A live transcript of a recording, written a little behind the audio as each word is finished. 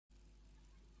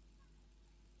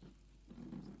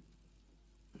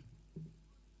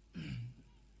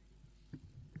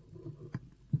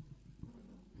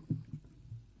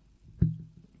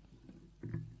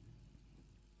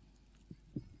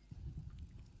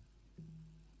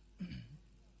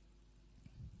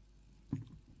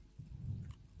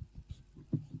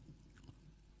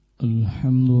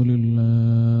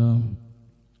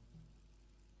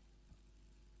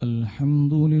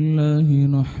الحمد لله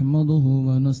نحمده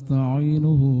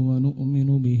ونستعينه ونؤمن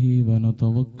به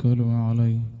ونتوكل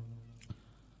عليه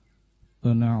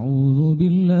ونعوذ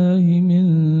بالله من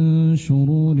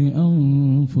شرور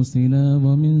أنفسنا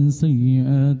ومن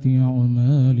سيئات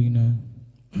أعمالنا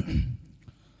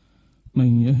من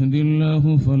يهد الله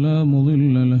فلا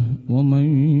مضل له ومن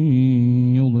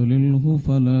يضلله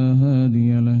فلا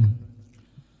هادي له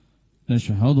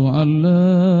نشهد أن لا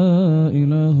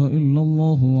إله إلا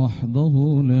الله وحده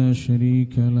لا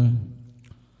شريك له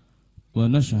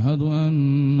ونشهد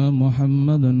أن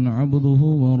محمدا عبده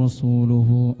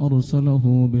ورسوله أرسله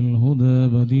بالهدى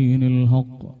ودين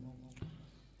الحق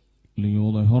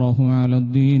ليظهره على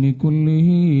الدين كله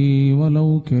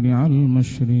ولو كره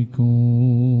المشركون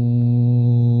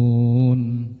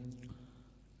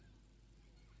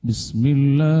بسم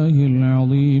الله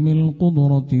العظيم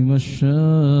القدرة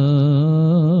والشان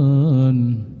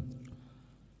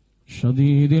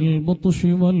شديد البطش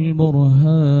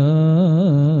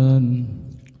والبرهان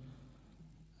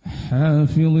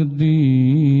حافظ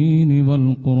الدين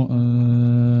والقرآن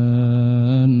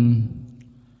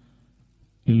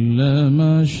إلا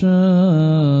ما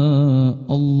شاء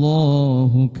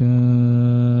الله كان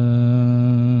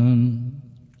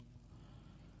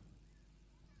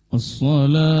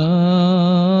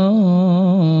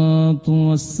الصلاة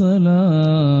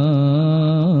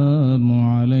والسلام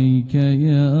عليك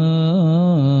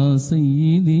يا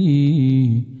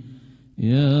سيدي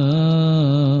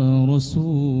يا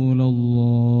رسول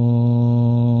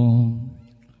الله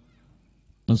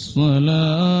الصلاة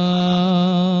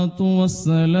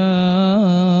والسلام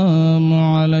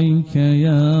عليك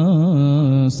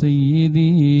يا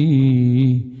سيدي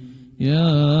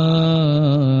يا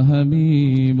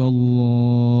حبيب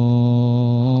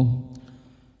الله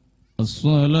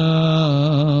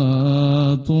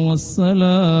الصلاة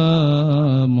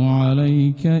والسلام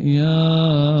عليك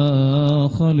يا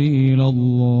خليل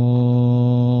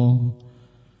الله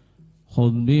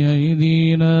خذ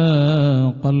بأيدينا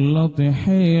قلت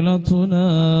حيلتنا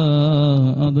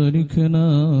أدركنا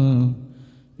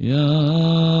يا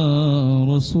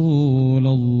رسول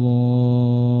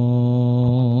الله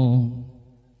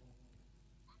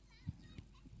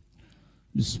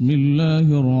بسم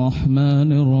الله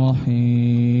الرحمن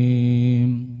الرحيم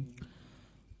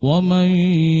ومن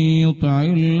يطع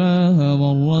الله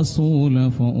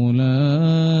والرسول فأولئك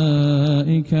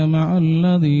مع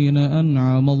الذين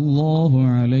أنعم الله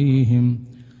عليهم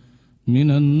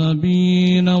من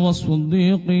النبيين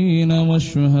والصديقين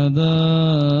والشهداء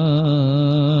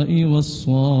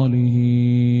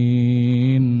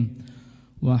والصالحين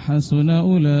وحسن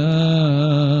أولئك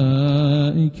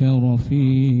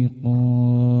رفيقا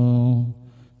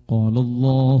قال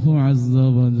الله عز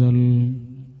وجل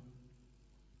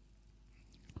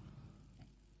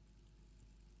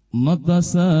متى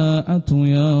الساعة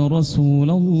يا رسول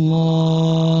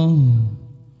الله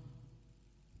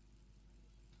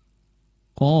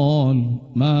قال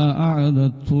ما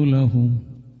أعددت له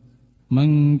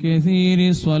من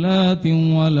كثير صلاة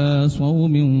ولا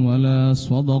صوم ولا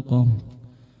صدقة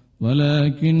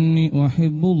ولكني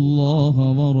أحب الله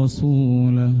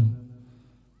ورسوله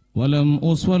ولم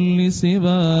أصل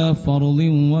سوى فرض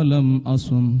ولم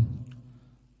أصم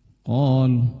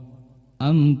قال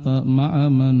أنت مع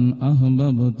من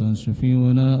أحببت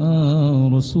شفيعنا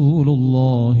رسول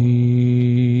الله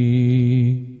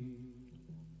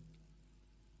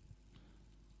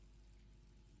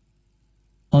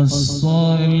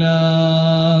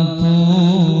الصلاة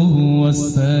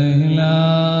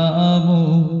والسلام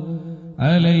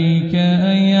عليك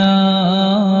يا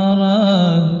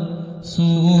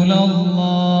رسول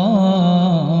الله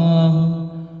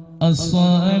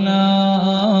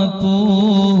الصلاة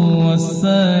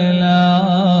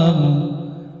والسلام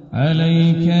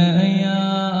عليك يا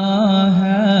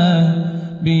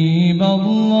حبيب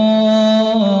الله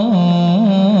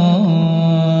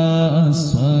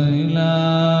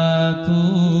الصلاة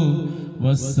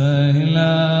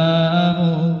والسلام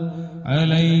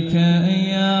عليك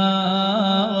يا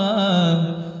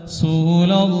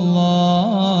رسول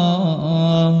الله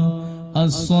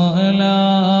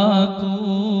الصلاة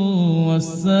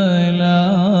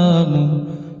والسلام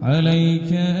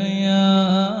عليك يا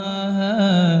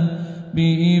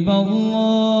حبيب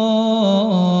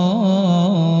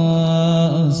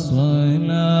الله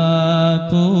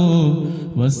الصلاة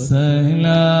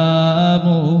والسلام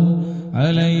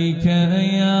عليك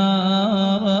يا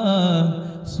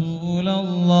رسول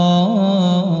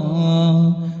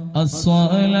الله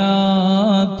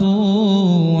الصلاة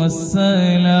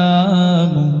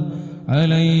والسلام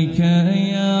عليك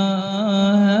يا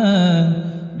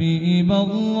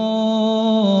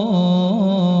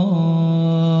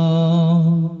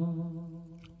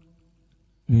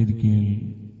വേദിക്കയിൽ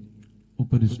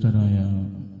ഉപരിഷ്ഠരായ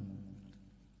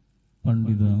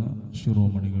പണ്ഡിത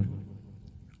ശിരോമണികൾ,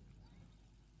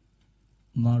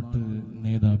 നാട്ട്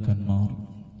നേതാക്കന്മാർ,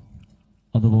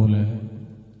 അതുപോലെ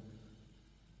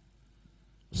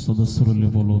സദസ്സുറുൽ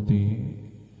പോലോത്തി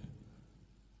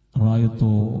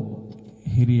റായത്തോ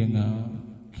ഹിരിയങ്ങ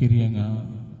കിരിയങ്ങ,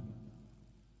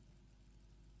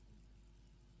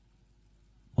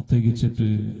 പ്രത്യേകിച്ചിട്ട്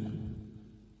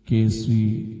KSV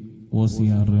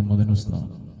OCR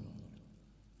മദനുസ്താദ്,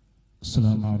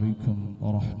 അസ്സലാമു അലൈക്കും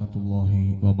വറഹ്മത്തുള്ളാഹി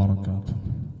വബറകാതുഹു.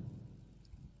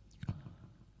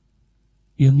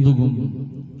 എന്തും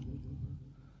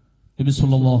നബി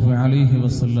സല്ലല്ലാഹു അലൈഹി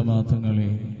വസല്ലമ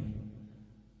തങ്ങളെ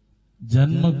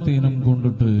ജന്മദിനം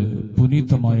കൊണ്ടിട്ട്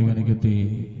പുനീതമായ ഗണികത്തെ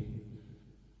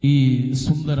ഈ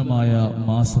സുന്ദരമായ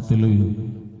മാസത്തിൽ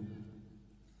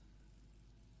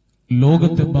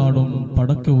ലോകത്തെമ്പാടും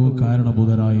പടക്കവും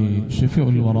കാരണഭൂതരായി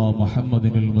ഷഫീഉൽ വറ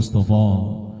മുഹമ്മദിനുൽ മുസ്തഫ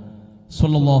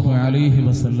സല്ലല്ലാഹു അലൈഹി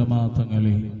വസല്ലമ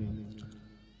തങ്ങളെ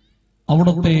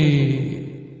അവിടുത്തെ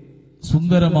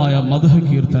സുന്ദരമായ മദ്ഹ്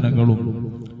കീർത്തനങ്ങളും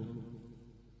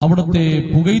അവിടുത്തെ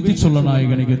പുകഴ്ത്തിച്ചൊല്ലനായ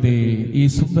ഗണികത്തെ ഈ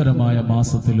സുന്ദരമായ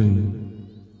മാസത്തില്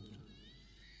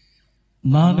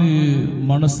നാണ്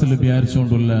മനസ്സിൽ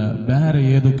വിചാരിച്ചുകൊണ്ടുള്ള വേറെ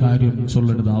ഏത് കാര്യം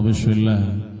ചൊല്ലേണ്ടത് ആവശ്യമില്ല.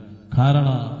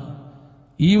 കാരണം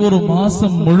ഈ ഒരു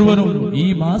മാസം മുഴുവനും, ഈ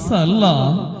മാസം അല്ല,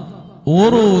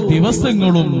 ഓരോ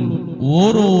ദിവസങ്ങളും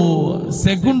ഓരോ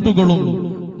സെക്കൻഡുകളും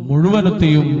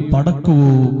മുഴുവനത്തെയും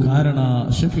പടക്കവൂ കാരണ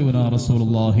ഷഫീഉന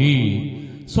റസൂലുള്ളാഹി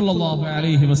സ്വല്ലല്ലാഹു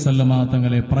അലൈഹി വസല്ലമ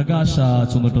തങ്ങളെ പ്രകാശ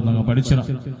ചൊന്നിട്ട് ഞങ്ങൾ പഠിച്ചണം.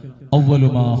 അവ്വലു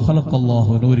മാ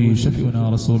ഖലഖല്ലാഹു നൂരി ഷഫീഉന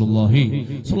റസൂലുള്ളാഹി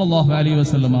സ്വല്ലല്ലാഹു അലൈഹി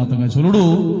വസല്ലമ തങ്ങൾ ചൊല്ലുടു,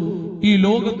 ഈ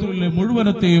ലോകത്തിലുള്ള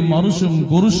മുഴുവനത്തെയും അറുഷും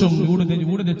കുറുഷും ഊടെ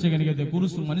തെച്ച ഗണികത്തെ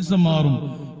കുറുസും മനുഷ്യന്മാരും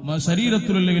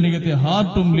ശരീരത്തിലുള്ള ഗണികത്തെ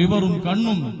ഹാർട്ടും ലിവറും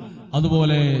കണ്ണും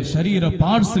അതുപോലെ ശരീര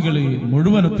പാർട്സുകള്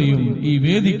മുഴുവനത്തെയും ഈ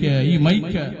വേദിക്ക്, ഈ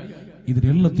മൈക്ക്,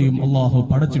 ഇതിനെല്ലാത്തെയും അള്ളാഹു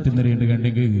പടച്ചിട്ട് നിറയേണ്ട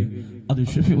കണ്ടെങ്കിൽ അത്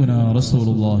ഷഫീഉന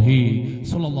റസൂലുള്ളാഹി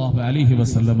സ്വല്ലല്ലാഹു അലൈഹി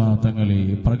വസല്ലമ തങ്ങളെ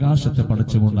പ്രകാശത്തെ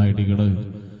പടച്ചുകൊണ്ടായിട്ടികള്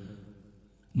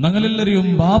ഞങ്ങളെല്ലാരെയും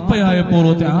ബാപ്പയായപ്പോൾ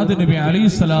ആദം നബി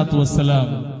അലൈഹിസ്സലാത്തു വസ്സലാം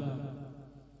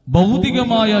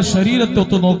ഭൗതികമായ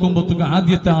ശരീരത്തൊത്ത് നോക്കുമ്പോൾ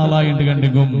ആദ്യത്തെ ആളായിട്ട്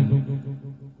കണ്ടെങ്കും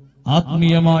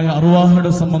ആത്മീയമായ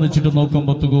അർവാഹുടെ സംബന്ധിച്ചിട്ട്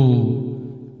നോക്കുമ്പോഴത്തേക്കു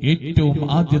ഏറ്റവും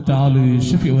ആദ്യത്തെ ആള്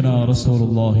ഷഫീഉന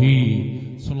റസൂലുള്ളാഹി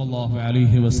സ്വല്ലല്ലാഹു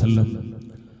അലൈഹി വസല്ലം.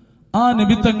 ആ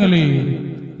നിമിത്തങ്ങളെ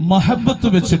മഹബത്ത്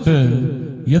വെച്ചിട്ട്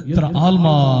എത്ര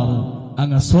ആൾമാർ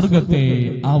അങ്ങ് സ്വർഗത്തെ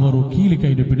അവർ കീലി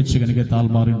കൈയിട്ട് പിടിച്ചു കണിക്കത്തെ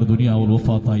ആൾമാരുണ്ട് ദുനിയാവ്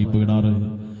വഫാത്തായി പോയിടാറ്.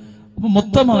 അപ്പൊ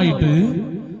മൊത്തമായിട്ട്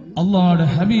അള്ളാഹുടെ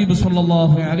ഹബീബ്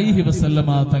സ്വല്ലല്ലാഹു അലൈഹി വസല്ലമ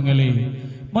തങ്ങളെ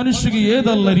മനുഷ്യക്ക്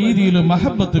ഏതല്ല രീതിയിൽ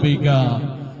മഹബത്ത് വയ്ക്കുക.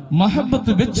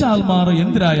 മഹബത്ത് വെച്ച ആൾമാർ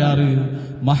എന്തിനായാറ്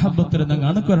മഹബത്തിന് ഞങ്ങൾ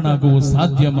അണുക്കരണാകൂ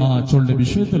സാധ്യമാ ചൊല്ല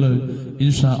വിഷയത്തില്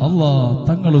ഇൻഷാ അള്ളാഹ്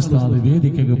തങ്ങൾ ഉസ്താദ്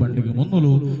വേദിക്കുക പണ്ടിക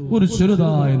മുന്നോലു ഒരു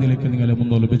ചെറുതായ നിലയ്ക്ക് നിങ്ങളെ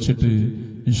മുന്നോല് വെച്ചിട്ട്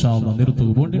ഇൻഷാ അള്ളാഹ് നിർത്തുക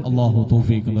പോണ്ടി അള്ളാഹു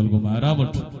തൗഫീഖ്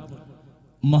നൽകുമാറാവട്ടെ.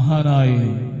 മഹാനായ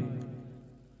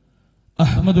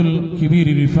അഹ്മദുൽ കിബീർ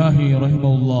റിഫാഹി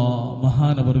റഹിമഹുല്ലാഹ്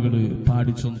മഹാനവറുകള്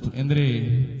പാടിച്ചൊന്തു എന്തേ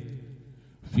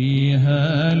ഫീ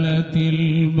ഹാലത്തിൽ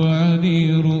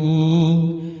ബഅദിറു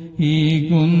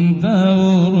كنت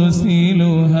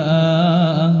أرسلها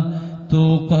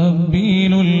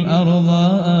تقبل الأرض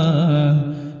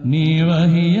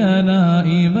وهي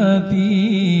نائمتي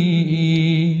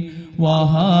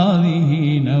وهذه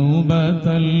نوبة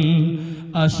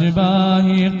الأشباه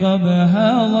قد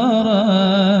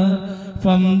حضرت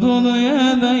فامدد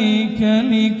يديك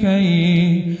لكي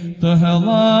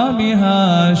تهضى بها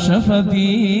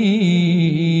شفتي.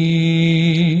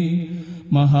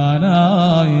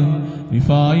 മഹാനായ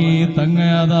റിഫായി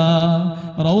തങ്ങയതാ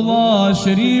റൗളാ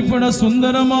ഷരീഫുടെ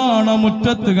സുന്ദരമാണ്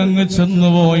മുറ്റത്ത് അങ്ങ്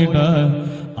ചെന്നുപോയിട്ട്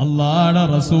അല്ലാഹുവിന്റെ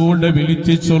റസൂലിനെ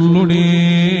വിളിച്ച് ചൊല്ലുടേ,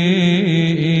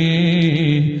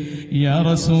 യാ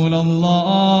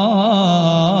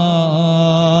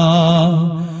റസൂലല്ലാഹ്,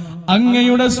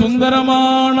 അങ്ങയുടെ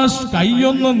സുന്ദരമാണ്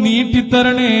കൈയൊന്ന്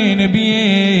നീട്ടിത്തരണേ നബിയേ,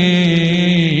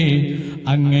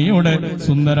 അങ്ങയുടെ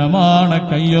സുന്ദരമാണ്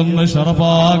കൈയൊന്ന്,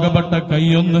 ഷറഫാകപ്പെട്ട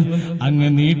കൈയൊന്ന് അങ്ങ്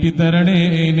നീട്ടിത്തരണേ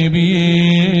നബിയേ.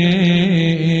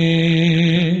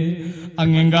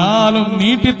 അങ്ങെങ്കാലം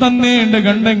നീട്ടിത്തന്നേണ്ട്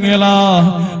കണ്ടെങ്കിലാ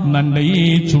നന്റെ ഈ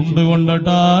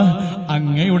ചുണ്ടുകൊണ്ടിട്ടാ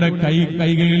അങ്ങയുടെ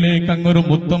കൈകളിലേക്ക് അങ്ങൊരു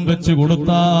മുത്തം വെച്ച്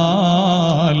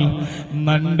കൊടുത്താൽ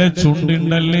നന്റെ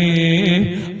ചുണ്ടുണ്ടല്ലേ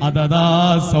അതതാ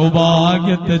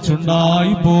സൗഭാഗ്യത്തെ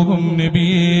ചുണ്ടായി പോകും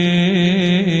നബിയേ.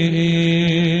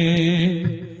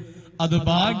 അത്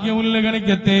ഭാഗ്യമുള്ള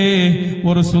ഗണിക്കത്തെ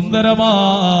ഒരു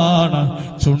സുന്ദരമാണ്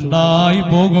ചുണ്ടായി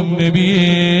പോകും നബിയേ.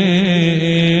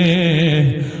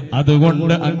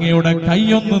 അതുകൊണ്ട് അങ്ങയുടെ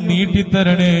കൈയൊന്ന്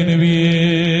നീട്ടിത്തരണേ നബിയേ,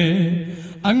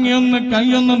 അങ്ങയൊന്ന്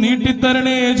കൈയൊന്ന്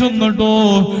നീട്ടിത്തരണേ ചൊന്നിട്ടോ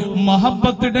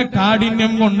മഹബത്തിന്റെ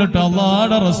കാഠിന്യം കൊണ്ടിട്ട്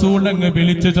അല്ലാഹുവിന്റെ റസൂൽ അങ്ങ്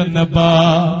വിളിച്ചു ചെന്നപ്പാ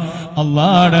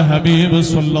അല്ലാഹുവിന്റെ ഹബീബ്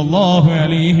സ്വല്ലല്ലാഹു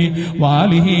അലൈഹി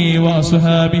വഅലിഹി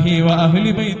വഅസ്ഹാബിഹി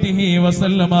വഅഹ്ലി ബൈതിഹി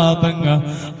വസല്ലമ തങ്ങ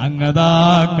അങ്ങദാ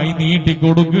കൈ നീട്ടി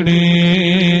കൊടുക്കണേ.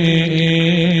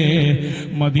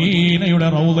 മദീനയുടെ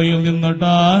റൗളയിൽ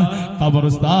നിന്നിട്ട്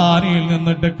ഖബർസ്ഥാനിൽ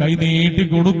നിന്നിട്ട് കൈ നീട്ടി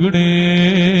കൊടുക്കണേ.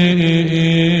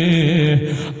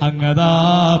 അങ്ങദാ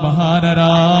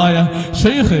മഹാനരായ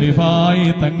ശൈഖ് റിഫായി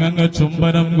തങ്ങങ്ങ്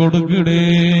ചുംബനം കൊടുക്കണേ.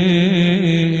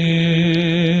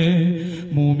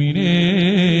 മൂമിനേ,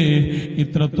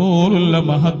 ഇത്രത്തോലുള്ള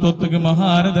മഹത്വത്തിന്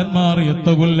മഹാരഥന്മാർ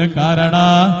എത്തുകൊള്ള കാരണ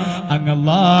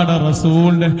അങ്ങല്ലാടെ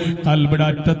റസൂലിന്റെ ഖൽബിന്റെ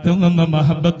അറ്റത്തിൽ നിന്ന്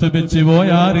മഹബത്ത് വെച്ച്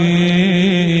പോയാറേ.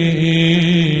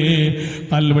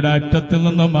 ഖൽബിന്റെ അറ്റത്തിൽ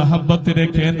നിന്ന് മഹബത്തിന്റെ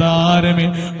കേന്ദ്രമേ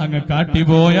അങ്ങ്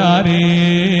കാട്ടിപ്പോയാരേ.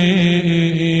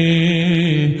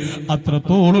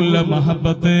 അത്രത്തോളുള്ള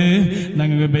മഹബത്ത്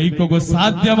ഞങ്ങൾക്ക് ബൈക്കൊക്കെ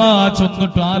സാധ്യമാ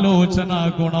ചൊന്നിട്ട് ആലോചന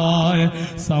ഗുണായ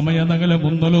സമയ ഞങ്ങളെ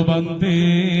മുന്നലു ബന്ധേ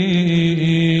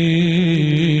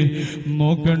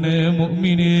നോക്കണേ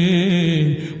മുഅ്മിനേ.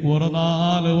 ഒരു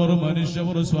നാല് ഒരു മനുഷ്യ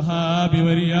ഒരു സ്വഹാബി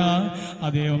വരിക,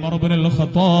 അതേ ഉമർ ഇബ്നുൽ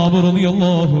ഖത്താബ്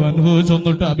റളിയല്ലാഹു അൻഹു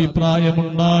ചൊന്നിട്ട്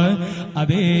അഭിപ്രായമുണ്ട്.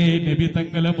 അതേ നബി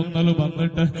തങ്ങളെ മുന്നല്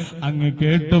വന്നിട്ട് അങ്ങ്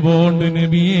കേട്ടുപോണ്ട്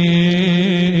നബിയേ,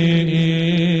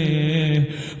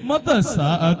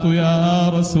 മതസാഅതു യാ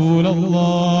റസൂലല്ലാഹ്,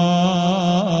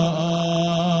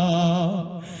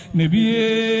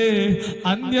 നബിയേ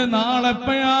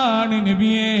അന്ത്യനാളെപ്പോഴാണ്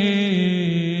നബിയേ,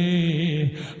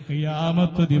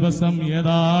 ഖിയാമത്ത് ദിവസം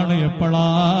ഏതാണ്,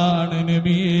 എപ്പോഴാണ്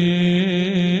നബിയേ?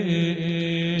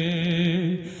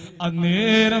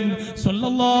 അന്നേരം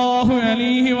സല്ലല്ലാഹു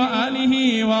അലൈഹി വഅലിഹി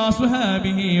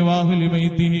വഅസ്ഹാബിഹി വഅഹ്ലി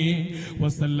ബൈതിഹി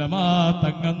വസല്ലമ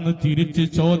തങ്ങന്ന് തിരിച്ച്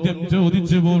ചോദ്യം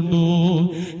ചോദിച്ചു കൊണ്ടു.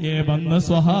 വന്ന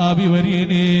സ്വഹാബി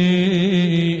വരിയനേ,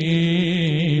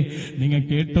 നിങ്ങ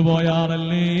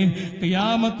കേട്ടുപോയാറല്ലേ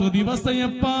ഖിയാമത്ത് ദിവസം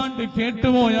എപ്പാണ്ട്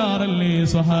കേട്ടുപോയാറല്ലേ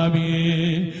സ്വഹാബിയെ?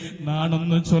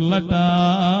 നാണൊന്ന് ചൊല്ലട്ടാ,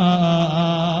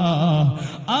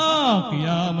 ആ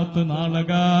ഖിയാമത്ത്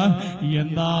നാളക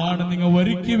എന്താണ് നിങ്ങൾ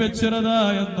ഒരുക്കി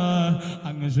വെച്ചിരുന്നത് എന്ന്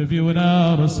അങ്ങ് ശഫീഉനാ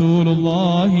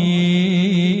റസൂലുള്ളാഹി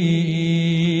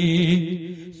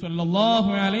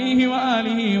സ്വല്ലല്ലാഹു അലൈഹി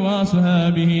വഅലിഹി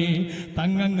വഅസ്ഹാബിഹി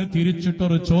തങ്ങങ്ങ്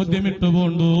തിരിച്ചിട്ടൊരു ചോദ്യമിട്ട്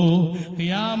പോണ്ടു.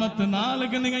 ഖിയാമത്ത്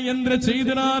നാളുക നിങ്ങൾ എന്ത്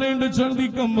ചെയ്തിടാറേണ്ട്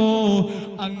ചോദിക്കുമ്പോ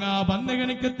അങ്ങ്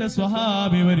ബന്ധഗണിക്കത്തെ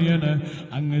സ്വഹാബി വര്യന്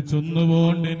അങ്ങ്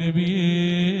ചൊന്നുപോണ്ട് നബിയേ.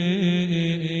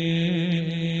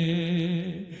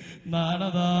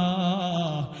 നാളതാ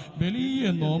വലിയ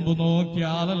നോമ്പ്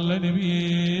നോക്കിയാലല്ല നബിയേ,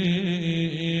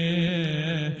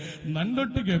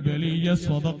 നണ്ടൊട്ടിക്ക് വലിയ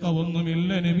സ്വതക്ക ഒന്നുമില്ല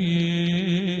നബിയേ.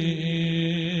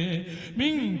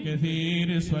 മിൻ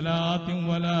കസീരി സ്വലാത്തിൻ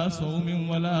വലാ സൗമിൻ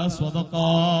വലാ സ്വതക്ക,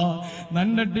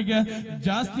 നണ്ടൊട്ടിക്ക്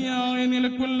ജാസ്തിയായ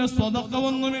നിലക്കുള്ള സ്വതക്ക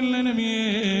ഒന്നുമില്ല നബിയേ,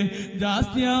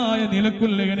 ജാസ്തിയായ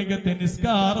നിലക്കുള്ള ഗണികത്തെ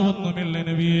നിസ്കാരം ഒന്നുമില്ല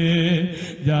നബിയേ,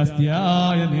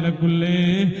 ജാസ്തിയായ നിലക്കുള്ള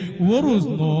ഒരു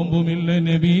നോമ്പുമില്ല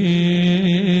നബിയേ.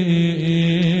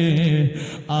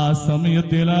 ആ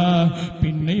സമയത്തില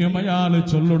പിന്നെയും അയാൾ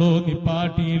ചൊല്ലടോ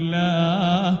നിപ്പാട്ടിയില്ല,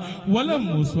 വലം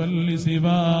മുസ്വല്ലി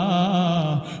സിവാ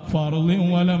ഫർളിൻ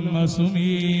വലം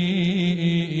അസുമീ,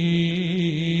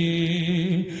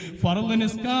 ഫർള്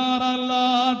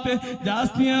നിസ്കാരല്ലാത്ത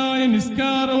ജാസ്തിയായ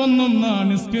നിസ്കാരമൊന്നും നാം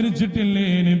നിസ്കരിച്ചിട്ടില്ലേ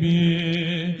നബിയേ,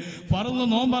 ഫർള്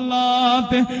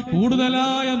നോമ്പല്ലാത്ത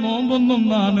കൂടുതലായ നോമ്പൊന്നും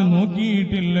നാം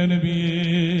നോക്കിയിട്ടില്ല നബിയേ.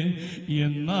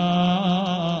 എന്നാൽ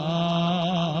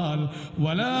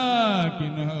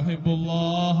വലാകിൻ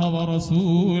അഹിബ്ബുല്ലാഹ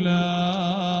വറസൂലഹു,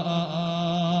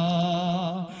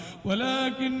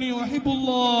 വലാകിന്നി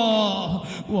അഹിബ്ബുല്ലാഹ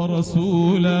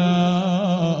വറസൂലഹു,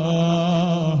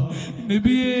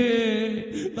 നബിയേ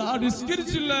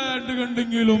നിസ്കരിച്ചില്ലാണ്ട്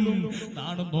കണ്ടെങ്കിലും,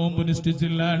 നാണ് നോമ്പ്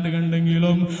നിഷ്ഠിച്ചില്ലാണ്ട്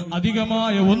കണ്ടെങ്കിലും,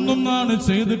 അധികമായ ഒന്നും നാണ്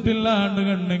ചെയ്തിട്ടില്ലാണ്ട്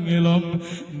കണ്ടെങ്കിലും,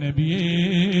 നബിയേ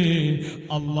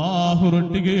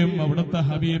അല്ലാഹുറൊട്ടികയും അവിടുത്തെ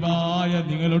ഹബീബായ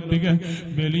നിങ്ങളൊട്ടിക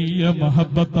വലിയ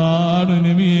മഹബത്താണ്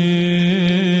നബിയേ.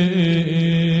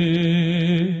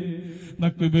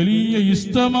 നക്ക് വലിയ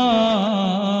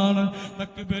ഇഷ്ടമാണ്,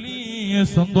 നക്ക് വലിയ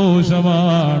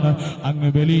സന്തോഷമാണ്, അങ്ങ്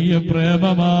വലിയ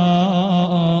പ്രേമമാണ്.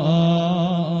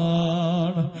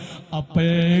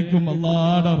 അപ്പേക്കും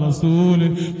അല്ലാഹുവിന്റെ റസൂല്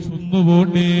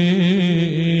ചൊന്നുപോണ്ടേ,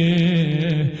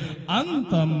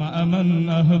 അന്ത മഅമൻ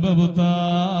അഹ്ബബ്ത,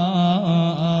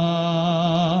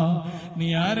 നീ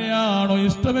ആരെയാണോ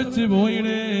ഇഷ്ടവെച്ച്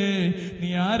പോയിടേ, നീ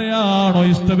ആരെയാണോ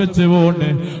ഇഷ്ടവെച്ച് പോണ്ടേ,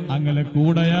 അങ്ങനെ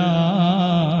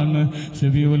കൂടെയാണ്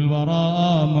ഷഫീഉൽ വറാ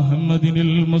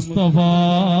മുഹമ്മദിനിൽ മുസ്തഫ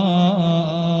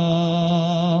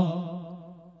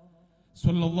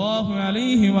സല്ലല്ലാഹു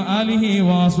അലൈഹി വആലിഹി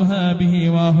വസ്വഹാബിഹി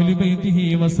വഅഹ്ലി ബൈതിഹി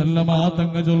വസല്ലമ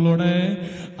തങ്ങ ചൊല്ലുടെ.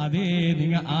 അതേ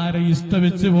നിങ്ങ ആരെ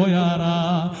ഇഷ്ടവെച്ച് പോയാറാ,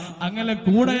 അങ്ങനെ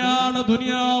കൂടെയാണ്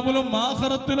ദുനിയാവിലും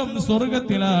ആഖിറത്തിലും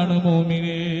സ്വർഗത്തിലാണ്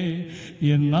മോമിനെ.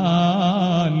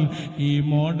 എന്നാൽ ഈ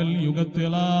മോഡൽ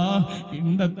യുഗത്തിലാ,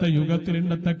 ഇന്നത്തെ യുഗത്തിൽ,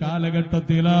 ഇന്നത്തെ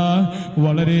കാലഘട്ടത്തിലാ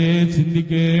വളരെ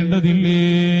ചിന്തിക്കേണ്ടതില്ലേ.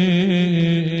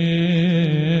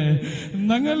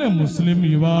 ഞങ്ങളെ മുസ്ലിം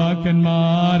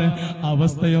യുവാക്കന്മാർ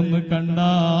അവസ്ഥയൊന്ന്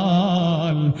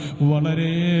കണ്ടാൽ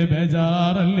വളരെ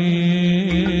ബേജാറല്ലേ.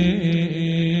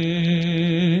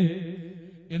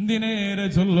 എന്തിനേറെ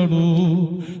ചൊല്ലടൂ,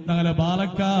 ഞങ്ങളെ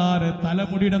ബാലക്കാരെ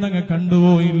തലമുടിയുടെ ഞങ്ങൾ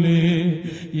കണ്ടുപോയില്ലേ,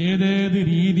 ഏതേത്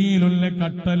രീതിയിലുള്ള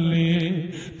കട്ടല്ലേ.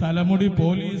 തലമുടി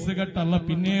പോലീസ് കട്ടല്ല,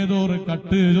 പിന്നേതോറ്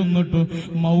കട്ട് ചൊന്നിട്ടു,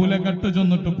 മൗല കട്ട്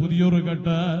ചൊന്നിട്ടു, പുതിയൊരു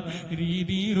കട്ട്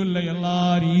രീതിയിലുള്ള എല്ലാ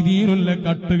രീതിയിലുള്ള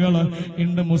കട്ടുകൾ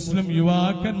ഇണ്ട് മുസ്ലിം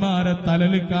യുവാക്കന്മാരെ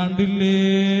തലയിൽ കണ്ടില്ലേ.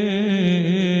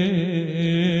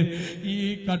 ഈ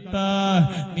കട്ട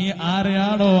നീ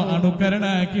ആരെയാണോ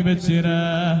അനുകരണാക്കി വെച്ചിര,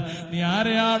 നീ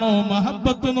ആരെയാണോ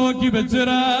മഹബത്ത് നോക്കി വെച്ചിര,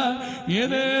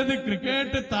 ഏതേത്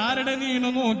ക്രിക്കറ്റ് താരടെ നീನು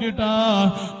നോക്കിട്ടാ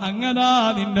അങ്ങനാ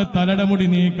നിന്റെ തലയുടെ മുടി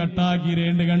നീ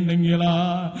കട്ടാക്കിരേണ്ട് കണ്ടെങ്കിലാ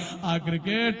ആ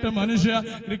ക്രിക്കറ്റ് മനുഷ്യ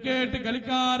ക്രിക്കറ്റ്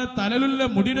കളിക്കാരെ തലയിലുള്ള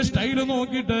മുടിയുടെ സ്റ്റൈല്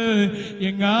നോക്കിട്ട്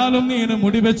എങ്ങാലും നീನು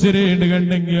മുടി വെച്ചിരേണ്ട്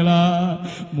കണ്ടെങ്കിലാ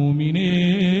മുഅ്മിനേ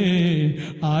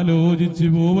ആലോചിച്ചു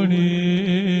പോവണേ.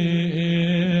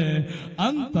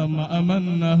 അന്തം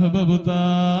അമന്നഹബബുതാ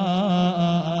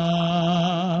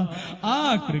ആ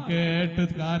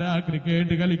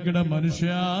ക്രിക്കറ്റ് കളിക്കണ മനുഷ്യ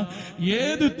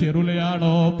ഏത്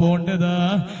തെരുവിലെയാണോ പോണ്ടത്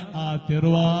ആ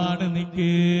തെരുവാണ്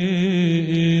നിക്കേ.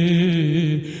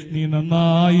 നീ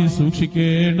നന്നായി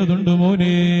സൂക്ഷിക്കേണ്ടതുണ്ട്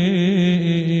മോനെ.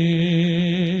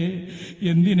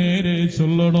 എന്തിനേരെ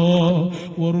ചൊല്ലണോ,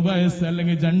 ഒരു വയസ്സ്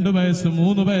അല്ലെങ്കിൽ 2 വയസ്സ്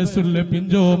 3 വയസ്സുള്ള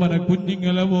പിഞ്ചോമന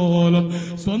കുഞ്ഞുങ്ങളെ പോലും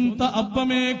സ്വന്തം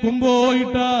അപ്പമേ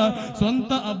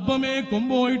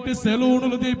കൊമ്പോയിട്ട്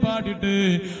സെലൂണിൽ പാടിട്ട്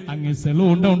അങ്ങ്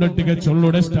സെലൂണ്ട ഉണ്ടിട്ട്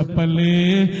ചൊല്ലുടെ സ്റ്റെപ്പല്ലേ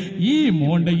ഈ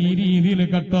മോണ്ട ഈ രീതിയിൽ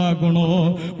കട്ടാക്കണോ,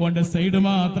 ഓന്റെ സൈഡ്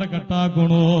മാത്രം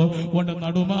കട്ടാക്കണോ, ഓന്റെ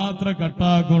നടു മാത്രം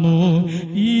കട്ടാക്കണോ,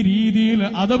 ഈ രീതിയിൽ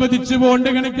അതപതിച്ചു പോണ്ട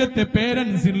കണക്കത്തെ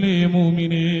പേരൻസ് ഇല്ലേ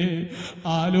മൂമിനെ.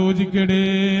 ആലോചിക്കട്ടെ,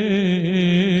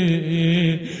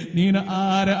 നീന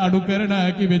ആരെ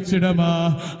അണുക്കരണാക്കി വെച്ചിടമാ,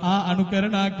 ആ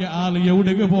അണുക്കരണാക്കി ആൾ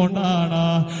എവിടേക്ക് പോണ്ടാണ്,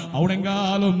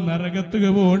 അവിടെങ്കാലും നരകത്തുക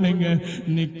പോണെങ്കിൽ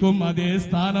നിൽക്കും അതേ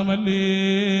സ്ഥാനമല്ലേ.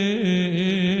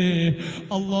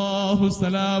 അല്ലാഹു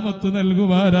സലാമത്ത്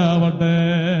നൽകുമാരാവട്ടെ.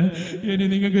 ഇനി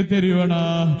നിങ്ങൾക്ക് തെരുവണ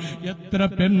എത്ര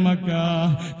പെൺമക്ക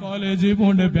കോളേജിൽ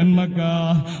പോണ്ട പെൺമക്ക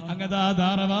അങ്ങതാ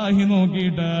ധാരാവാഹി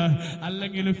നോക്കിയിട്ട്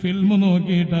അല്ലെങ്കിൽ ഫിലിം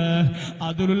നോക്കിയിട്ട്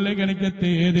അതിലുള്ള കണിക്കത്തെ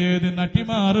ഏതേത്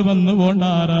നട്ടിമാറ് വന്നു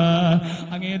പോണ്ടാറ്,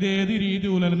 അങ്ങേതേത്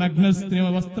രീതിയിലുള്ള നഗ്നസ്ത്രീ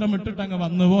വസ്ത്രമിട്ടിട്ട് അങ്ങ്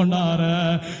വന്നു പോണ്ടാറ്,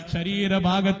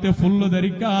 ശരീരഭാഗത്തെ ഫുള്ള്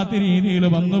ധരിക്കാത്ത രീതിയിൽ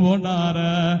വന്നു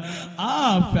പോണ്ടാറ്. ആ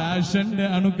ഫാഷന്റെ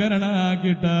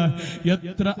അനുകരണാക്കിട്ട്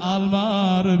എത്ര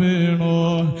ആൾമാറ് വേണോ,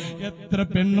 എത്ര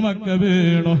പെൺമക്ക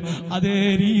വേണോ അതേ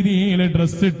രീതിയിൽ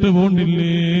ഡ്രസ് ഇട്ട്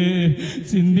പോണ്ടില്ലേ,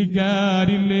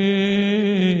 ചിന്തിക്കാറില്ലേ.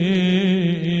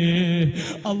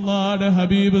 അല്ലാഹുവിന്റെ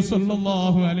ഹബീബ്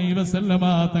സല്ലല്ലാഹു അലൈഹി വസല്ലമ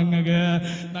തങ്ങൾക്ക്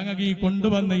ഈ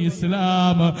കൊണ്ടുവന്ന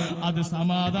ഇസ്ലാം അത്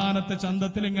സമാധാനത്തെ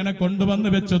ചന്തത്തിൽ ഇങ്ങനെ കൊണ്ടുവന്ന്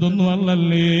വെച്ചതൊന്നും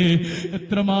അല്ലല്ലേ.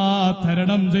 എത്രമാ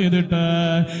തരണം ചെയ്തിട്ട്,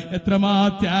 എത്രമാ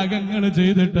ത്യാഗങ്ങൾ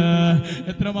ചെയ്തിട്ട്,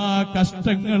 എത്രമാ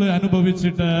കഷ്ടങ്ങൾ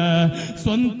അനുഭവിച്ചിട്ട്,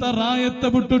 സ്വന്തം റായത്തെ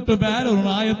വിട്ടിട്ട് വേറൊരു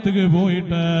റായത്തേക്ക്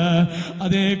പോയിട്ട്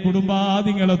അതേ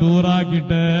കുടുംബാദികളെ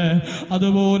ദൂറാക്കിയിട്ട്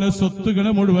അതുപോലെ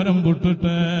സ്വത്തുകളെ മുഴുവനും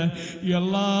വിട്ടിട്ട്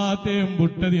എല്ലാത്തെയും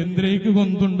വിട്ടത് എന്തിനേക്ക്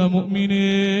കൊണ്ടുണ്ട മുഅ്മിനേ.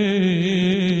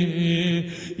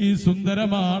 ഈ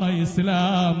സുന്ദരമാണ്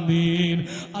ഇസ്ലാം ദീൻ.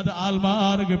 അത്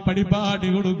ആൾമാർക്ക് പടിപാടി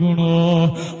കൊടുക്കണോ,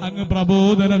 അങ്ങ്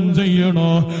പ്രബോധനം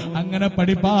ചെയ്യണോ. അങ്ങനെ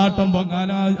പടിപ്പാട്ടം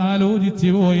ആലോചിച്ചു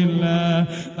പോയില്ല.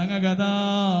 ഞങ്ങൾക്കതാ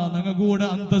ഞങ്ങൾ കൂടെ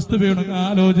അന്തസ്ത് വേണമെങ്കിൽ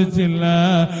ആലോചിച്ചില്ല,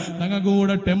 ഞങ്ങൾ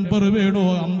കൂടെ ടെമ്പർ വേണോ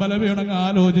അമ്പലം വേണമെങ്കിൽ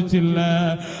ആലോചിച്ചില്ല.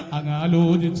 അങ്ങ്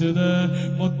ആലോചിച്ചത്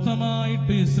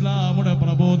മൊത്തമായിട്ട് ഇസ്ലാമുടെ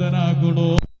പ്രബോധനാക്കണോ.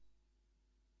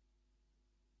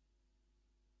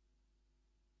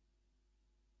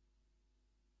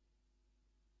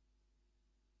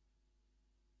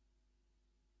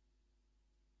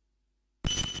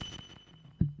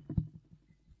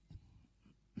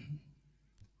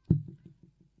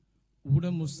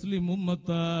 ഇവിടെ മുസ്ലിം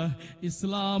ഉമ്മത്ത്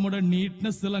ഇസ്ലാമുടെ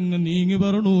നീറ്റ്നെസ്സിൽ അങ്ങ് നീങ്ങി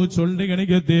പറഞ്ഞു ചൊല്ലി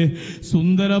കണിക്കത്തെ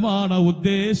സുന്ദരമാണ്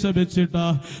ഉദ്ദേശം വെച്ചിട്ട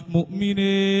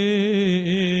മുഅ്മിനേ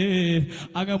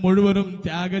അങ്ങ് മുഴുവനും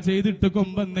ത്യാഗ ചെയ്തിട്ട്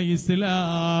കൊമ്പന്ന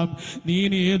ഇസ്ലാം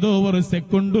നീൻ ഏതോ ഒരു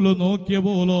സെക്കൻഡില് നോക്കിയ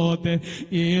പോലോത്തെ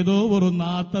ഏതോ ഒരു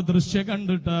നാത്ത ദൃശ്യം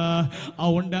കണ്ടിട്ട്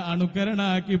അവന്റെ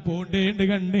അനുകരണാക്കി പോണ്ടേണ്ട്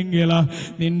കണ്ടെങ്കിൽ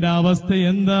നിന്റെ അവസ്ഥ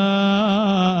എന്താ?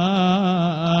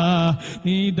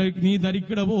 നീ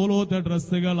ധരിക്കണ പോലത്തെ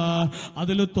ഡ്രസ്സുകളാ,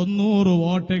 അതിൽ 90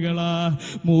 ഓട്ടകളാ.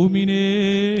 മൂമിനേ,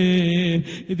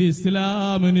 ഇത്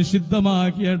ഇസ്ലാം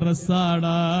നിഷിദ്ധമാക്കിയ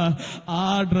ഡ്രസ്സാണ്. ആ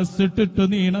ഡ്രസ് ഇട്ടിട്ട്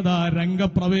നീനതാ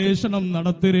രംഗപ്രവേശനം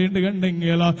നടത്തിരേണ്ടി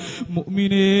കണ്ടെങ്കിൽ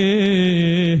മുഅ്മിനേ,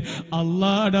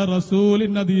 അല്ലാഹുവിന്റെ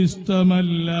റസൂലിന് അത്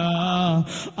ഇഷ്ടമല്ല,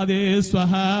 അതേ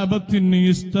സ്വഹാബത്തിന്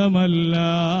ഇഷ്ടമല്ല.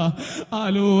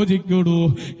 ആലോചിക്കൂ,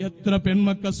 എത്ര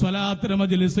പെൺമക്ക സ്വലാത്തിന്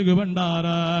മജ്ലിസിക്ക്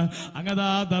വേണ്ടാറ്,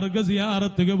 അങ്ങതാ ദർഗ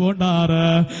സിയാറത്തുക്ക് പോണ്ടാറ്.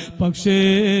 പക്ഷേ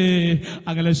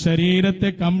അങ്ങനെ ശരീരത്തെ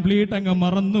കംപ്ലീറ്റ് അങ്ങ്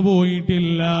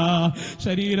മറന്നുപോയിട്ടില്ല.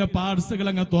 ശരീര പാർട്സുകൾ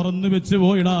അങ്ങ് തുറന്നു വെച്ച്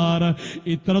പോയിടാറ്.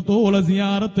 ഇത്രത്തോളം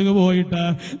സിയാറത്തുക്ക് പോയിട്ട്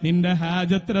നിന്റെ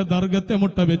ഹാജത്തിലെ ദർഗത്തെ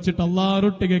മുട്ട വെച്ചിട്ട്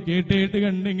അല്ലാഹുവിനെ കേട്ടിട്ട്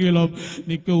കണ്ടെങ്കിലും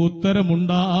നിക്ക്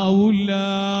ഉത്തരമുണ്ടാവൂല,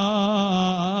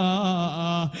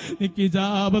 നിക്ക്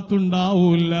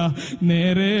ഇജാബത്തുണ്ടാവൂല.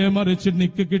 നേരെ മറിച്ച്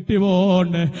നിക്ക് കിട്ടി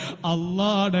പോണ്ട്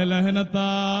അല്ലാഹുവിന്റെ ലഹനത്താണ്,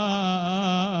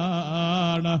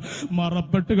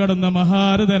 മറപ്പെട്ട് കിടന്ന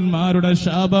മഹാരഥന്മാരുടെ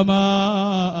ശാപമാണ്.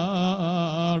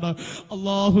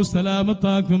 അല്ലാഹു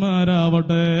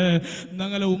സലാമത്താക്കുമാരാവട്ടെ.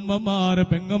 ഞങ്ങളെ ഉമ്മമാര്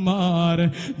പെങ്ങന്മാര്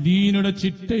ദീനുടെ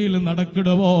ചിട്ടയിൽ നടക്കിട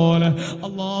പോലെ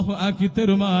അല്ലാഹു ആക്കി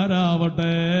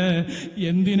തരുമാരാവട്ടെ.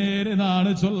 എന്തിനേരെന്നാണ്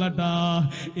ചൊല്ലട്ടാ,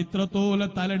 ഇത്രത്തോളം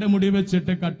തലയുടെ മുടി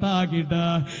വെച്ചിട്ട് കട്ടാക്കിയിട്ട്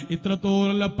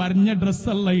ഇത്രത്തോളം പരഞ്ഞ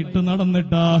ഡ്രസ്സല്ല ഇട്ട്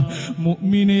നടന്നിട്ട്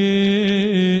മുഅ്മിനേ,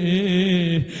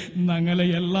 ഞങ്ങളെ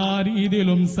എല്ലാ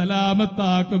രീതിയിലും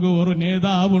സലാമത്താക്കുക ഒരു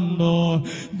നേതാവുണ്ടോ?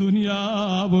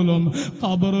 ദുനിയാവിലും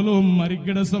ഖബറിലും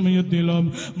മരിക്കണ സമയത്തിലും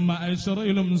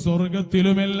മഹ്ശറിലും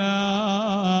സ്വർഗത്തിലുമെല്ലാം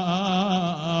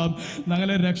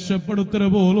ഞങ്ങളെ രക്ഷപ്പെടുത്തുന്ന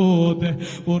പോലത്തെ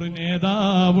ഒരു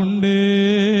നേതാവുണ്ട്.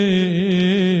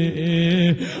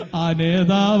 ആ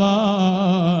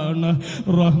നേതാവാണ്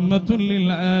റഹ്മത്തുൽ ലിൽ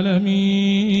ആലമീൻ,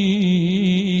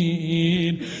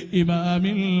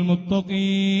 ഇമാമിൽ മുത്തഖീൻ,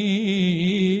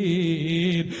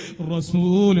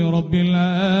 റസൂൽ റബ്ബിൽ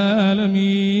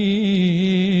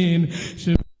ആലമീൻ.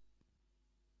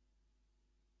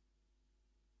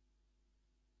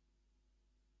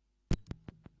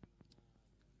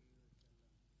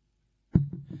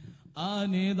 ആ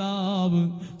നേതാവ്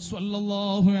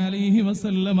സ്വല്ലല്ലാഹു അലൈഹി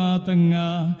വസല്ലമ തങ്ങ,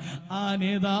 ആ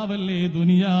നേതാവല്ലേ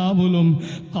ദുനിയാവിലും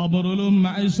ഖബറിലും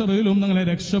മഹ്ശറിലും ഞങ്ങളെ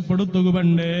രക്ഷപ്പെടുത്തുക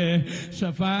പണ്ടേ,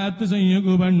 ശഫാഅത്ത് ചെയ്യുക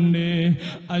പണ്ടേ.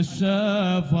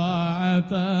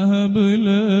 അശ്ശഫാഅത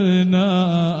ഹബ്ലനാ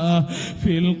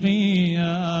ഫിൽ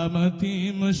ഖിയാമത്തി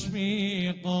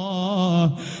മുശ്ഫീഖാ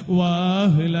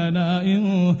വഅഹ്ലനാ ഇൻ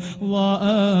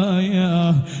വആയ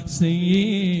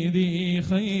സയ്യിദി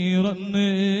ഖൈറൻ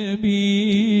നബി.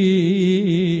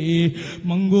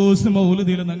 മങ്കൂസ്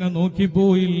മൗലിദിൽ ഞങ്ങൾ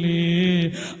നോക്കിപ്പോയില്ലേ?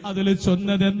 അതിൽ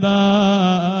ചൊന്നതെന്താണ്?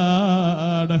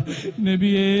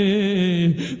 നബിയേ,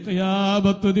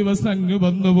 ഖിയാമത്ത് ദിവസം അങ്ങ്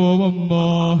വന്നു പോകുമ്പോ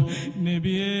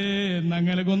നബിയേ,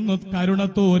 ഞങ്ങൾക്കൊന്ന് കരുണ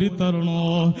തോരിത്തരണോ,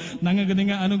 ഞങ്ങൾക്ക്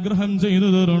നിങ്ങൾ അനുഗ്രഹം ചെയ്തു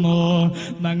തരണോ,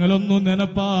 ഞങ്ങളൊന്നു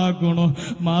നെനപ്പാക്കണോ.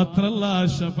 മാത്രല്ല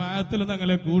ശഫാഅത്തിൽ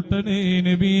ഞങ്ങളെ കൂട്ടണേ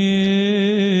നബിയേ.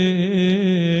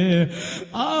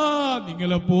 ആ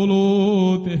നിങ്ങളെ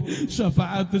പോലോത്തെ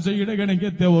ശഫാഅത്ത് ചെയ്യണ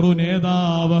കണക്കത്തെ ഒരു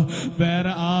നേതാവ്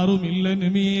വേറെ ആരുമില്ല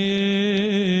നബിയേ.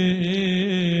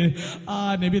 ആ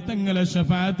നബി തങ്ങളെ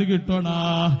ശഫാഅത്ത് കിട്ടണ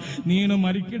നീನು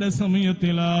മരിക്കട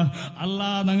സമയത്തില,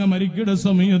 അല്ലാ ഞങ്ങ മരിക്കട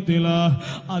സമയത്തില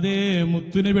അതേ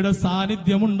മുത്തുനബിയുടെ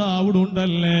സാന്നിധ്യം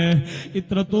ഉണ്ടാവുണ്ടല്ലേ.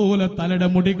 ഇത്രത്തോലെ തലയുടെ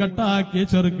മുടി കട്ടാക്കിയ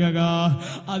ചെറുക്കുക,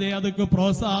 അതേ അതൊക്കെ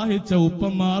പ്രോത്സാഹിച്ച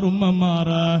ഉപ്പന്മാർ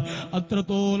ഉമ്മമാര്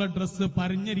അത്രത്തോലെ ഡ്രസ്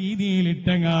പറഞ്ഞ രീതിയിൽ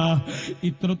ഇട്ടങ്ങ.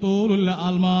 ഇത്രത്തോലുള്ള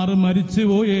ആൾമാർ മരിച്ചു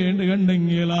പോയേണ്ട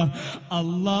കണ്ടെങ്കിൽ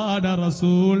അല്ലാഹുവിന്റെ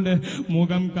റസൂലിന്റെ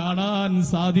മുഖം കാണാൻ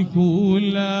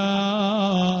സാധിക്കൂല.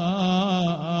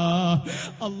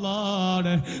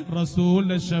 അല്ലാഹുവിന്റെ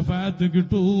റസൂലിന്റെ ശഫാഅത്ത്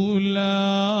കിട്ടൂല.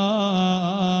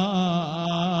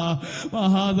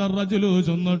 മഹാദർ റജുലു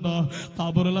ചൊന്നിട്ടോ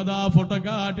ഖബറിലതാ ഫോട്ടോ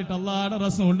കാട്ടിട്ട് അല്ലാഹുവിന്റെ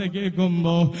റസൂലിനെ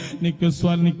കേൾക്കുമ്പോ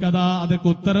നിക്കതാ അതൊക്കെ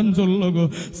ഉത്തരം ചൊല്ലുക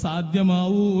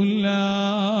സാധ്യമാവൂല.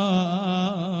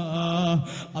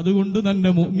 അതുകൊണ്ട് തന്നെ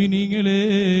മുഅ്മിനീങ്ങളെ,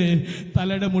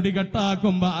 തലയുടെ മുടി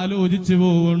കട്ടാക്കുമ്പോ ആലോചിച്ചു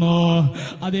പോകണോ,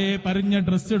 അതേ പറഞ്ഞ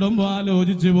ഡ്രസ് ഇടുമ്പോ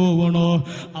ആലോചിച്ചു പോകണോ.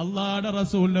 അള്ളാഹുവിന്റെ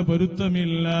റസൂലിന്റെ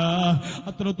പൊരുത്തമില്ല.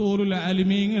 അത്രത്തോലുള്ള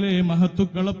ആലിമീങ്ങളെ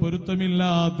മഹത്തുക്കളെ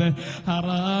പൊരുത്തമില്ലാത്ത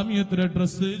ഹറാമിയത്ര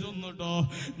ഡ്രസ് ചൊന്നിട്ടോ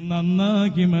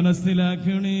നന്നാക്കി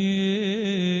മനസ്സിലാക്കണേ.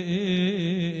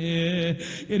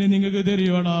 ഇനി നിങ്ങൾക്ക്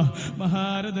തെരിയണോ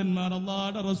മഹാരഥന്മാർ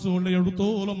അള്ളാഹുവിന്റെ റസൂലിന്റെ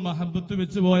എഴുത്തോളം മഹബത്ത്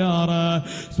വെച്ച് പോയാറ്,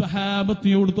 സ്വഹാബത്ത്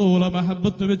എഴുത്തോളം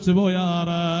മഹബത്ത് വെച്ച്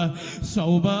പോയാറ്.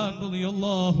 ശൗബാൻ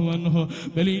റളിയല്ലാഹു അൻഹു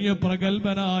വലിയ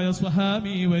പ്രഗൽഭനായ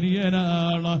സ്വഹാബി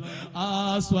വര്യനാണ്. ആ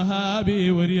സ്വഹാബി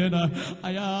വര്യന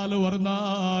അയാൾ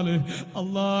പറഞ്ഞാല്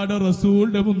അള്ളാഹുവിന്റെ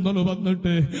റസൂലിന്റെ മുന്നിൽ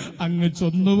വന്നിട്ട് അങ്ങ്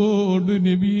ചൊന്നുപോണ്ട്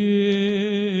നബിയേ,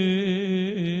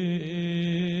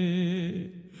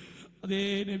 അതേ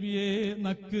നബിയെ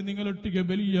നക്ക് നിങ്ങളൊട്ടിക്ക്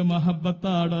വലിയ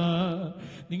മഹബത്താണ്,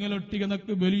 നിങ്ങളൊട്ടിക്ക്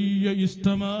നക്ക് വലിയ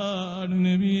ഇഷ്ടമാണ്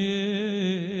നബിയേ.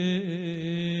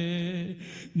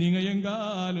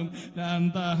 നിങ്ങയെങ്കാലും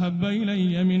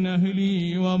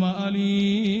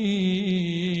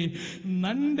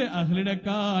നന്റെ അഹ്ലിനെ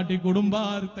കാട്ടി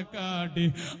കുടുംബാരത്തെ കാട്ടി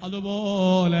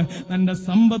അതുപോലെ നന്റെ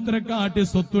സമ്പത്തിനെ കാട്ടി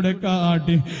സ്വത്തുടെ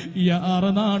കാട്ടി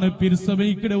യാറനാണ്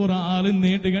പിരിസഭയ്ക്കിടെ ഒരാൾ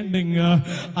നേട്ട് കണ്ടെങ്ക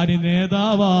അരി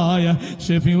നേതാവായ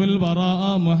ഷഫീഉൽ വറാ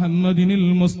മുഹമ്മദിനിൽ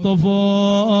മുസ്തഫ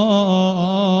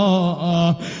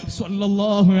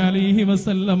സ്വല്ലല്ലാഹു അലൈഹി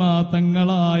വസല്ലമ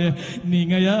തങ്ങളായ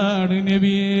നിങ്ങയാണ്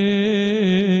നബിയേ.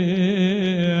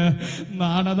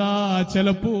 നാണതാ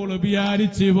ചിലപ്പോൾ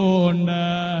വിചാരിച്ചു പോണ്ട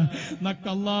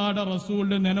നക്കല്ലാടെ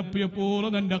റസൂലിന്റെ നെനപ്പിയപ്പോൾ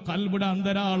നിന്റെ കൽബിടെ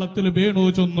അന്തരാളത്തിൽ വീണു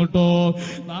ചൊന്നിട്ടോ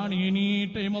നാണ് എനീ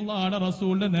ടൈം അല്ലാടെ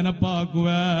റസൂലിന്റെ നെനപ്പാക്കുക.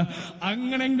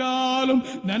 അങ്ങനെങ്കാലും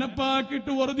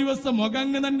നെനപ്പാക്കിയിട്ട് ഒരു ദിവസം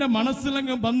മുഖങ്ങ് നിന്റെ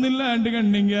മനസ്സിലങ്ങ് വന്നില്ലാണ്ട്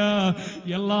കണ്ടെങ്ക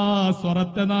എല്ലാ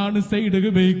സ്വരത്തെ നാണ് സൈഡ്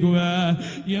ഉപയോഗിക്കുക.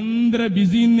 എന്ത്ര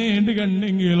ബിസിന്നേണ്ട്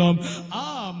കണ്ടെങ്കിലും ആ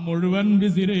മുഴുവൻ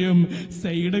ബിസിനെയും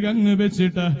സൈഡ് കങ്ങ്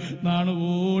വെച്ചിട്ട് നാണ്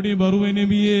ഓടി ബറുവ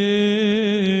നബിയേ.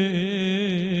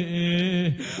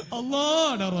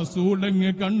 അല്ലാഹുവിന്റെ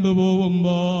റസൂലങ്ങ്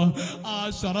കണ്ടുപോകുമ്പോ ആ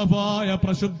ശറഫായ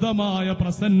പ്രശുദ്ധമായ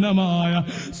പ്രസന്നമായ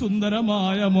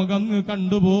സുന്ദരമായ മുഖം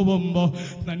കണ്ടുപോകുമ്പോ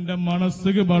തന്റെ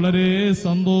മനസ്സിന് വളരെ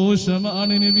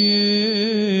സന്തോഷമാണ് നബിയേ,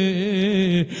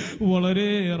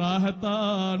 വളരെ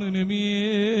റാഹത്താണ് നബിയേ.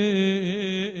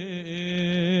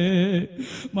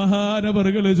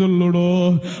 മഹാനവറുകള് ചൊല്ലുടോ.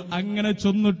 അങ്ങനെ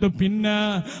ചൊന്നിട്ട് പിന്നെ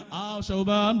ആ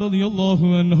ശൗബാൻ റളിയല്ലാഹു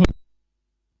അൻഹു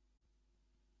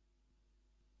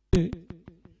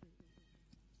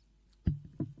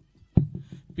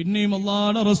പിന്നെയും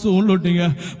അല്ലാഹുവിന്റെ റസൂലിനൊട്ടിക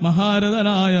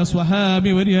മഹാരഥനായ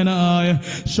സ്വഹാബി വര്യനായ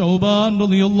ശൗബാൻ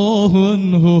റളിയല്ലാഹു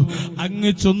അൻഹു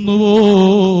അങ്ങ് ചൊന്നുപോണ്ട്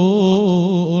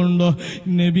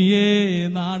നബിയേ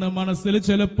നാണ് മനസ്സിൽ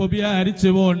ചിലപ്പോ വിചാരിച്ചു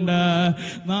പോണ്ട,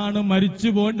 നാണ് മരിച്ചു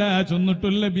പോണ്ട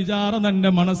ചൊന്നിട്ടുള്ള വിചാരം തന്റെ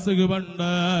മനസ്സുക്ക്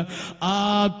പണ്ട് ആ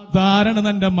ധാരണ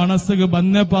തന്റെ മനസ്സുക്ക്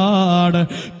വന്നപാട്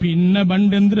പിന്നെ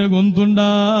ബണ്ടെന്തിര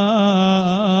കൊന്തുണ്ടാ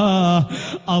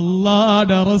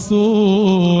അല്ലാഹുവിന്റെ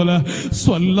റസൂല്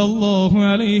സ്വല്ലല്ലാഹു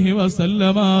അലൈഹി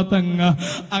വസല്ലമ തങ്ങ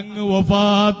അങ്ങ്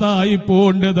വഫാത്തായി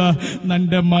പോണ്ടത്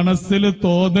നന്റെ മനസ്സിൽ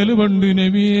തോന്നൽ കൊണ്ട്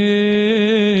നബിയേ.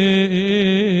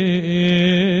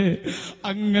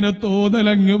 അങ്ങനെ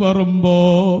തോന്നലങ്ങ് വരുമ്പോ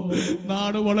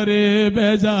നാട് വളരെ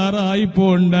ബേജാറായി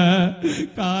പോണ്ട.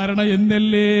 കാരണം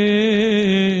എന്നല്ലേ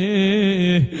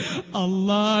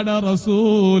അല്ലാഹുവിന്റെ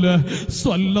റസൂല്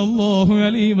സ്വല്ലല്ലാഹു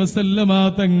അലൈഹി വസല്ലമ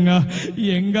തങ്ങ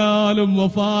എങ്കാലും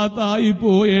വഫാത്തായി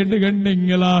പോയേണ്ട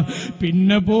കണ്ടെങ്കിലാ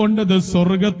പിന്നെ പോണ്ടത്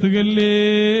സ്വർഗത്തിലല്ലേ.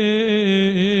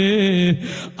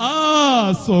 ആ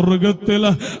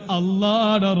സ്വർഗത്തില്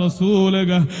അല്ലാഹുവിന്റെ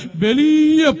റസൂലക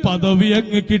വലിയ പദവി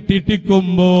അങ്ങ്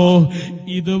കിട്ടിട്ടിക്കുമ്പോ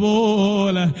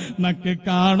ഇതുപോലെ നക്ക്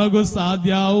കാണുക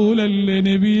സാധ്യാവൂലല്ലേ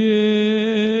നബിയേ.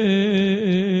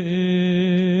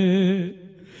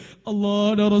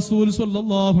 അല്ലാഹുവിന്റെ റസൂൽ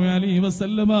സ്വല്ലല്ലാഹു അലൈഹി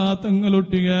വസല്ലമ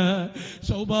തങ്ങളൊട്ടിക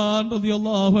ശൗബാൻ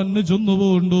റളിയല്ലാഹു അൻഹു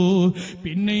ചൊന്നുപോണ്ടു.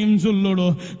 പിന്നെയും ചൊല്ലുടോ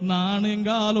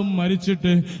നാണെങ്കാലും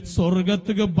മരിച്ചിട്ട്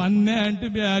സ്വർഗത്തുക്ക് ബന്നാണ്ട്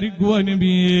വിചാരിക്കുക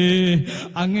നബിയേ.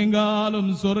 അങ്ങെങ്കാലും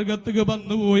സ്വർഗത്തുക്ക്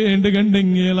വന്നു പോയേണ്ട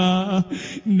കണ്ടെങ്കിലാ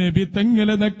നബി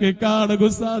തങ്ങളെ നക്കെ കാണുക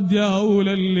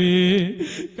സാധ്യാവൂലല്ലേ.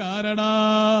 കാരണ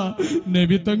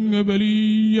നബി തങ്ങ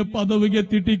വലിയ പദവി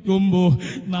എത്തിട്ടിക്കുമ്പോ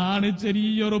നാണ്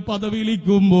ചെറിയൊരു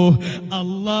പദവിയിലിക്കുമ്പോ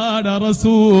അല്ലാഹുവിന്റെ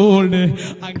റസൂലിനെ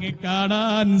അങ്ങ്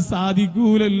കാണാൻ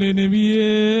സാധിക്കൂലല്ലേ നബിയേ.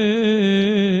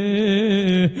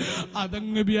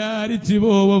 അതങ്ങ് വിചാരിച്ചു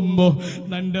പോവുമ്പോ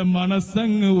നിന്റെ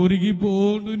മനസ്സങ്ങ് ഉരുകി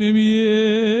പോന്നു നബിയേ.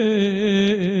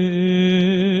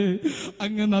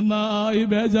 അങ്ങ് നന്നായി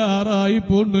ബേജാറായി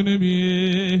പോണ്ടു നബിയേ.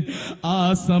 ആ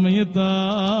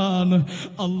സമയത്താണ്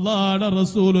അല്ലാഹുവിന്റെ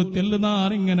റസൂൽ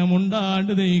തെല്ലുനാറിങ്ങനെ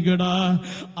മുണ്ടാണ്ട് ദൈകടാ.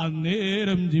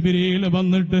 അന്നേരം ജിബ്രീൽ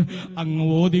വന്നിട്ട് അങ്ങ്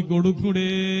ഓതി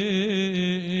കൊടുക്കൂടേ.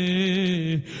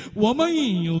 വമൻ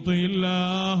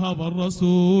യുതിഇല്ലാഹ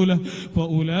വറസൂല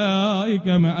ഫഉലൈക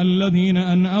മഅല്ലദീന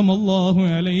അൻഅമല്ലാഹു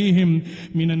അലൈഹിം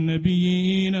മിനൻ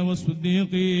നബിയ്യീന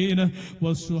വസ്സുദ്ദീഖീന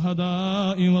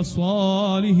വസ്സുഹദാഇ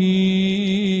വസ്സാലിഹീൻ.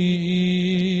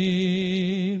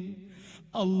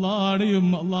 അല്ലാഹുടെയും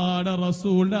അല്ലാഹുടെ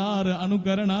റസൂലിന്റെ ആര്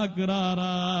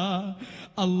അനുകരണാക്കിറാറാ.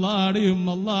 അല്ലാഹുടെയും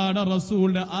അല്ലാഹുടെ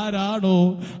റസൂലിന്റെ ആരാടോ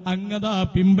അങ്ങതാ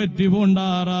പിമ്പറ്റി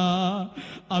പോണ്ടാറാ.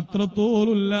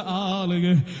 അത്രത്തോലുള്ള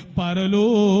ആളുകൾ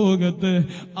പരലോകത്ത്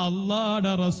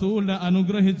അല്ലാഹുടെ റസൂലിനെ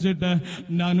അനുഗ്രഹിച്ചിട്ട്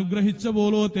അനുഗ്രഹിച്ച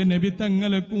പോലത്തെ നബി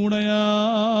തങ്ങളെ കൂടെയാണ്.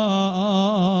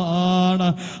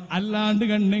 അല്ലാണ്ട്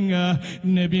കണ്ണിങ്ങ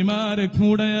നബിമാരെ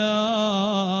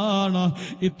കൂടെയാണ്.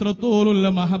 ഇത്രത്തോലുള്ള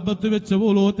മഹബത്ത് വെച്ച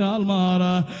പോലത്തെ ആൾമാർ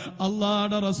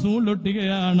അല്ലാഹുടെ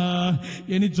റസൂലിലൊട്ടികയാണ്.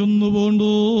 എനിച്ചൊന്നു പോണ്ടു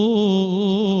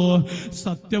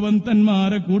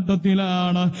സത്യവന്തന്മാരെ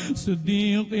കൂട്ടത്തിലാണ്,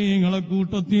 സിദ്ദീഖീങ്ങളെ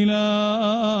കൂട്ടത്തിലാണ്.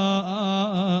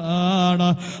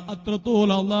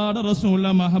 അത്രത്തോളം അല്ലാഹുവിന്റെ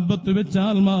റസൂലിന്റെ മഹബത്ത്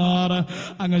വെച്ചാൽ മാറ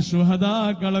അങ്ങ്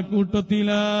ശുഹദാക്കളെ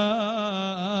കൂട്ടത്തിലാണ്.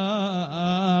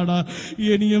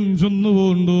 ഇനിയും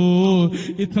ചൊന്നുകൊണ്ടു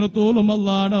ഇത്രത്തോളം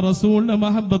അല്ലാഹുവിന്റെ റസൂലിന്റെ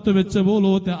മഹബത്ത് വെച്ച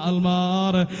പോലത്തെ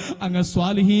ആൽമാർ അങ്ങ്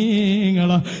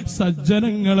സ്വാലിഹീങ്ങളെ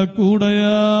സജ്ജനങ്ങളെ കൂടെയാണ്.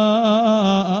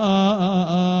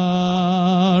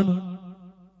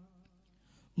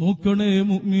 നോക്കണേ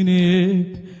മുഅ്മിനേ,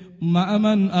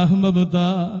 മഅമൻ അഹ്ബബ്ത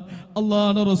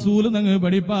അല്ലാഹുവിന്റെ റസൂൽ ഞങ്ങൾ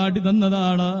പടിപ്പാട്ടി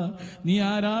തന്നതാണ്. നീ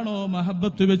ആരാണോ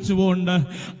മഹബത്ത് വെച്ചുകൊണ്ട്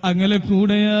അങ്ങനെ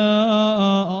കൂടെയാ.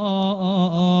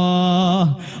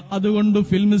 അതുകൊണ്ട്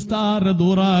ഫിലിം സ്റ്റാറിനെ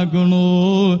ദൂറാക്കണോ,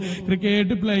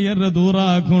 ക്രിക്കറ്റ് പ്ലെയറിനെ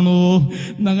ദൂറാക്കണോ.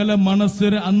 ഞങ്ങളെ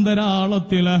മനസ്സിന്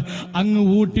അന്തരാളത്തില് അങ്ങ്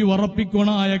ഊട്ടി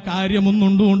ഉറപ്പിക്കണായ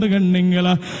കാര്യമൊന്നുണ്ടുകൊണ്ട് കണ്ടെങ്കിൽ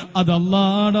അത്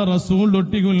അല്ലാഹുവിന്റെ റസൂൽ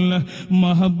ഒട്ടികൊല്ല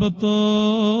മഹബത്തോ.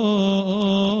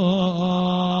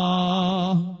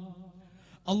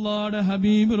 അല്ലാഹുവിന്റെ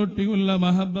ഹബീബിനൊട്ടിയുള്ള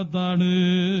മഹബത്താണ്.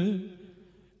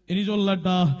 ഇനി ചൊല്ലട്ട,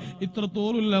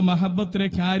 ഇത്രത്തോലുള്ള മഹബത്തിലെ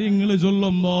കാര്യങ്ങൾ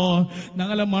ചൊല്ലുമ്പോ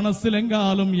ഞങ്ങളെ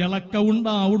മനസ്സിലെങ്കാലും ഇളക്ക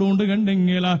ഉണ്ടാവുകൊണ്ട്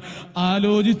കണ്ടെങ്കിൽ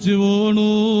ആലോചിച്ചു പോണു.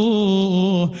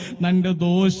 നിന്റെ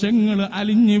ദോഷങ്ങൾ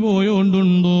അലിഞ്ഞു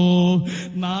പോയോണ്ടുണ്ടോ,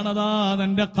 നാണതാ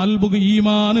നിന്റെ കൽബുക്ക്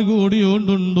ഈമാന്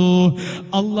കൂടിയോണ്ടുണ്ടോ.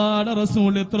 അല്ലാഹുവിന്റെ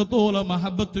റസൂൽ എത്രത്തോളം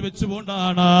മഹബത്ത്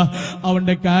വെച്ചുകൊണ്ടാണ്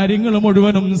അവന്റെ കാര്യങ്ങൾ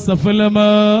മുഴുവനും സഫലമാ.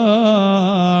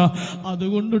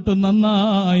 അതുകൊണ്ടിട്ട്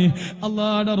നന്നായി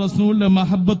അല്ലാഹുവിന്റെ റസൂലിന്റെ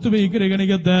മഹബത്ത്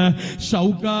ഗണികത്ത്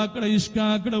ഷൗക്കാക്കട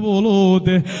ഇഷ്കാക്കട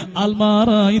പോലോത്തെ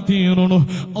അൽമാറായി തീർന്നു.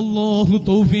 അല്ലാഹു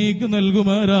തൗഫീഖ്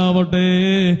നൽകുമാറാവട്ടെ.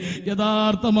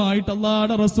 യഥാർത്ഥമായിട്ട്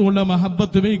അല്ലാഹുവിന്റെ റസൂലിന്റെ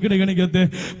മഹബത്ത് ഗണികത്ത്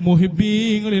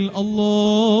മുഹിബ്ബീങ്ങളിൽ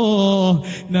അല്ലാഹ്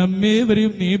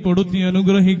നമ്മേവരെയും നീ കൊടുത്തി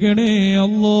അനുഗ്രഹിക്കണേ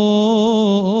അല്ലാഹ്.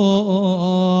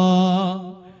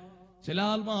 ചില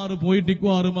ആൾമാർ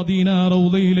പോയിട്ടിക്കുവാറ് മദീന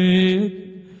റൗദയിലെ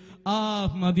ആ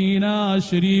മദീന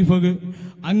ഷരീഫ്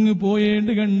അങ്ങ്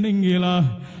പോയേണ്ട് കണ്ടെങ്കിൽ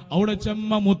അവിടെ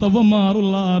ചെമ്മ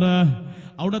മുത്തവന്മാരുള്ളാറ്,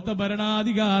 അവിടുത്തെ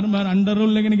ഭരണാധികാരന്മാർ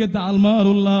അണ്ടറുള്ളെങ്കിൽ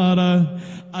താൽമാറുള്ളാറ്.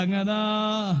 അങ്ങതാ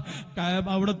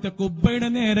അവിടുത്തെ കുബ്ബയുടെ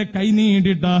നേരെ കൈ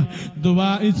നീട്ടിട്ട ദുആ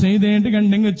ചെയ്തേണ്ട്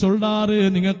കണ്ടെങ്കിൽ ചൊല്ലാറ്,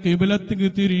 നിങ്ങൾ ഖിബ്ലത്തേക്ക്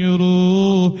തിരിയൂറൂ.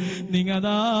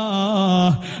 നിങ്ങതാ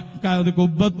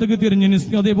കുബ്ബത്തേക്ക് തിരിഞ്ഞ്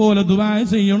നിസ്കതി പോലെ ദുആ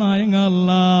ചെയ്യണായങ്ങല്ല.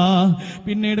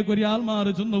 പിന്നീട് കൊരിയാൽമാർ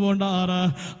ചെന്നുകൊണ്ടാറ്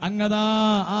അങ്ങതാ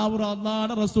ആ ഒരു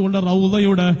അല്ലാഹുവിന്റെ റസൂലിന്റെ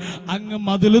റൗദയുടെ അങ്ങ്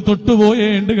മതിൽ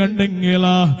തൊട്ടുപോയേണ്ട് കണ്ടെങ്കിൽ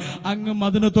അങ്ങ്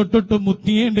മതിന് തൊട്ടിട്ട്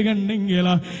മുത്തിയേണ്ട് കണ്ടെങ്കിൽ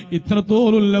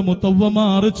ഇത്രത്തോലുള്ള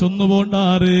മുത്തവ്വമാർ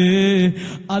ചെന്നുകൊണ്ടാറ്.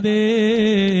 അതേ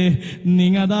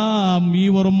നിങ്ങതാ ഈ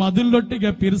ഒരു മതിലൊട്ടിക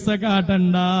പിരിസ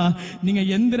കാട്ടണ്ട. നിങ്ങ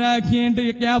എന്തിനാക്കിയേണ്ടി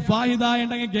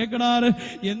ഫായിദായിട്ടുണ്ടെങ്കിൽ കേൾക്കണാറ്.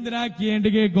 എന്തിനാക്കിയേണ്ടി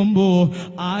കേൾക്കുമ്പോ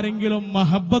ആരെങ്കിലും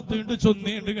മഹബത്ത് ഉണ്ട്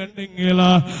ചൊന്നേണ്ട് കണ്ടെങ്കിൽ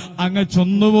അങ്ങ്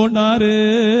ചൊന്നുകൊണ്ടാറ്.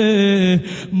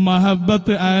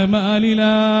 മഹബത്ത് അമാലില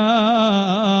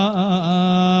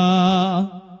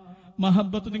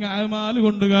മഹബത്ത് നിങ്ങൾ അമാല്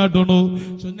കൊണ്ട് കാട്ടണു.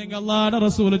 ചൊന്നെങ്കിൽ അല്ലാഹുവിന്റെ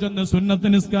റസൂൽ ചെന്ന സുന്നത്ത്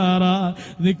നിസ്കാര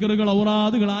ദിക്റുകൾ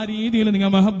ഔറാദുകൾ ആ രീതിയിൽ നിങ്ങൾ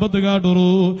മഹബത്ത്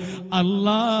കാട്ടുറു.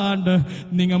 അല്ലാണ്ട്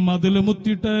നിങ്ങൾ മതിൽ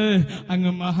മുത്തിട്ട്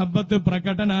അങ്ങ് മഹബത്ത്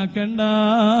പ്രകടനാക്കണ്ട.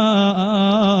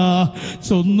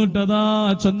 ചൊന്നിട്ടതാ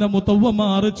ചൊന്ന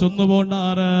മുത്തവ്വമാറ്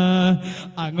ചൊന്നുപോണ്ടാറ്.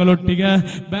 അങ്ങൊട്ടിക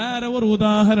വേറെ ഒരു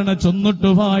ഉദാഹരണം ചൊന്നിട്ട്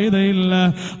ഫായിദയില്ല.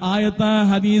 ആയത്ത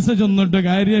ഹദീസ് ചൊന്നിട്ട്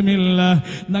കാര്യമില്ല.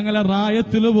 ഞങ്ങളെ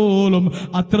റായത്തിൽ പോലും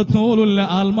അത്രത്തോളം തോലുള്ള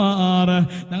ആൽമാറ്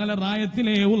ഞങ്ങളെ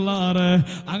റായത്തിലേ ഉള്ളാറ്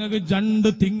അങ്ങക്ക് 2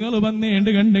 തിങ്കൾ വന്നേണ്ട്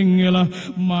കണ്ടെങ്കിൽ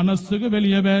മനസ്സുക്ക്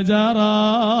വലിയ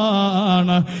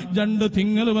ബേജാറാണ്. 2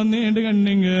 തിങ്കൾ വന്നേണ്ട്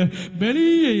കണ്ടെങ്കിൽ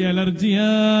വലിയ എലർജിയാണ്.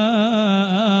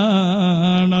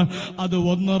 അത്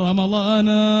ഒന്ന്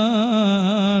റമളാനാണ്,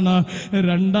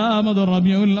 രണ്ടാമത്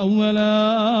റബീഉൽ അവ്വലാ.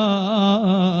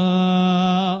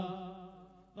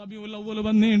 റബീഉൽ അവ്വൽ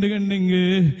വന്നേണ്ട് കണ്ടെങ്കിൽ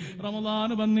റമളാൻ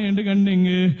വന്നേണ്ട്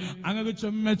കണ്ടെങ്കിൽ അങ്ങക്ക്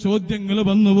ചൊമ്മ ചോദ്യങ്ങൾ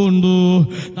വന്നുകൊണ്ടു.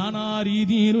 നാനാ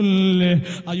രീതിയിലുള്ള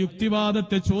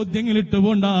യുക്തിവാദത്തെ ചോദ്യങ്ങളിട്ട്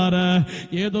കൊണ്ടാറ്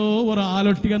ഏതോ ഒരു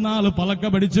ആലൊട്ടിക 4 പളക്ക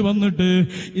പഠിച്ചു വന്നിട്ട്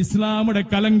ഇസ്ലാമിടെ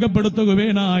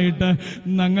കലങ്കപ്പെടുത്തുകയായിട്ട്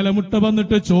ഞങ്ങളെ മുട്ട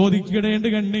വന്നിട്ട് ചോദിക്കിടേണ്ട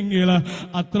കണ്ടെങ്കിൽ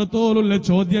അത്രത്തോലുള്ള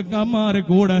ചോദ്യക്കാന്മാരെ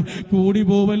കൂടി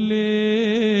പോവല്ലേ,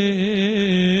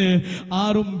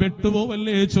 ആരും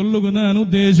പെട്ടുപോവല്ലേ ചൊല്ലുക ഞാൻ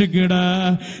ഉദ്ദേശിക്കട.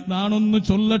 നാനൊന്ന്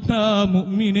ചൊല്ലട്ട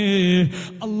മുഅ്മിനേ,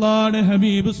 അല്ലാഹുവിന്റെ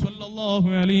ഹബീബ് സ്വല്ലല്ലാഹു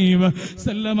അലൈഹി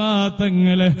വസല്ലമ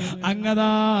തങ്ങളെ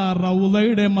അങ്ങതാ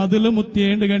റൗളയുടെ മതിൽ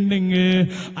മുത്തിയേണ്ട് കണ്ടെങ്കിൽ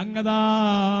അങ്ങതാ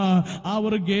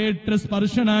അവർ ഗേറ്റ്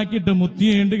സ്പർശനാക്കിയിട്ട്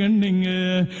മുത്തിയേണ്ട് കണ്ടെങ്കിൽ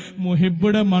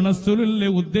മുഹിബ്ബുടെ മനസ്സിലുള്ള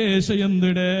ഉദ്ദേശം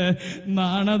എന്തിടെ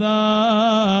നാണതാ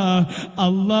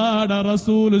അല്ലാഹുവിന്റെ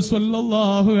റസൂൽ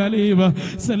സ്വല്ലല്ലാഹു അലൈഹി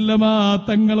വസല്ലമ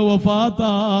തങ്ങൾ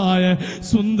വഫാത്തായ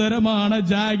സുന്ദരമാണ്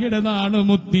ജാഗിയുടെ നാണ്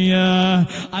മുത്തിയ,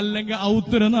 അല്ലെങ്കിൽ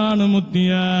ഔത്തുരനാണ്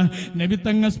മുത്തിയ. നബി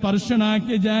തങ്ങ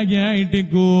സ്പർശനാക്കിയ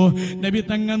ജാഗയായിട്ടിക്കൂ, നബി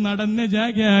തങ്ങ നടന്ന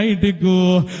ജാഗയായിട്ടിക്കൂ.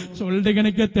 ചൊല്ലുടെ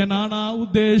കണക്കത്തെ നാണാ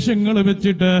ഉദ്ദേശങ്ങൾ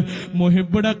വെച്ചിട്ട്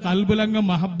മുഹിബ്ബുടെ കൽബിലങ്ങ്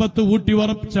മഹബത്ത് ഊട്ടി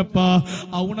ഉറപ്പിച്ചപ്പ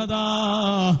ഔണതാ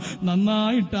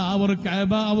നന്നായിട്ട് അവർ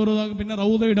കഅബ അവർ പിന്നെ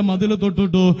റൗദയുടെ മതിൽ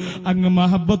തൊട്ടിട്ടു അങ്ങ്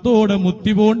മഹബത്തോടെ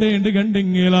മുത്തി പോണ്ടേണ്ട്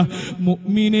കണ്ടെങ്കിൽ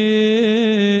മുഅ്മിനേ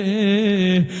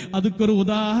അതൊക്കൊരു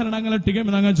ഉദാഹരണങ്ങളെ ടികമ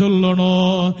ചൊല്ലണോ.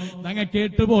 ഞങ്ങ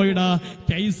കേട്ടുപോയിടാ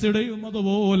കൈസയുടെയും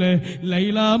അതുപോലെ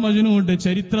ലൈലാ മജ്നൂന്റെ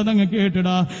ചരിത്രം ഞങ്ങ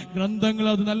കേട്ടിടാ. ഗ്രന്ഥങ്ങൾ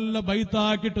അത് നല്ല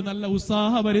ബൈത്താക്കിയിട്ട് നല്ല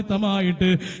ഉത്സാഹഭരിതമായിട്ട്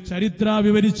ചരിത്ര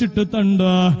വിവരിച്ചിട്ട് തണ്ട.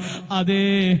 അതെ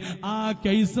ആ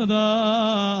കൈസദാ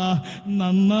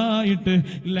നന്നായിട്ട്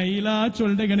ലൈലാ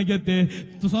ചൊല്ലുടെ കണക്കത്തെ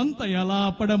സ്വന്തം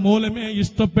എളാപ്പടെ മൂലമേ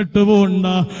ഇഷ്ടപ്പെട്ടു പോണ്ട,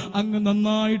 അങ്ങ്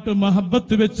നന്നായിട്ട്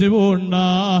മഹബത്ത് വെച്ച് പോണ്ട.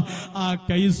 ആ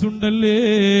കൈസുണ്ടല്ലേ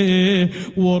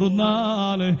ഒരു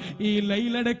നാള് ഈ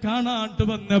ലൈലയുടെ കാണാണ്ട്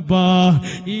വന്നപ്പാ,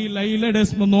 ഈ ലൈലയുടെ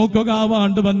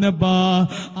നോക്കാവാണ്ട് വന്നപ്പാ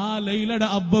ആ ലൈലയുടെ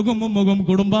അബ്ബകും ഉമ്മകും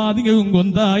കുടുംബാധികവും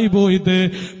കൊന്തായി പോയിട്ട്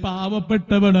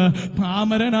പാവപ്പെട്ടവന്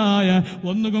പാമരനായ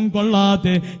ഒന്നുകും കൊള്ളാത്ത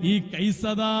ഈ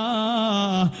കൈസദാ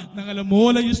ഞങ്ങളെ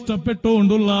മൂല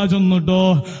ഇഷ്ടപ്പെട്ടുകൊണ്ടുള്ള ചെന്നിട്ടോ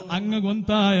അങ്ങ്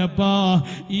കൊന്തായപ്പാ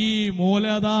ഈ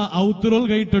മൂലതാ ഔത്തുറുൾ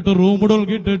കേട്ടിട്ട് റൂമുടുൾ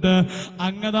കേട്ടിട്ട്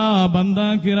അങ്ങതാ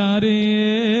ബന്ധാക്കിറാരേ.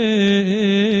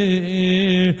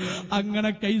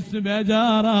 അങ്ങനെ കൈസ്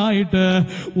ബേജാറായിട്ട്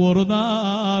ഒരു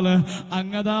നാള്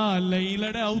അങ്ങതാ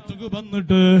ലൈലയുടെ ഔത്തുക്ക്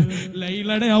വന്നിട്ട്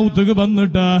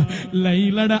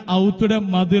ലൈലയുടെ ഔത്തുടെ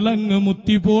മതിലങ്ങ്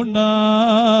മുത്തിപ്പോണ്ട.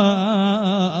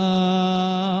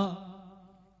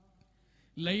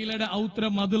 ലൈലയുടെ ഔത്തര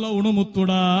മതില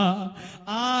ഉണുമുത്തുടാ.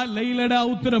 ആ ലൈലയുടെ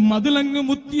ഔത്തര മതിലങ്ങ്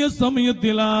മുത്തിയ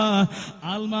സമയത്തില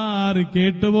ആൽമാര്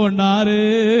കേട്ടുപോണ്ടാറ്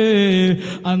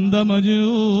അന്ത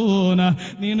മജൂന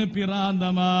നീന്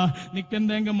പിറാന്തമാ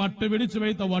നിക്കെന്തെങ്ക മട്ട് പിടിച്ചു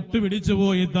പോയിത്ത വട്ട് പിടിച്ചു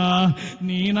പോയിത്ത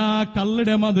നീനാ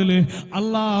കല്ലുടെ മതില്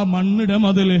അല്ലാ മണ്ണിടെ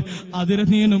മതില് അതിരെ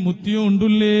നീന്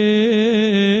മുത്തിയുണ്ടുല്ലേ.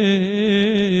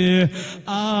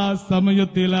 ആ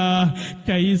സമയത്തില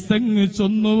കൈസങ്ങ്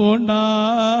ചൊന്നുപോണ്ട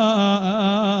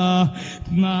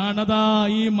നാണതാ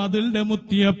ഈ മതിലിന്റെ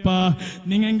മുത്തിയപ്പ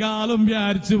നിങ്ങാലും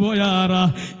വ്യാരിച്ചു പോയാറാ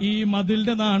ഈ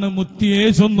മതിലിന്റെ നാണ് മുത്തിയെ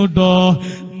ചൊന്നിട്ടോ.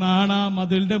 നാണാ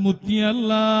മതിലിന്റെ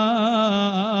മുത്തിയല്ല,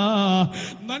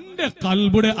 നന്റെ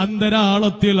കൽബുടെ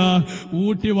അന്തരാളത്തില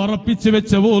ഊട്ടി ഉറപ്പിച്ചു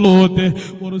വെച്ച പോലോത്തെ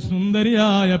ഒരു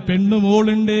സുന്ദരിയായ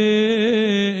പെണ്ണുമോളുണ്ടേ.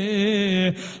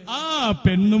 ആ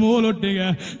പെണ്ണുമോളൊട്ടിക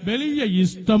വലിയ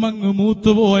ഇഷ്ടമങ്ങ്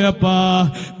മൂത്തുപോയപ്പാ,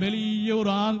 വലിയ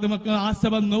ഒരു നമുക്ക് ആശ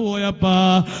വന്നു പോയപ്പാ,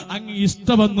 അങ്ങ്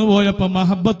ഇഷ്ടം വന്നു പോയപ്പ,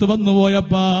 മഹബത്ത് വന്നു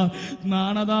പോയപ്പ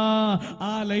നാണതാ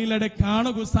ആ ലൈലയുടെ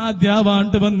കാണുക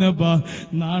സാധ്യവാണ്ട് വന്നപ്പ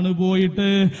നാണ് പോയിട്ട്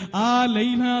ആ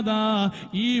ലൈലാതാ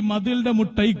ഈ മതിലിന്റെ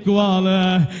മുട്ടയിക്കുവാള്,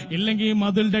 ഇല്ലെങ്കിൽ ഈ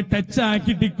മതിലിന്റെ ടച്ച്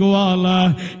ആക്കിട്ടിക്കുവാള്,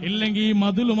 ഇല്ലെങ്കിൽ ഈ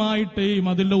മതിലുമായിട്ട് ഈ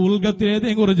മതിലിന്റെ ഉൾഗത്ത്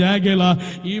ഏതെങ്കിലും ഒരു ജാഗല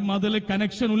ഈ മതില്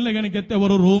കണക്ഷൻ ഉള്ള കണിക്കത്തെ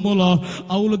ഒരു റൂമുലോ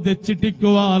അവള്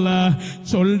തെച്ചിട്ടിക്കുവാള്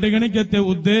ചൊല്ലുടെ കണിക്കത്തെ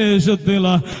ഉദ്ദേശത്തില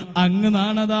അങ്ങ്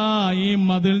നാണതാ ഈ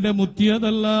മതിലിന്റെ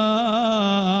മുത്തിയതല്ല,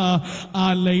 ആ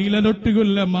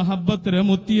ലൈലൊട്ടുകൊല്ല മഹബത്തിനെ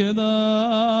മുത്തിയതാ.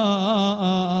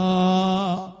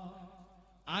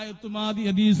 ആയത്തുമാതി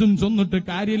ഹദീസും ചൊന്നിട്ട്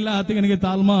കാര്യമില്ലാത്ത എനിക്ക്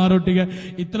താൽമാറൊട്ടിക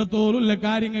ഇത്രത്തോലുള്ള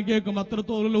കാര്യങ്ങൾ കേൾക്കും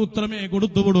അത്രത്തോലുള്ള ഉത്തരമേ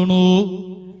കൊടുത്തുവിടണു.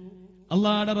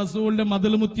 അള്ളാഹുടെ റസൂലിന്റെ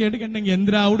മതിൽ മുത്തിയായിട്ട് കണ്ടെങ്കിൽ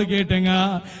എന്തിനാവോട് കേട്ടെങ്ക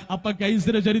അപ്പൊ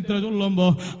കൈസര ചരിത്രം ചൊല്ലുമ്പോ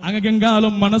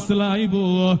അങ്ങെങ്കാലും മനസ്സിലായി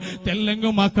പോവോ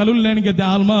തെല്ലെങ്കും മക്കളുള്ള എനിക്ക്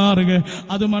ആൽമാറുക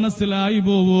അത് മനസ്സിലായി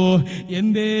പോവോ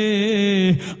എന്തേ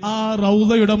ആ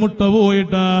റൗദയുടെ മുട്ട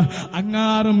പോയിട്ട്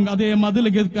അങ്ങാറും അതേ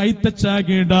മതിലേക്ക്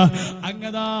കൈത്തച്ചാക്കിയിട്ട്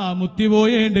അങ്ങതാ മുത്തി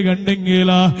പോയേണ്ടി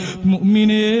കണ്ടെങ്കിൽ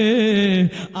മുഅ്മിനേ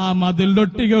ആ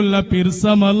മതിലൊട്ടികുള്ള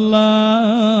പിർസമല്ല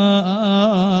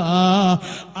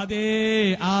അതേ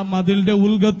ആ മതിലിന്റെ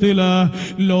ഉൽഗത്തില്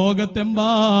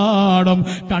ലോകത്തെമ്പാടും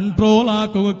കൺട്രോൾ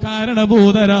ആക്കുക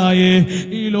കാരണഭൂതരായി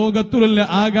ഈ ലോകത്തിലുള്ള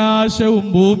ആകാശവും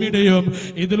ഭൂമിയുടെയും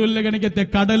ഇതിലുള്ള കണക്കത്തെ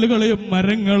കടലുകളെയും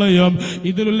മരങ്ങളെയും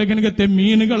ഇതിലുള്ള കണക്കത്തെ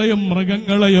മീനുകളെയും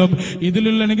മൃഗങ്ങളെയും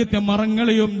ഇതിലുള്ള കണക്കത്തെ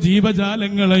മരങ്ങളെയും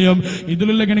ജീവജാലങ്ങളെയും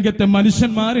ഇതിലുള്ള കണക്കത്തെ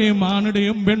മനുഷ്യന്മാരെയും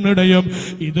ആണിടെയും പെണ്ണിടെയും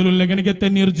ഇതിലുള്ള കണക്കത്തെ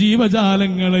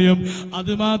നിർജീവജാലങ്ങളെയും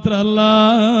അത് മാത്രല്ല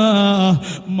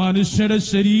മനുഷ്യരുടെ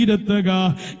ശരീരത്തുക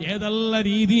ഏതല്ല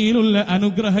രീതിയിലുള്ള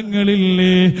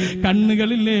അനുഗ്രഹങ്ങളില്ലേ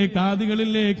കണ്ണുകളില്ലേ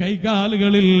കാതുകളില്ലേ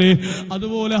കൈകാലുകളില്ലേ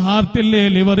അതുപോലെ ഹാർട്ടില്ലേ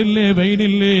ലിവറില്ലേ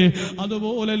വെയിനില്ലേ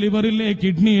അതുപോലെ ലിവറില്ലേ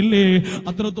കിഡ്നിയില്ലേ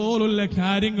അത്രത്തോലുള്ള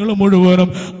കാര്യങ്ങൾ മുഴുവനും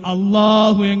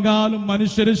അള്ളാഹു എങ്കാലും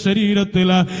മനുഷ്യരുടെ ശരീരത്തിൽ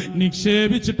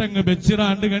നിക്ഷേപിച്ചിട്ടങ്ങ്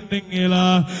വെച്ചിറാണ്ട് കണ്ടെങ്കിൽ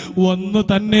ഒന്ന്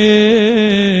തന്നെ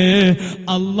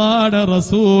അള്ളാഹുടെ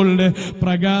റസൂലിന്റെ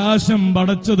പ്രകാശം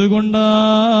പടച്ചത് കൊണ്ടാ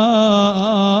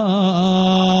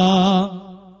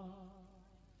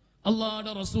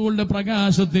അള്ളാഹുടെ റസൂലിന്റെ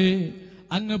പ്രകാശത്തെ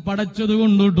അങ്ങ് പടച്ചത്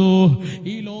കൊണ്ടിട്ടു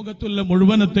ഈ ലോകത്തുള്ള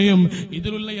മുഴുവനത്തെയും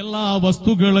ഇതിലുള്ള എല്ലാ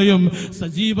വസ്തുക്കളെയും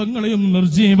സജീവങ്ങളെയും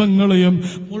നിർജീവങ്ങളെയും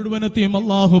മുഴുവനത്തെയും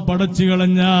അള്ളാഹു പടച്ചു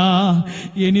കളഞ്ഞ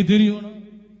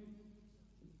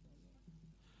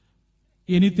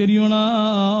ഇനി തെരിയണ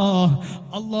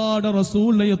അള്ളാഹുടെ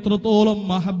റസൂലിനെ എത്രത്തോളം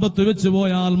മഹബത്ത് വെച്ച്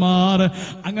പോയാൽമാർ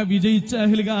അങ്ങ് വിജയിച്ച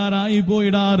അഹ്ലുകാരായി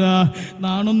പോയിടാറ്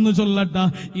നാണൊന്ന് ചൊല്ലട്ട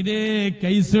ഇതേ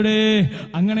കൈസയുടെ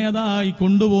അങ്ങനെ അതായി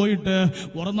കൊണ്ടുപോയിട്ട്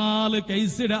ഒറനാല്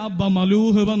കൈസയുടെ അബ്ബ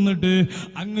മലൂഹ് വന്നിട്ട്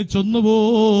അങ്ങ്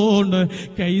ചൊന്നുപോണ്ട്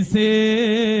കൈസേ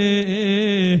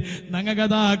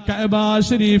ഞങ്ങകഥാ കഅബ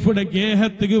ശരീഫുടെ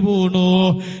ഗേഹത്തിക്ക് പോണു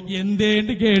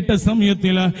എന്തേണ്ടി കേട്ട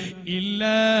സമയത്തില് ഇല്ല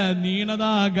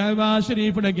നീണതാ കഅബ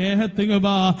ശരീഫുടെ ഗേഹത്തിക്ക്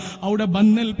ബാ അവിടെ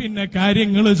ബന്നൽ പിന്നെ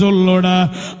കാര്യങ്ങൾ ചൊല്ലോട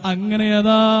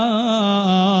അങ്ങനെയതാ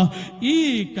ഈ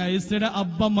കൈസയുടെ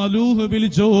അബ്ബ മലൂഹ്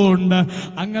വിളിച്ചോണ്ട്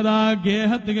അങ്ങതാ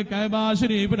ഗേഹത്തിക്ക് കഅബ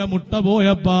ശരീഫുടെ മുട്ട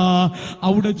പോയപ്പാ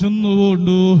അവിടെ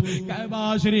ചെന്നുകൊണ്ടു കഅബ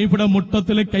ശരീഫുടെ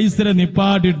മുട്ടത്തില് കൈസരെ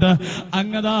നിപ്പാട്ടിട്ട്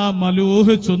അങ്ങതാ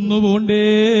മലൂഹ് ചൊന്നുപോണ്ടേ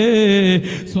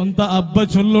സ്വന്തം അബ്ബ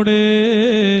ചൊല്ലുടേ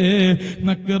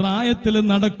നക്ക് റായത്തിൽ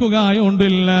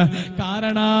നടക്കുകയോണ്ടില്ല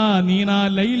കാരണ നീനാ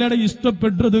ലൈലയുടെ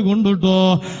ഇഷ്ടപ്പെട്ടത് കൊണ്ടിട്ടോ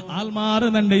ആൽമാറ്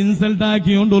തന്റെ ഇൻസൾട്ട്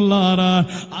ആക്കിക്കൊണ്ടുള്ളാറ്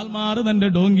ആൽമാറ് തന്റെ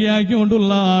ഡോങ്കി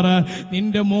ആക്കിക്കൊണ്ടുള്ളാറ്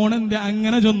നിന്റെ മോണെന്തെ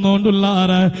അങ്ങനെ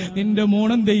ചൊന്നോണ്ടുള്ളാറ് നിന്റെ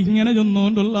മോണെന്തെ ഇങ്ങനെ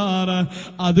ചൊന്നോണ്ടുള്ളാറ്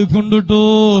അത് കൊണ്ടിട്ടോ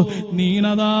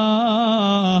നീനതാ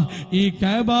ഈ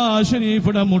കഅബ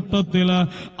ശരീഫുടെ മുട്ടത്തില്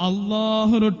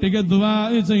അള്ളാഹുരൊട്ടിಗೆ ദുആ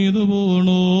ചെയ്തു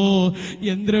പോണു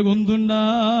എന്തിരെ കൊണ്ടുണ്ടാ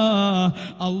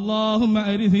അല്ലാഹുമ്മ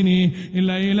അരിദിനി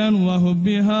ലൈലൻ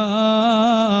വഹുബ്ബിഹാ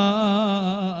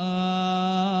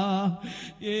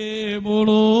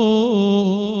മോളോ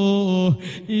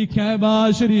ഈ കഅബ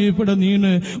ശരീഫുടെ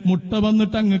നീന് മുട്ട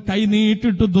വന്നിട്ട് അങ്ങ് കൈ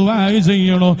നീട്ടിട്ട് ദുആ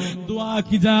ചെയ്യണോ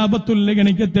ദുആക്ക് ഇജാബത്തുല്ല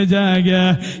ഗണിക്കത്തെ ജാഗ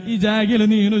ഈ ജാഗയിൽ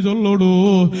നീന് ചൊല്ലോടൂ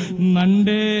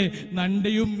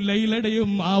നന്റെയും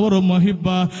ലൈലയുടെയും അവർ മഹിബ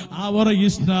അവർ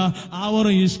ഇഷ്ട അവർ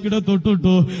ഇഷ്കിട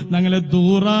തൊട്ടിട്ടു ഞങ്ങളെ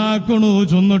ദൂറാക്കണു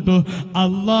ചൊന്നിട്ടു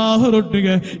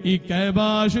അല്ലാഹുരൊട്ടിಗೆ ഈ കഅബ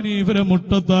ശരീഫിന്റെ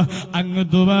മുട്ടത്ത് അങ്ങ്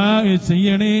ദുആ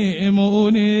ചെയ്യണേ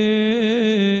മോനെ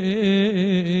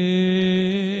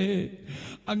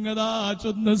അങ്ങതാ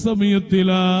ചൊന്ന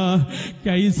സമയത്തില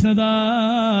കൈസദാ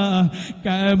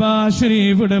കഅബ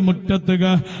ശരീഫുടെ മുറ്റത്തുക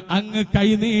അങ്ങ് കൈ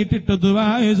നീട്ടിട്ട് ദുആ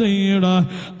ചെയ്യട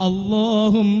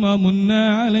അല്ലാഹുമ്മ മുന്ന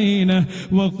അലൈന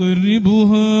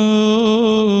വഖറിബുഹു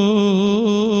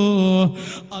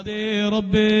അതേ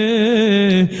റബ്ബേ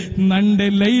നന്റെ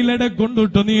ലൈലടെ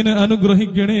കൊണ്ടിട്ട് നീന്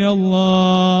അനുഗ്രഹിക്കണേ അല്ലാ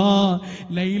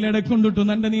ലൈലടെ കൊണ്ടിട്ട്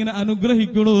നന്റെ നീന്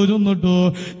അനുഗ്രഹിക്കണോ ചൊന്നിട്ടു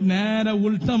നേരെ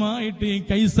ഉൾട്ടമായിട്ട് ഈ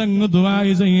കൈസങ്ങ് ദുആ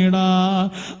ചെയ്യടാ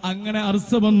അങ്ങനെ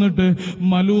അർസ വന്നിട്ട്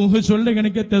മലൂഹ് ചൊല്ലി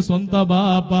കണിക്കത്തെ സ്വന്തം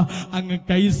ബാപ്പ അങ്ങ്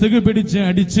കൈസക് പിടിച്ച്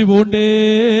അടിച്ചു പോണ്ടേ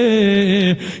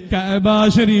കഅബ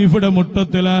ശരീഫുടെ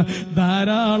മുട്ടത്തില്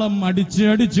ധാരാളം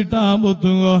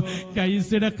അടിച്ചിട്ടാകുമ്പോ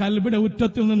കൈസയുടെ കൽബിയുടെ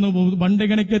ഉറ്റത്തിൽ നിന്ന് വണ്ടി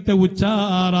കണിക്ക കെത്തെ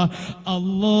ഉച്ചാറ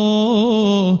അല്ലോ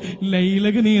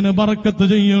ലൈലക്ക് നീന് ബറക്കത്ത്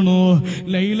ചെയ്യണോ,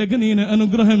 ലൈലക്ക് നീന്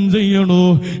അനുഗ്രഹം ചെയ്യണോ,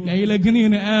 ലൈലക്ക്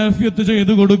നീന് ആഫിയത്ത്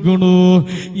ചെയ്തു കൊടുക്കണോ.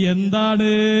 എന്താണ്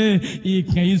ഈ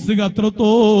കൈസ്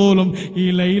അത്രത്തോളം ഈ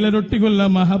ലൈല റൊട്ടികൊള്ള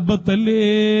മഹബത്തല്ലേ.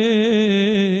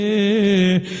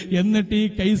 എന്നിട്ട് ഈ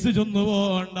കൈസ് ചൊന്നു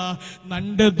പോണ്ട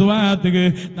നന്റെ ദ്വാത്തുക്ക്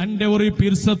നന്റെ ഒരു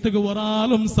പിർസത്തുക്ക്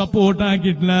ഒരാളും സപ്പോർട്ട്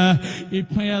ആക്കിയിട്ടില്ല.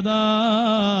 ഇപ്പയതാ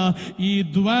ഈ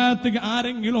ദ്വാത്തുക്ക്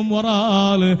ആരെങ്കിലും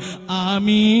ഒരാള്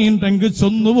ആമീൻ തങ്ക്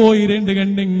ചൊന്നുപോയി രണ്ട്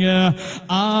കണ്ടെങ്ക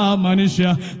ആ മനുഷ്യ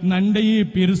നന്റെ ഈ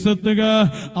പിർസത്തുക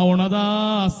അവണതാ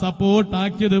സപ്പോർട്ട്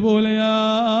ആക്കിയതുപോലെയാ.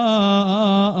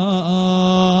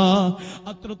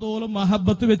 അത്രത്തോളം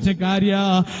മഹബത്ത് വെച്ച കാര്യ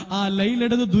ആ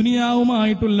ലൈലയുടെ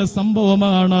ദുനിയാവുമായിട്ടുള്ള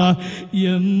സംഭവമാണ്.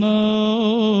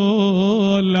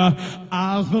 എന്നല്ല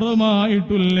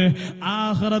ആഖിറമായിട്ടുള്ള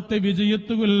ആഖിറത്തെ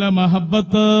വിജയത്തുള്ള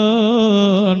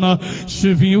മഹബത്താണ്.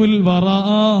 ഷഫീഉൽ വറാ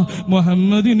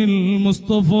മുഹമ്മദിനിൽ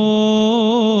മുസ്തഫ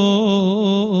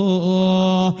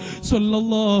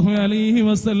സല്ലല്ലാഹു അലൈഹി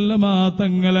വസല്ലമ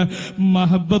തങ്ങളെ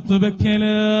മഹബത്ത്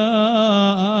വെക്കലാണ്,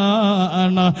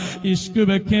 ഇഷ്ക്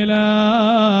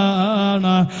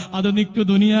വെക്കലാണ്. അത് നിക്ക്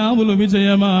ദുനിയാവിലെ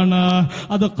വിജയമാണ്,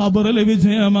 അത് ഖബറിലെ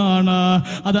വിജയമാണ്,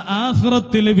 അത്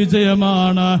ആഖിറത്തിലെ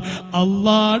വിജയമാണ്.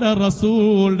 അല്ലാഹുവിന്റെ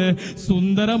റസൂലിന്റെ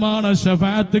സുന്ദരமான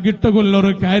ശഫാഅത്ത്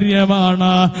കിട്ടുകൊള്ളൊരു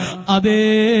കാര്യമാണ്. അതേ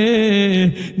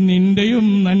നിന്റെയും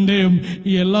നന്റെയും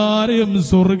എല്ലാരെയും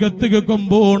സ്വർഗത്തേക്ക്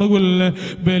കൊമ്പോണുകൊള്ള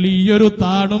വലിയൊരു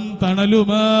താണും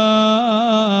തണലുമാണ്,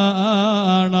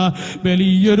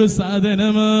 വലിയൊരു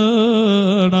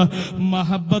സാധനമാണ്.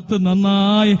 മഹബത്ത്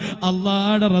നന്നായി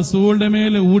അല്ലാഹുവിന്റെ റസൂലിന്റെ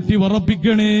മേലെ ഊട്ടി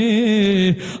ഉറപ്പിക്കണേ.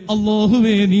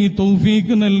 അല്ലാഹുവേ നീ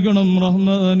തൗഫീഖ് നൽകണം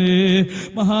റഹ്മാനേ.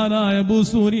 മഹാനായ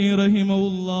ബുസൂരി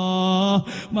റഹിമഹുല്ലാഹ്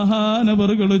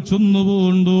മഹാനവറുകൾ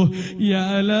ചൊന്നുപോണ്ടു യാ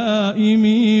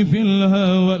ലാഇമി ഫിൽ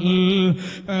ഹവൽ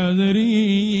അദ്രി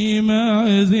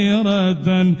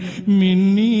മഅസിറതൻ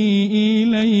മിന്നി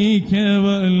ഇലൈക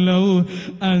വലൗ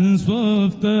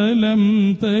അൻസഫത ലം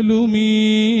തലുമി.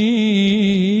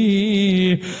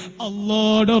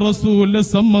 അല്ലാഹുവിന്റെ റസൂലിനെ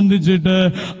സംബന്ധിച്ചിട്ട്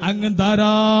അങ്ങ്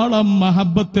ധാരാളം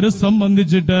മഹബത്തിനെ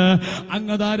സംബന്ധിച്ചിട്ട്,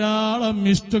 അങ്ങ് ധാരാളം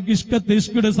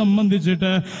ഇഷ്കിനെ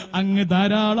സംബന്ധിച്ചിട്ട്, അങ്ങ്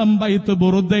ധാരാളം ബൈത്ത്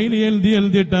ബുർദയിൽ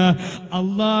എഴുതിയിട്ട്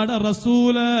അല്ലാഹുവിന്റെ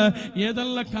റസൂല്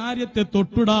ഏതെല്ലാം കാര്യത്തെ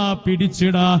തൊട്ടുടാ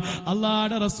പിടിച്ചിടാ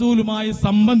അല്ലാഹുവിന്റെ റസൂലുമായി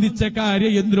സംബന്ധിച്ച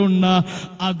കാര്യം എന്തിനുണ്ട്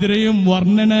അതിരെയും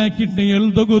വർണ്ണനാക്കിട്ട്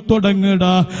എഴുതുക തുടങ്ങിട.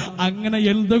 അങ്ങനെ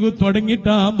എഴുതുക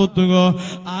തുടങ്ങിട്ടാകുമ്പോ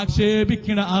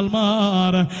ആക്ഷേപിക്കണ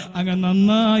ആൾമാർ അങ്ങ്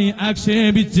നന്നായി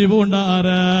ആക്ഷേപിച്ചു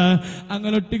പോണ്ടാറ്.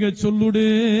 അങ്ങനൊട്ടിക ചൊല്ലുടേ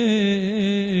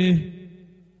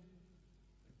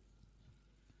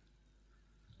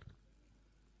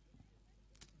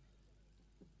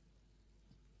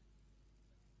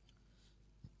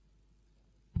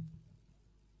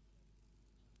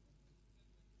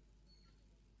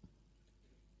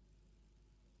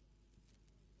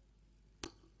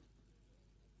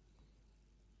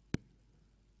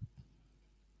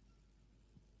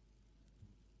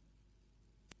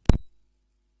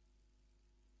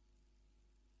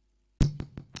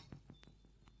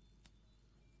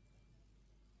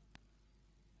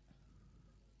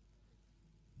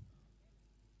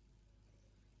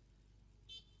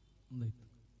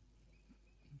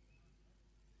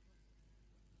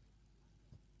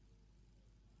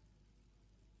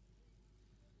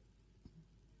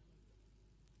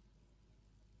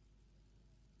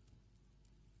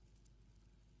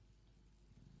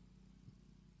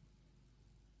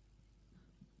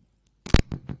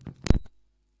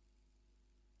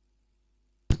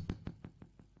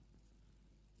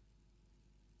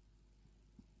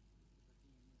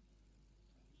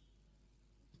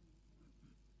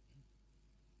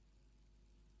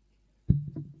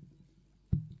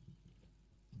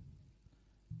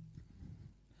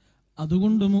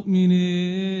അതുകൊണ്ട് മുഅ്മിനേ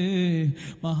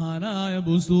മഹാനായ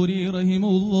ബുസൂരി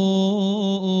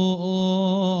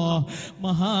റഹിമഹുല്ലാഹ്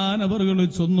മഹാനവറുകൾ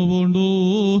ചൊന്നുപോണ്ടു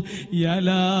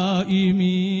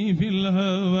യലാഇമി ഫിൽ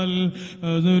ഹവൽ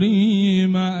അദ്രി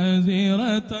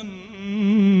മഅസിറതൻ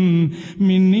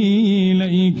മിന്നി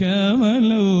ലൈക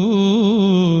വലൗ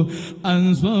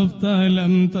അൻസഫത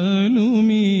ലം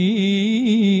തലുമി.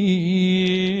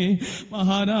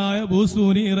 മഹാനായ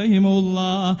ബുസൂരി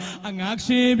റഹിമഹുല്ലാഹ് അങ്ങ്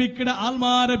ആക്ഷേപിക്കണ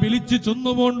ആൾമാരെ വിളിച്ചു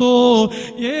ചൊന്നുപോണ്ടു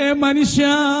ഏ മനുഷ്യ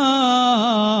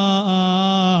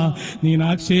നീ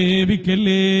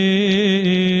ആക്ഷേപിക്കല്ലേ,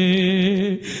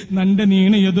 നന്റെ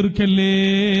നീണ എതിർക്കല്ലേ.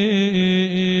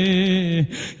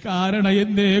 കാരണ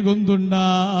എന്തേ ഗൊന്തുണ്ട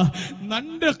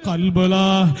നന്റെ കൽബല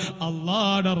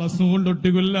അള്ളാടെ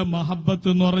റസൂലൊട്ടികുള്ള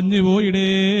മഹബത്ത് നിറഞ്ഞു പോയിടേ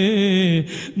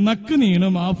നക്ക് നീണ്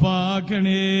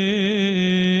മാഫാക്കണേ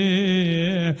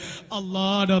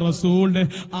അള്ളാടെ റസൂലിന്റെ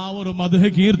ആ ഒരു മദ്ഹ്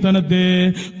കീർത്തനത്തെ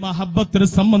മഹബത്തിനെ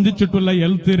സംബന്ധിച്ചിട്ടുള്ള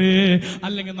എൽത്തിരെ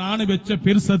അല്ലെങ്കിൽ നാണ് വെച്ച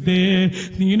പിർസത്തെ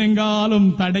നീനെങ്കാലും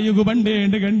തടയുക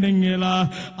പണ്ടേണ്ട് കണ്ടെങ്കില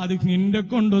അത് നിന്റെ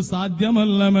കൊണ്ട്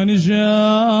സാധ്യമല്ല മനുഷ്യ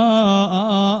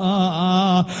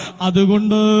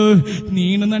അതുകൊണ്ട്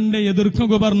നീന് നന്റെ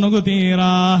എതിർക്കുക പറഞ്ഞുക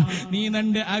തീരാ നീ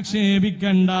നന്റെ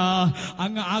ആക്ഷേപിക്കണ്ട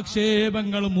അങ്ങ്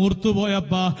ആക്ഷേപങ്ങൾ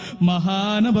മൂർത്തുപോയപ്പ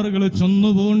മഹാനവറുകൾ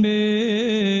ചൊന്നുപോണ്ടേ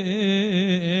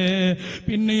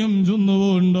പിന്നെയും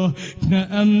ചൊന്നുപോണ്ടോ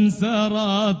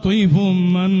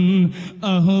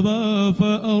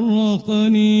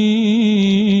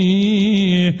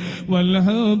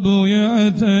والحب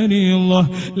يعترض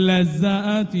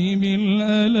لذاتي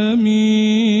بالألم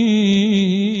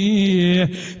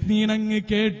നീനങ്ങ്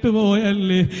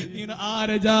കേട്ടുപോയല്ലേ നീ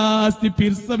ആരെ ജാസ്തി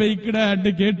പിർസ വയ്ക്കിടാണ്ട്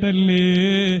കേട്ടല്ലേ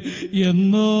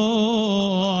എന്നോ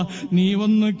നീ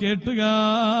ഒന്ന് കേട്ടുക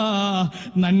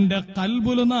നന്റെ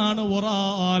കൽബുലെന്നാണ്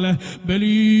ഒരാള്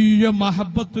വലിയ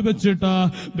മഹബത്ത് വെച്ചിട്ട്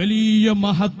വലിയ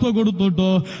മഹത്വം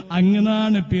കൊടുത്തിട്ടോ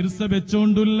അങ്ങനാണ് പിർസ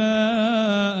വെച്ചോണ്ടുള്ള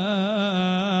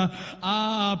ആ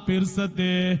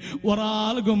പിർസത്തെ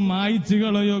ഒരാൾക്കും മായിച്ചു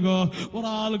കളയുകയോ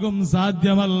ഒരാൾക്കും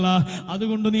സാധ്യമല്ല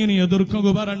അതുകൊണ്ട് നീ എതിർക്കുക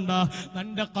പറണ്ട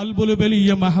നന്റെ കൽബുല്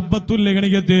വലിയ മഹബത്തുള്ള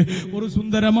ഗണികത്ത് ഒരു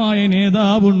സുന്ദരമായ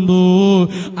നേതാവുണ്ടോ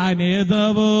ആ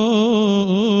നേതാവ്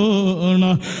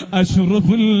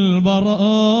അഷ്റഫുൽ ബറാ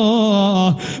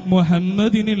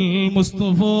മുഹമ്മദിനിൽ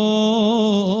മുസ്തഫ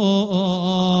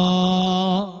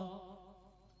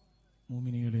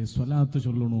മുഅ്മിനീങ്ങളെ സ്വലാത്ത്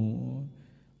ചൊല്ലണോ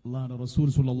അല്ലാഹുവിന്റെ റസൂൽ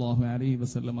സ്വല്ലല്ലാഹു അലൈഹി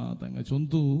വസല്ലമ തങ്ങൾ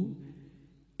ചൊന്തു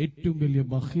ഏറ്റവും വലിയ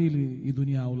ബഖീൽ ഈ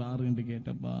ദുനിയാവിൽ ആറുണ്ട്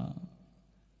കേട്ടപ്പാ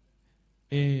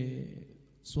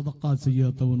സ്വതക്ക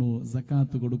ചെയ്യാത്തവനോ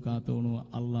സക്കാത്ത് കൊടുക്കാത്തവനോ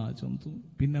അള്ളാഹ് ചൊന്തു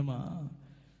പിന്നമാ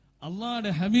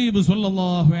അള്ളാഹുവിന്റെ ഹബീബ്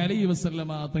സ്വല്ലല്ലാഹു അലൈഹി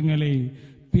വസല്ലമ തങ്ങളെ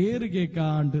പേര്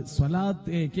കേൾക്കാണ്ട്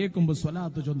സ്വലാത്ത് കേൾക്കുമ്പോ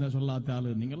സ്വലാത്ത് ചൊല്ലാത്ത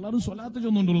ആള് നിങ്ങൾ എല്ലാവരും സ്വലാത്ത്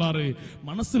ചൊന്നുകൊണ്ടുള്ളാറ്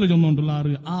മനസ്സിൽ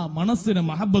ചൊന്നുകൊണ്ടുള്ളാറ് ആ മനസ്സിന്റെ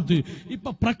മഹബത്ത്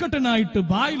ഇപ്പൊ പ്രകടനായിട്ട്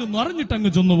വായിൽ നിറഞ്ഞിട്ട്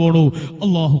അങ്ങ് ചൊന്നു പോണു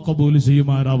അള്ളാഹു കബൂൽ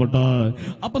ചെയ്യുമാരാവട്ടെ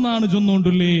അപ്പൊ നാണ്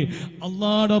ചൊന്നുകൊണ്ടില്ലേ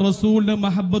അള്ളാഹുടെ റസൂലിന്റെ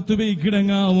മഹബത്ത്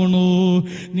വെയ്ക്കിടങ്ങാവണു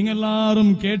നിങ്ങൾ എല്ലാവരും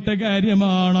കേട്ട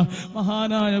കാര്യമാണ്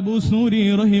മഹാനായ ബുസ്നൂരി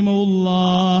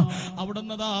റഹിമഹുല്ലാഹ്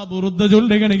അവിടുന്നതാ ബുർദ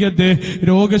ചൊല്ലുകണികത്തെ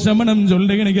രോഗശമനം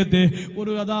ചൊല്ലുകണികത്തെ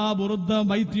ഒരു അതാ ബുർദ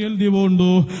ബൈത്ത് പോണ്ടു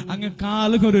അങ്ങ്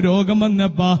കാലുക ഒരു രോഗം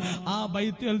വന്നപ്പ ആ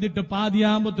ബൈത്ത് എഴുതിട്ട്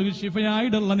പാതിയാമ്പത്ത്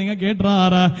ശിഫയായിട്ടല്ല നിങ്ങൾ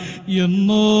കേട്ടാറ്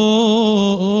എന്നോ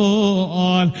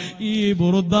ഈ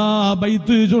ബുർദ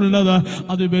ബൈത്ത് ചൊല്ലത്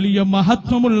അത് വലിയ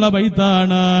മഹത്വമുള്ള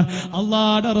ബൈത്താണ്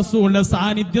അള്ളാഹുവിന്റെ റസൂലിന്റെ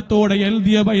സാന്നിധ്യത്തോടെ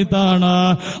എഴുതിയ ബൈത്താണ്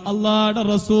അള്ളാഹുവിന്റെ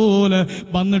റസൂല്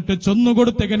വന്നിട്ട് ചൊന്നു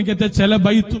കൊടുത്തേക്ക് എനിക്ക് ചില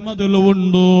ബൈത്തും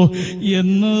അതിലുണ്ടു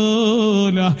എന്ന്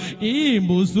ഈ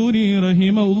ബുസൂരി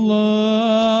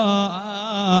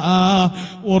റഹിമഹുല്ലാഹ്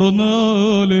ഒരു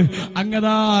നാല്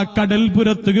അങ്ങതാ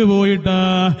കടൽപുരത്തേക്ക് പോയിട്ട്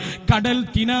കടൽ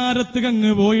കിനാരത്തേക്ക്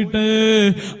അങ്ങ് പോയിട്ട്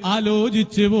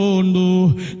ആലോചിച്ചു പോണ്ടു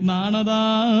നാണതാ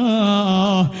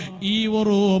ഈ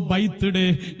ഒരു ബൈത്തിടെ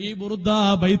ഈ ബുർദ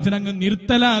ബൈത്തിനങ്ങ്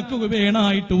നിർത്തലാക്കുക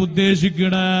വേണായിട്ട്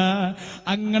ഉദ്ദേശിക്കണ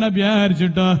അങ്ങനെ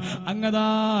വിചാരിച്ചിട്ട് അങ്ങതാ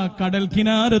കടൽ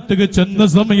കിനാരത്തേക്ക് ചെന്ന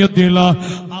സമയത്തില്ല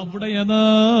അവിടെയതാ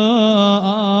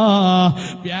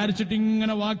വിചാരിച്ചിട്ട്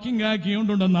ഇങ്ങനെ വാക്കിംഗ്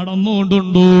ആക്കിയോണ്ടുണ്ട്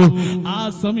നടന്നുകൊണ്ടുണ്ടു ആ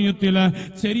സമയത്തില്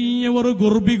ചെറിയ ഒരു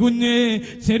ഗുർബി കുഞ്ഞ്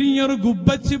ചെറിയൊരു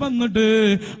ഗുബച്ചി വന്നിട്ട്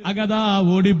അകതാ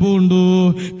ഓടിപ്പോണ്ടു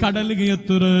കടലിൽ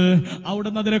എത്തുറ്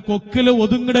അവിടെ അതിനെ കൊക്കില്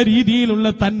ഒതുങ്ങട രീതിയിലുള്ള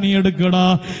തന്നി എടുക്കട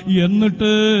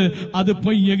എന്നിട്ട് അത്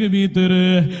പൊയ്യക വീത്തറ്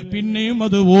പിന്നെയും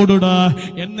അത് ഓടുട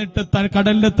എന്നിട്ട്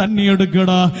കടലിന്റെ തന്നി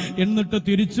എടുക്കട എന്നിട്ട്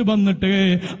തിരിച്ചു വന്നിട്ട്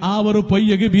ആ ഒരു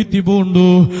പൊയ്യക വീത്തി പോണ്ടു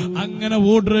അങ്ങനെ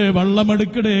ഓടുറ്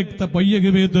വെള്ളമെടുക്കടേ പൊയ്യക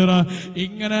വീത്തറ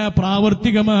ഇങ്ങനെ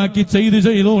പ്രാവർത്തികമാക്കി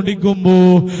ചെയ്തുകൊണ്ടിരിക്കുമ്പോ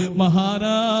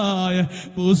മഹാനായ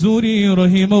ബുസൂരി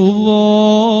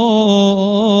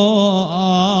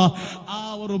റഹിമഹുല്ലാഹ് ആ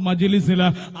ഒരു മജ്ലിസില്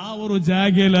ആ ഒരു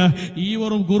ജാഗയില് ഈ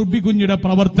ഒരു ഗുർബി കുഞ്ഞിയുടെ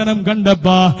പ്രവർത്തനം കണ്ടപ്പ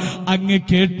അങ്ങ്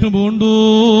കേട്ടുപോണ്ടു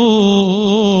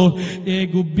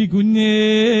ഗുബി കുഞ്ഞേ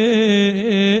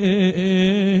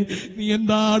നീ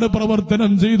എന്താണ്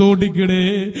പ്രവർത്തനം ചെയ്തോണ്ടിക്കടേ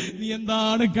നീ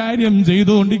എന്താണ് കാര്യം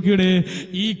ചെയ്തോണ്ടിക്കടേ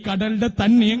ഈ കടലിന്റെ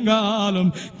തന്നെയെങ്കാലും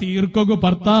തീർക്കൊക്കെ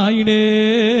ഭർത്തായിടേ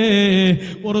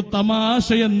ഒരു തമാശ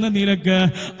എന്ന നിലക്ക്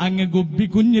അങ്ങ് ഗുബി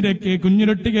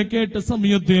കുഞ്ഞിരൊട്ടിക കേട്ട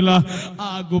സമയത്തിൽ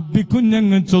ആ ഗുബി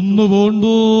കുഞ്ഞങ്ങ്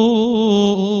ചൊന്നുപോണ്ടു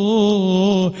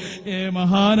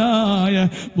മഹാനായ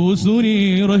ബുസൂരി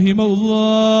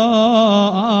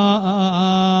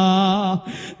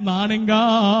റഹിമഹുല്ലാഹ്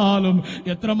നാണെങ്കാലും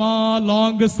എത്രമാ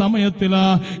ലോങ് സമയത്തിലാ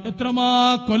എത്രമാ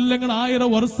കൊല്ലങ്ങൾ 1000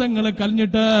 വർഷങ്ങൾ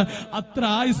കഴിഞ്ഞിട്ട് അത്ര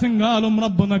ആയുസെങ്കാലും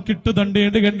റബ്ബുന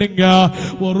കിട്ടുതണ്ടേണ്ട് കണ്ടെങ്ക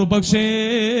ഒരു പക്ഷേ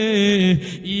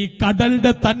ഈ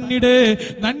കടലിന്റെ തന്നിടെ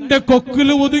നന്റെ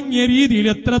കൊക്കില് ഒതുങ്ങിയ രീതിയിൽ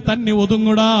എത്ര തന്നി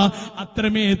ഒതുങ്ങുടാ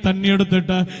അത്രമേ തന്നി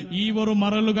എടുത്തിട്ട് ഈ ഒരു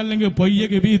മറലുകല്ലെങ്കിൽ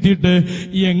പൊയ്യക്ക് വീത്തിട്ട്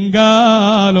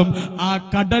എങ്കാലും ആ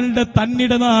കടലിന്റെ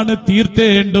തന്നിടനാണ്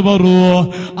തീർത്തേണ്ടു വരുവോ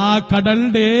ആ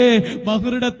കടലിന്റെ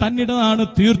ബഹുരുടെ തന്നിടനാണ്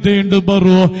തീർത്തേണ്ടു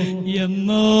വരുവോ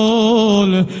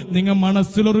എന്നോൽ നിങ്ങ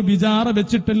മനസ്സിലൊരു വിചാര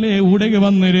വെച്ചിട്ടല്ലേ ഉടകി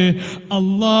വന്നര്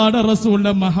അള്ളാടെ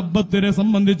റസൂലിന്റെ മഹബത്തിനെ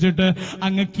സംബന്ധിച്ചിട്ട്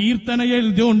അങ്ങ് കീർത്തന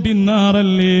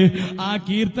എഴുതിക്കൊണ്ടിന്നാറല്ലേ ആ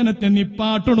കീർത്തനത്തെ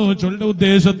നിപ്പാട്ടണോ ചൊല്ലുടെ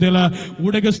ഉദ്ദേശത്തില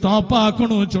ഉടകെ സ്റ്റോപ്പ്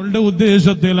ആക്കണോ ചൊല്ലുടെ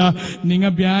ഉദ്ദേശത്തില നിങ്ങ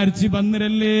വ്യാരിച്ച്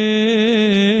വന്നിരല്ലേ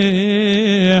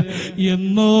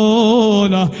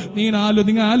എന്നോല നിങ്ങൾ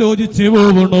ആലോചിച്ച്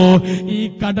പോകണോ ഈ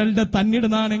കടലിന്റെ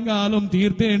തന്നിടുന്നാണെങ്കാലും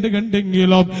തീർത്തേണ്ട്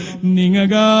കണ്ടെങ്കിലും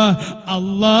നിങ്ങക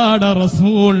അള്ളാടെ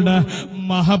റസൂലിന്റെ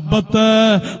മഹബത്ത്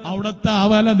അവിടത്തെ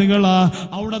അവലതുകളാ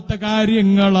അവിടത്തെ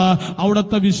കാര്യങ്ങളാ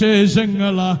അവിടത്തെ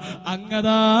വിശേഷങ്ങളാ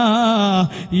അങ്ങതാ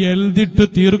എഴുതിട്ട്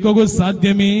തീർക്കുക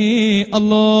സാധ്യമേ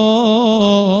അല്ലോ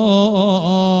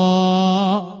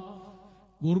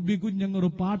ഗുർബി കുഞ്ഞങ്ങൊരു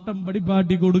പാട്ടം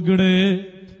പഠിപ്പാട്ടി കൊടുക്കടേ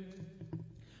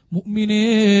മുഅ്മിനേ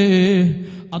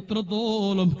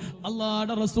അത്രത്തോളം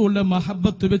അള്ളാഹുവിന്റെ റസൂലിന്റെ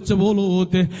മഹബത്ത് വെച്ച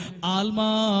പോലത്തെ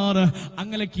ആൽമാർ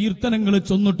അങ്ങനെ കീർത്തനങ്ങൾ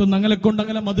ചൊന്നിട്ട് ഞങ്ങളെ കൊണ്ട്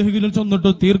അങ്ങനെ മദ്ഹുകൾ ചൊന്നിട്ട്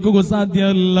തീർക്കുക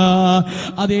സാധ്യമല്ല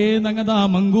അതേ ഞങ്ങതാ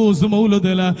മങ്കൂസ്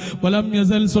മൗലൂദില വലം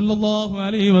യസൽ സല്ലല്ലാഹു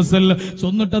അലൈഹി വസല്ലം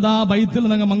ചൊന്നിട്ടതാ ബൈത്തിൽ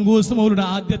ഞങ്ങ മങ്കൂസ് മൗലൂദ്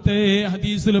ആദ്യത്തെ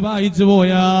ഹദീസിൽ വായിച്ചു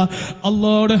പോയ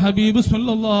അല്ലാഹുവിന്റെ ഹബീബ്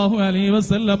സല്ലല്ലാഹു അലൈഹി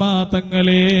വസല്ലമ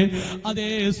തങ്ങളെ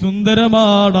അതേ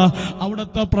സുന്ദരമാണ്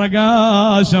അവിടുത്തെ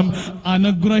പ്രകാശം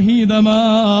അനുഗ്രഹീതമായ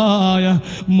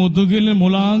മുതുകിൽ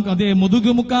അതേ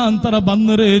മുതുക് മുഖാന്തര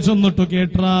ബന്നരെ ചൊന്നിട്ടു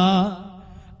കേട്ട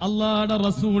അല്ലാഹുവിന്റെ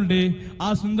റസൂലിന്റെ ആ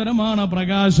സുന്ദരமான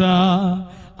പ്രകാശ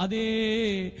അതേ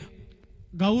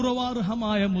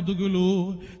ഗൗരവാർഹമായ മുതുകുലു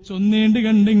ചൊന്നേണ്ടി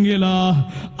കണ്ടെങ്കില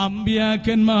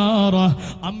അമ്പിയാക്കന്മാർ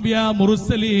അമ്പിയാ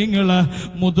മുർസലീങ്ങള്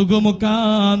മുതുകു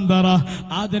മുഖാന്തര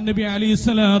ആദം നബി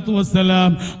അലൈഹിസ്സലാത്തു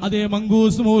വസ്സലാം അതേ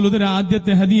മങ്കൂസ് മൗലൂദിന്റെ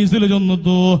ആദ്യത്തെ ഹദീസിൽ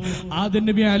ചൊന്നിട്ടു ആദം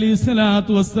നബി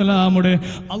അലൈഹിസ്സലാത്തു വസ്സലാമുടെ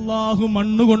അള്ളാഹു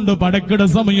മണ്ണുകൊണ്ട് പടക്കിട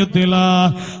സമയത്തില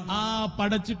ആ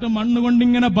പടച്ചിട്ട്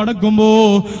മണ്ണുകൊണ്ടിങ്ങനെ പടക്കുമ്പോ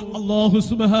അല്ലാഹു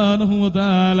സുബ്ഹാനഹു വ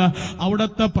തആല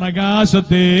അവിടത്തെ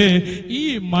പ്രകാശത്തെ ഈ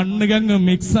മണ്ണുകങ്ങ്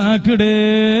മിക്സ് ആക്കിടേ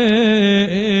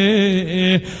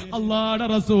അല്ലാഹുവിന്റെ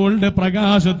റസൂലിന്റെ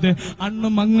പ്രകാശത്തെ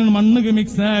മണ്ണുക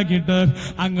മിക്സ് ആക്കിയിട്ട്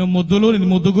അങ്ങ്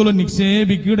മുതുകുലു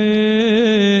നിക്ഷേപിക്കടേ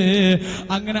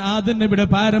അങ്ങനെ ആദം നബിയുടെ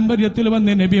പാരമ്പര്യത്തിൽ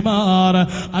വന്ന നബിമാർ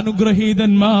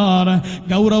അനുഗ്രഹീതന്മാർ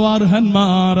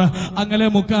ഗൗരവാർഹന്മാർ അങ്ങനെ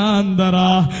മുഖാന്തര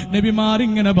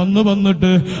നബിമാരിങ്ങനെ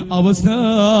വന്നിട്ട്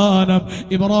അവസാനം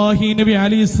ഇബ്രാഹിം നബി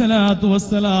അലൈഹിസ്സലാത്തു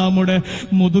വസ്സലാമുടെ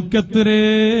മുതുക്കത്തിരേ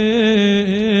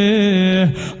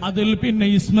അതിൽ പിന്നെ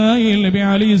ഇസ്മായിൽ നബി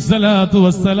അലൈഹിസ്സലാത്തു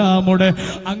വസ്സലാമുടെ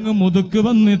അങ്ങ് മുതുക്ക്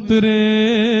വന്നിത്തിരേ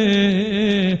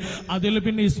അതിൽ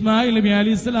പിന്നെ ഇസ്മായിൽ നബി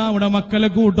അലൈഹിസ്സലാമുടെ മക്കളെ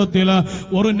കൂട്ടത്തില്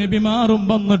ഒരു നബിമാറും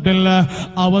വന്നിട്ടില്ല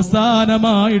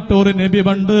അവസാനമായിട്ട് ഒരു നബി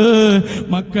പണ്ട്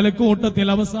മക്കളെ കൂട്ടത്തിൽ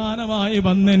അവസാനമായി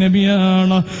വന്ന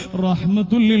നബിയാണ്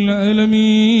റഹ്മത്തുൽ ലിൽ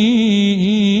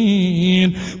ആലമീൻ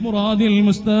മുറാദിൽ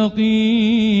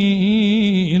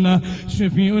മുസ്തഖീൻ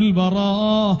ഷഫീഉൽ ബറാ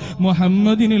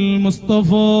മുഹമ്മദിനിൽ മുസ്തഫ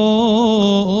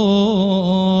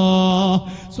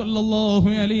സല്ലല്ലാഹു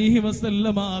അലൈഹി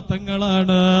വസല്ലമ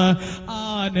തങ്ങളാണ് ആ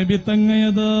നബി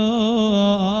തങ്ങയത്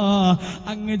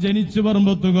അങ്ങ് ജനിച്ചു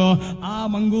പറമ്പത്തുകോ ആ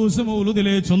മങ്കൂസ്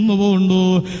മൗലൂദിലെ ചൊന്നുപോണ്ടു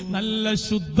നല്ല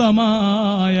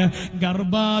ശുദ്ധമായ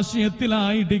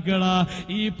ഗർഭാശയത്തിലായിട്ടിക്കള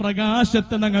ഈ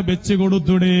പ്രകാശത്തെ ഞങ്ങൾ വെച്ചു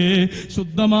കൊടുത്തുടേ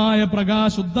ശുദ്ധമായ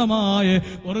ശുദ്ധമായ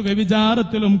ഒരു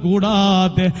വ്യഭിചാരത്തിലും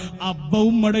കൂടാതെ അബ്ബ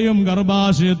ഉമ്മടയും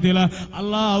ഗർഭാശയത്തില്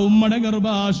അല്ലാ ഉമ്മടെ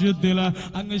ഗർഭാശയത്തില്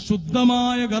അങ്ങ്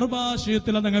ശുദ്ധമായ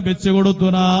ഗർഭാശയത്തില് ഞങ്ങൾ വെച്ചു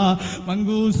കൊടുത്തുടാ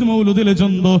മങ്കൂസ് മൗലൂദിലെ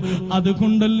ചൊന്നു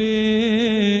അതുകൊണ്ടല്ലേ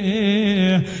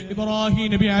ഇബ്രാഹിം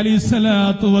നബി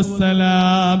അലൈഹിസ്സലാത്തു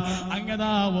വസ്സലാം അങ്ങതാ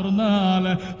ഒരു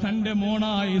നാള് തന്റെ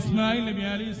മോണായ ഇസ്മായിൽ നബി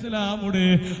അലൈഹിസ്സലാമുടെ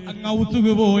അങ്ങ്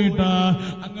ഔത്തുക്ക് പോയിട്ട്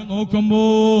അങ്ങ് നോക്കുമ്പോ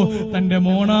തന്റെ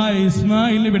മോണായ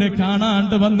ഇസ്മായിൽ ഇവിടെ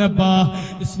കാണാണ്ട് വന്നപ്പാ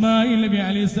ഇസ്മായിൽ നബി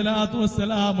അലൈഹിസ്സലാത്തു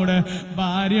വസ്സലാമുടെ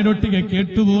ഭാര്യയുടെ ഒട്ടിಗೆ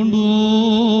കേട്ടുപോണ്ടു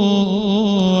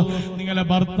നിങ്ങളെ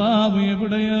ഭർത്താവ്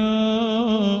എവിടെയാ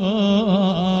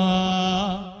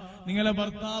നിങ്ങളെ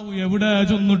ഭർത്താവ് എവിടെ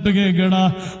ചെന്നിട്ട് കേക്കട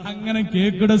അങ്ങനെ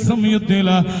കേക്കട സമയത്തില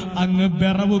അങ്ങ്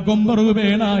ബെറവ് കൊമ്പറവ്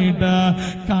വേണായിട്ട്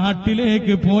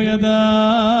കാട്ടിലേക്ക്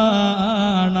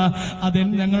പോയതാണ്. അത്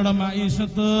ഞങ്ങളുടെ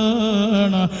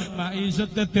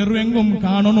മൈഷത്തെ തെരുവെങ്കും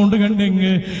കാണുന്നുണ്ട്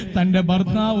കണ്ടെങ്കിൽ തന്റെ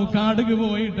ഭർത്താവ് കാടുക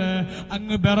പോയിട്ട്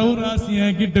അങ്ങ് ബെറവ്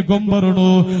റാസിയാക്കിയിട്ട് കൊമ്പറണു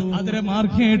അതിരെ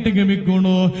മാർക്കേട്ട്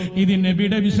വിൽക്കണു. ഇത്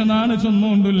നബിയുടെ വിഷനാണ്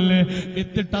ചൊന്നുകൊണ്ടില്ലേ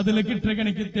എത്തിട്ട് അതില് കിട്ട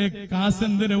കണിക്കത്തെ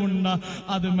കാസെന്തര ഉണ്ട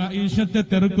അത് മൈഷത്തെ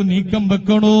തെറുക്കു നീക്കം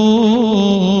വെക്കണോ.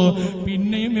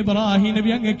 പിന്നെയും ഇബ്രാഹിം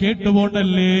നബി അങ്ങ്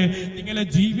കേട്ടുപോണ്ടല്ലേ നിങ്ങളെ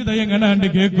ജീവിതം എങ്ങനാണ്ട്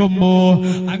കേൾക്കുമ്പോ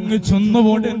അങ്ങ്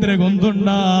ചൊന്നുപോണ്ട് എന്തിനെ കൊണ്ടുണ്ട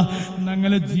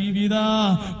ഞങ്ങളെ ജീവിത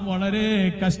വളരെ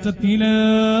കഷ്ടത്തിലാണ്,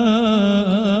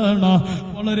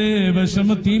 വളരെ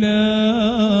വിഷമത്തിലാണ്.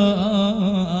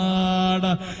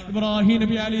 ഇബ്രാഹിം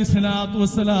നബി അലൈഹി സ്വലാത്തു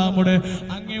വസ്സലാമുടെ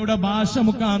അങ്ങയുടെ ഭാഷ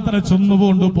മുഖാന്തരം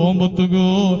ചൊന്നുകൊണ്ട് പോകുമ്പോത്തുകോ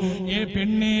ഏ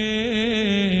പെണ്ണേ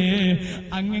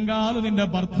അങ്ങെങ്കാലും നിന്റെ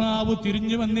ഭർത്താവ്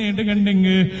തിരിഞ്ഞു വന്നേണ്ട്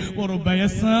കണ്ടെങ്കിൽ ഒരു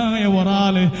വയസ്സായ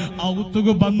ഒരാള് ഔത്തുക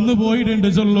വന്നു പോയിട്ടുണ്ട്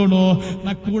ചൊല്ലണോ.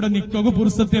 നക്കൂടെ നിക്കൊക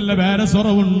പുരുഷത്തില്ല വേറെ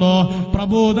സ്വറവുണ്ടോ,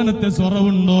 പ്രബോധനത്തെ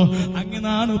സ്വറവുണ്ടോ,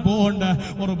 അങ്ങനാണ് പോണ്ട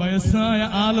ഒരു വയസ്സായ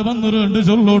ആള് വന്നിട്ടുണ്ട്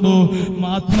ചൊല്ലണോ.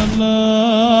 മാത്രല്ല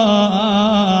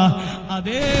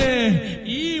അതേ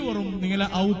ഈ ഒരു നിങ്ങളെ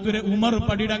ഔത്തുരെ ഉമർ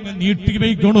പടിടങ്ങ് നീട്ടി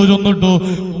വയ്ക്കണോ ചൊന്നിട്ടോ,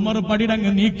 ഉമർ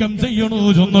പടിടങ്ങ് നീക്കം ചെയ്യണോ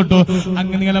ചൊന്നിട്ടോ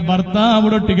അങ്ങ് നിങ്ങളെ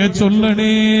ഭർത്താവിടൊട്ടിക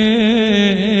ചൊല്ലണേ.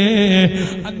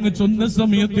 അങ്ങ് ചൊന്ന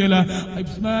സമയത്തില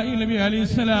ഇസ്മായിൽ നബി അലൈഹി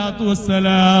സ്വലാത്തു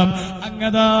വസ്സലാം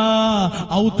അങ്ങതാ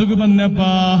ഔത്തുക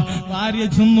വന്നപ്പാ ഭാര്യ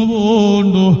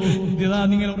ചൊന്നുപോണ്ടു. ഇതാ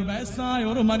നിങ്ങൾ ഒരു വയസ്സായ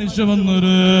ഒരു മനുഷ്യ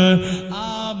വന്നൊരു ആ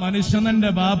മനുഷ്യൻ എന്റെ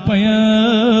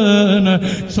ബാപ്പയാണ്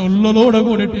ചൊല്ലലോടെ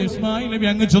കൂടിയിട്ട് ഇസ്മായിൽ നബി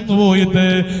അങ്ങ് ചൊന്നുപോയത്.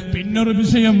 പിന്നൊരു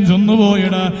വിഷയം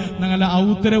ചൊന്നുപോയിട ഞങ്ങളെ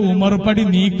ഔത്തര ഉമർ പടി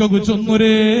നീക്കൊക്കെ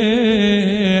ചൊന്നുരേ.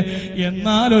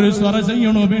 എന്നാലൊരു സ്വറ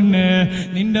ചെയ്യണു പിന്നെ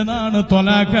നിന്റെ നാണ്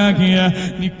തൊലാക്കാക്കിയ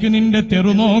നിക്ക് നിന്റെ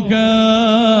തെറു നോക്ക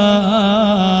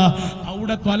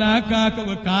അവിടെ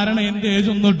തൊലാക്കാക്കുക കാരണം എന്തേ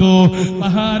ചൊന്നിട്ടു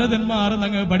മഹാരഥന്മാർ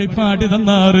ഞങ്ങൾ പഠിപ്പാട്ടി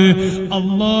തന്നാറ്.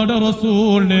 അല്ലാഹുവിന്റെ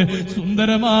റസൂലിന്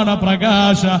സുന്ദരமான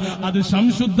പ്രകാശ അത്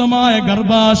സംശുദ്ധമായ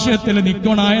ഗർഭാശയത്തിൽ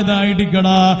നിക്കണായതായിട്ടിക്കട,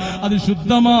 അത്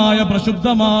ശുദ്ധമായ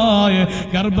പ്രശുദ്ധമായ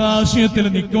ഗർഭാശയത്തിൽ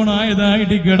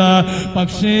നിക്കണായതായിട്ടിക്കട.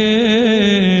 പക്ഷേ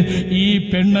ഈ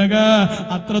പെണ്ണക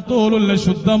അത്രത്തോലുള്ള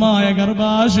ശുദ്ധമായ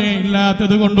ഗർഭാശയം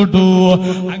ഇല്ലാത്തത് കൊണ്ടിട്ടു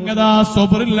അങ്ങതാ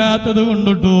സ്വബറില്ലാത്തത്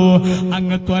കൊണ്ടിട്ടു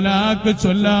അങ്ങ് ത്വലാക്ക്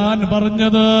ചൊല്ലാൻ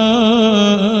പറഞ്ഞത്.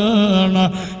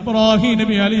 ഇബ്രാഹിം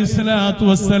നബി അലൈഹി സ്വലാത്തു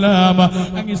വസ്സലാം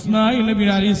അങ്ങ് ഇസ്മായിൽ നബി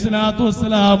അലൈഹി സ്വലാത്തു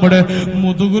വസ്സലാമുടെ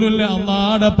മുതുകുലുള്ള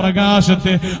അല്ലാഹുവിന്റെ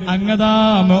പ്രകാശത്തെ അങ്ങതാ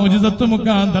മുഅ്ജിസത്ത്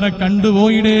മുഖാന്തരം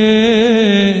കണ്ടുപോയിടേ.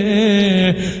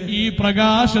 ഈ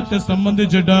പ്രകാശത്തെ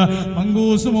സംബന്ധിച്ചിട്ട്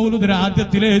മങ്കൂസ് മൗലൂദിന്റെ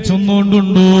ആദ്യത്തിലെ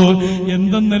ചൊന്നുകൊണ്ടുണ്ടു.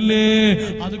 എന്തെന്നല്ലേ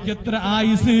അതൊക്കെ എത്ര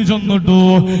ആയുസ് ചൊന്നിട്ടു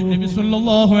നബി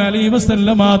സല്ലല്ലാഹു അലൈഹി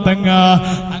വസല്ലമ തങ്ങ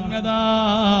അങ്ങതാ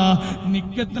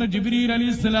നിക്കെത്ര ജിബ്രീൽ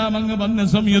അലൈഹിസ്സലാം അങ്ങ് വന്ന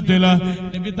സമയത്തില്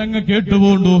നബി തങ്ങ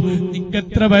കേട്ടുപോണ്ടു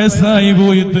നിക്കെത്ര വയസ്സായി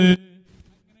പോയിട്ട്.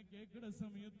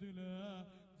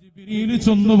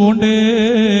 ചൊന്നുപോണ്ടേ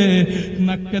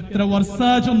നക്കെത്ര വർഷ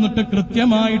ചൊന്നിട്ട്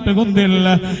കൃത്യമായിട്ട് കൊന്നില്ല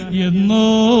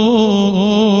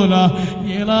എന്നോല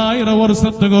 7000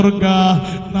 വർഷത്ത് കൊറുക്ക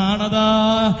നാണതാ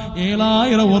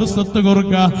 7000 വർഷത്ത്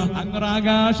കൊറുക്ക അങ്ങനെ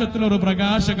ആകാശത്തിലൊരു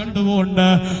പ്രകാശം കണ്ടുപോണ്ട്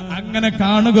അങ്ങനെ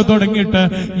കാണുക തുടങ്ങിയിട്ട്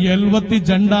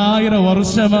 72,000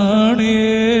 വർഷമാണ്.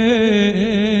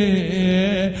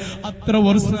 അത്ര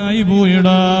വർഷമായി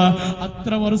പോയിടാ.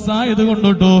 അത്ര വർഷമായത്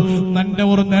കൊണ്ടിട്ടോ നന്റെ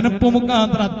ഒരു നെനപ്പ്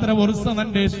മുഖാന്തരം അത്ര വർഷം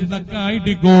നന്റെ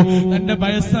ഇതൊക്കായിട്ടിക്കോ നന്റെ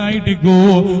വയസ്സായിട്ടിക്കോ.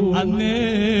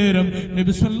 അന്നേരം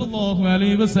നബി സല്ലല്ലാഹു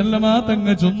അലൈഹി വസല്ലമ തങ്ങ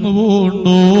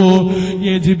ചൊന്നുപോണ്ടു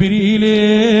ഏ ജിബ്രീലേ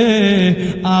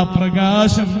ആ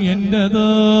പ്രകാശം എന്റേത്,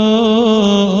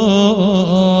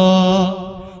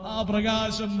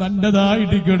 പ്രകാശം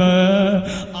നല്ലതായിട്ടിക്കട.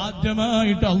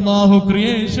 ആദ്യമായിട്ട് അള്ളാഹു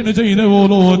ക്രിയേഷൻ ചെയ്ത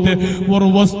പോലോത്തെ ഒരു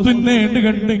വസ്തുവിനെ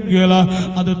കണ്ടെങ്കിൽ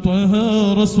അത്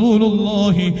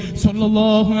റസൂലുള്ളാഹി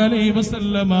സ്വല്ലല്ലാഹു അലൈഹി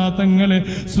വസല്ലമ തങ്ങളെ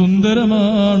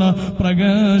സുന്ദരമാണ്,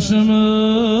 പ്രകാശമാണ്.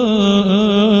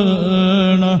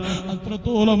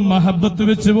 അത്രത്തോളം മഹബത്ത്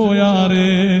വെച്ച് പോയാറേ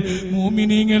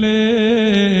മോമിനീങ്ങളെ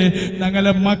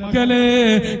ഞങ്ങളെ മക്കളെ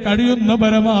കഴിയുന്ന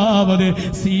പരമാവധി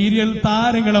സീരിയൽ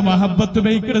താരങ്ങളെ മഹബത്ത്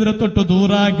വയ്ക്കരുത് തൊട്ട്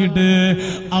ദൂറാക്കിട്ട്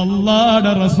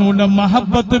അല്ലാഹുവിന്റെ റസൂലിന്റെ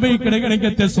മഹബത്ത് വയ്ക്കണ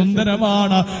കണിക്കത്തെ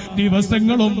സുന്ദരമാണ്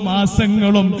ദിവസങ്ങളും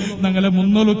മാസങ്ങളും ഞങ്ങളെ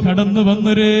മുന്നിൽ കടന്നു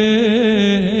വന്നരേ.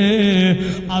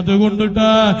 അതുകൊണ്ടിട്ട്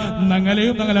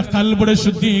ഞങ്ങളെയും ഞങ്ങളെ ഖൽബിനെ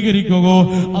ശുദ്ധീകരിക്കുകയോ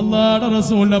അല്ലാഹുവിന്റെ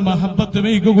റസൂലിന്റെ മഹബത്ത്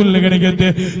വയ്ക്കുകയുള്ള കണിക്കത്തെ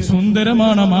സുന്ദര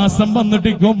സുന്ദരമാണ് മാസം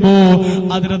വന്നിട്ടിരിക്കുമ്പോ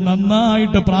അതിനെ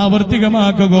നന്നായിട്ട്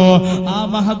പ്രാവർത്തികമാക്കുക, ആ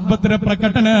മഹബത്തിനെ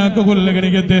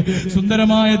പ്രകടനാക്കുകയെ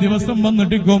സുന്ദരമായ ദിവസം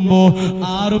വന്നിട്ടിരിക്കുമ്പോ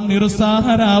ആരും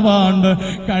നിരുത്സാഹരാവാണ്ട്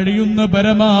കഴിയുന്ന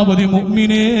പരമാവധി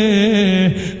മുഅ്മിനേ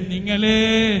നിങ്ങളെ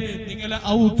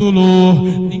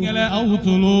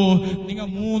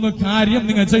മൂന്ന് കാര്യം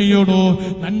നിങ്ങൾ ചെയ്യണോ.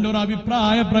 എൻ്റെ ഒരു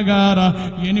അഭിപ്രായ പ്രകാരം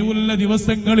ഇനിയുള്ള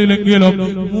ദിവസങ്ങളിലെങ്കിലും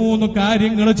മൂന്ന്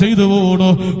കാര്യങ്ങൾ ചെയ്തു പോകണോ.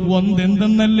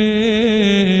 ഒന്നെന്തെന്നല്ലേ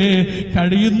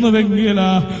കഴിയുന്നുവെങ്കിൽ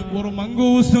ഒരു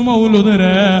മങ്കൂസ്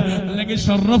മൗലുദര് അല്ലെങ്കിൽ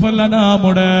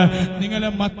ഷറഫല്ലനാമുടെ നിങ്ങളെ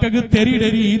മക്കൾക്ക് തെരിയുടെ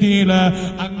രീതിയിൽ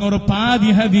അങ്ങൊരു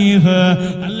പാതി ഹദീസ്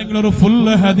അല്ലെങ്കിൽ ഒരു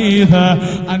ഫുള്ള് ഹദീസ്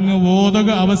അങ്ങ് ഓതുക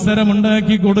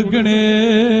അവസരമുണ്ടാക്കി കൊടുക്കണേ.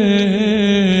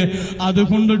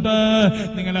 അതുകൊണ്ടിട്ട്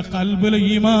നിങ്ങളെ ഖൽബിൽ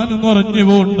ഈമാൻ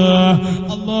നിറഞ്ഞുകൊണ്ട്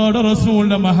അല്ലാഹുവിന്റെ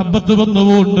റസൂലിന്റെ മഹബത്ത്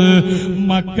വന്നുകൊണ്ട്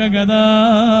മക്കഗത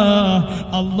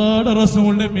അല്ലാഹുവിന്റെ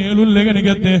റസൂലിന്റെ മേലുള്ള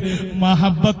ഗണികത്തെ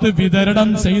മഹബത്ത് വിതരണം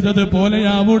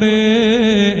ചെയ്തതുപോലെയാവൂടെ.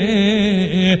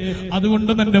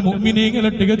 അതുകൊണ്ട് തന്റെ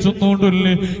മുഅ്മിനീങ്ങളെ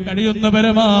തികച്ചൊന്നുകൊണ്ടില്ലേ കഴിയുന്ന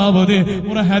പരമാവധി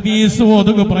ഒരു ഹദീസ്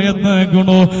ഓതുക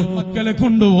പ്രയത്നിക്കണോ, മക്കളെ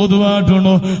കൊണ്ട്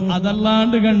ഓതുവാട്ടണോ.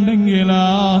 അതല്ലാണ്ട് കണ്ടെങ്കിലാ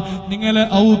നിങ്ങളെ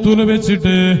ഔത്തുല്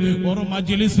വെച്ചിട്ട് ഒരു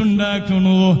മജ്ലിസ്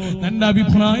ഉണ്ടാക്കണോ. എന്റെ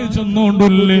അഭിപ്രായം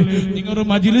ചെന്നുകൊണ്ടില്ലേ നിങ്ങളൊരു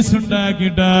മജ്ലിസ്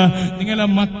ഉണ്ടാക്കിയിട്ട് നിങ്ങളെ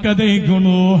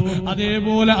മക്കതയ്ക്കണോ.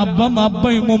 അതേപോലെ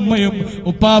അബ്ബയും ഉമ്മയും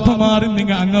ഉപ്പാപ്പമാരും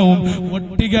നിങ്ങൾ അംഗവും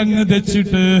ഒട്ടിക അങ്ങ്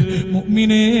തെച്ചിട്ട്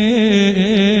മുഅ്മിനേ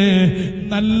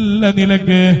നല്ല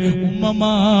നിലക്ക്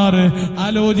ഉമ്മമാര്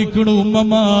ആലോചിക്കണു.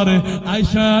 ഉമ്മമാര്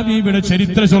ആയിഷാ ബീവിയുടെ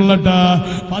ചരിത്രം ചൊല്ലട്ട,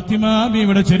 ഫാത്തിമ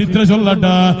ബീവിയുടെ ചരിത്രം ചൊല്ലട്ട,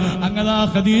 അങ്ങതാ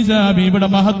ഖദീജ ബീവിയുടെ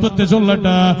മഹത്വത്തെ ചൊല്ലട്ട.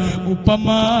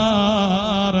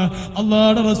 ഉപ്പമാർ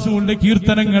അല്ലാഹുവിന്റെ റസൂലിന്റെ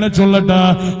കീർത്തനങ്ങളെ ചൊല്ലട്ട,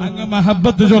 അങ്ങ്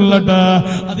മഹബത്ത് ചൊല്ലട്ട.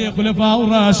 അതേ ഖുലഫാഉർ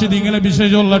റാഷിദീങ്ങളെ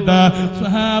വിഷയം ചൊല്ലട്ട,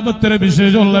 സ്വഹാബത്തിലെ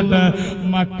വിഷയം ചൊല്ലട്ട.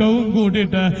 മക്കവും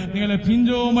കൂട്ടിയിട്ട് നിങ്ങളെ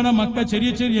പിഞ്ചോമന മക്ക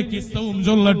ചെറിയ ചെറിയ കിസ്സവും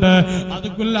ചൊല്ലട്ടെ.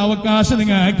 അതുക്കുള്ള അവകാശം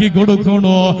നിങ്ങൾ ആക്കി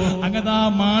കൊടുക്കണോ. അങ്ങതാ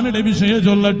മാണിയുടെ വിഷയം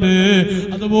ചൊല്ലട്ട്.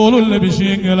 അതുപോലുള്ള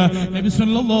വിഷയങ്ങൾ നബി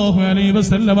സല്ലല്ലാഹു അലൈഹി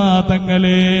വസല്ലമ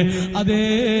തങ്ങളെ അതേ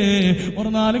ഒരു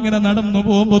നാളിങ്ങനെ നടന്നു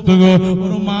പോകുമ്പോ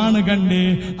ഒരു മാണ് കണ്ടേ.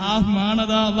 ആ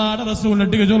മാണതാ അല്ലാഹുവിന്റെ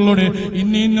റസൂലിന്റെ ചൊല്ലോടെ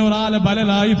ഇന്നൊരാളെ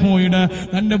ബലലായി പോയിട്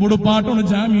തന്റെ ബുടുപ്പാട്ടോട്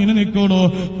ജാമീന് നിൽക്കണോ.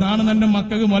 നാണ് തന്റെ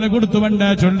മക്കൾക്ക് മുല കൊടുത്തു വേണ്ട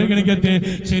ചൊല്ലി ഗണിക്കത്തെ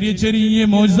ചെറിയ ചെറിയ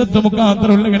മോചിതത്വ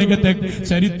മുഖാന്തരമുള്ള ഗണിക്കത്തെ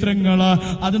ചരിത്രങ്ങള്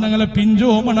അത് ഞങ്ങളെ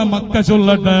പിഞ്ചോമണ മക്ക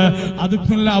ചൊല്ലട്ടെ.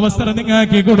 അതുക്കുള്ള അവസരം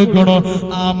നിങ്ങാക്കി കൊടുക്കണോ.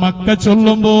 ആ മക്ക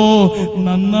ചൊല്ലുമ്പോ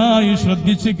നന്നായി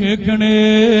ശ്രദ്ധിച്ച് കേൾക്കണേ.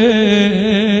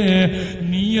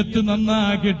 നീയത്ത്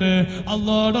നന്നാക്കിട്ട്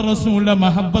അല്ലാഹുവിന്റെ റസൂലിന്റെ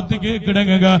മഹബത്ത്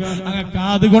കേൾക്കിടങ്ങുക. അങ്ങ്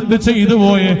കാതുകൊണ്ട് ചെയ്തു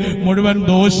പോയ മുഴുവൻ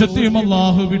ദോഷത്തെയും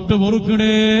അല്ലാഹു വിട്ടു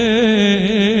പൊറുക്കണേ.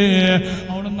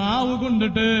 അവിടെ നാവ്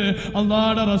കൊണ്ടിട്ട്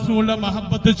അല്ലാഹുവിന്റെ റസൂലിന്റെ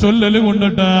മഹബത്ത് ചൊല്ലല്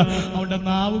കൊണ്ടിട്ട് അവിടെ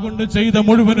നാവ് കൊണ്ട് ചെയ്ത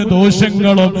മുഴുവൻ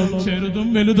ദോഷങ്ങളും ചെറുതും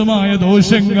വലുതുമായ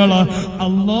ദോഷങ്ങൾ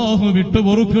അല്ലാഹു വിട്ടു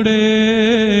പൊറുക്കണേ.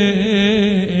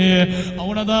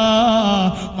 അവിടെതാ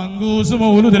മങ്കൂസ്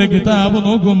മൗലൂദിലെ കിതാബ്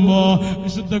നോക്കുമ്പോ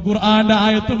വിശുദ്ധ ഖുർആന്റെ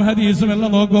ആയത്തും ഹദീസും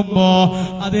എല്ലാം നോക്കുമ്പോ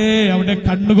അതേ അവിടെ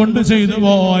കണ്ണുകൊണ്ട് ചെയ്തു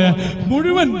പോയ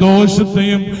മുഴുവൻ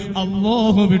ദോഷത്തെയും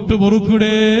അല്ലാഹു വിട്ടു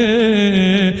പൊറുക്കണേ.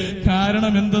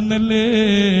 കാരണം എന്തെന്നല്ലേ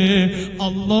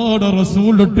അല്ലാഹുവിന്റെ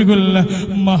റസൂലൊട്ടുകൊല്ല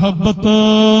മഹബത്താണ്.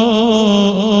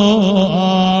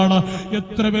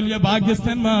 എത്ര വലിയ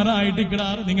ഭാഗ്യസ്ഥന്മാരായിട്ട്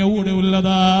കിടാറ് നിങ്ങൾ കൂടെ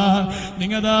ഉള്ളതാ.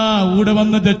 നിങ്ങതാ കൂടെ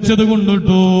വന്ന് തെച്ചത്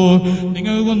കൊണ്ടിട്ടു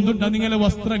നിങ്ങൾ കൊണ്ടിട്ട നിങ്ങളെ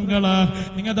വസ്ത്രങ്ങള്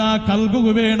നിങ്ങതാ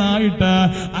കൽബുക്ക് വേണായിട്ട്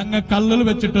അങ്ങ് കല്ലിൽ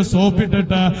വെച്ചിട്ട്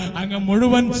സോപ്പിട്ടിട്ട് അങ്ങ്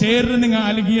മുഴുവൻ ചേർന്ന് നിങ്ങൾ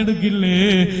അലകിയെടുക്കില്ലേ.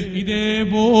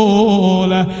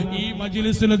 ഇതേപോലെ ഈ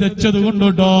മജ്ലിസിൽ തെച്ചത്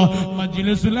കൊണ്ടിട്ടോ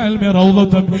മജ്ലിസുൽ ഇൽമി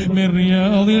റൗളത്തുൻ മിൻ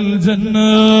റിയാദിൽ ജന്ന.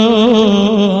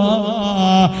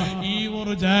 ഈ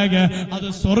ഒരു ജാഗ അത്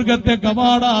സ്വർഗത്തെ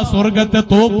കവാട സ്വർഗത്തെ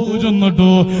തോപ്പു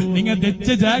ചെന്നിട്ടു നിങ്ങൾ തെച്ച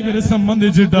ജാഗരെ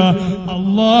സംബന്ധിച്ചിട്ട്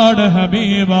അല്ലാഹുവിന്റെ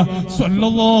ഹബീബ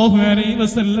സ്വല്ലല്ലാഹു അലൈഹി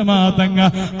വസല്ലമ തങ്ങ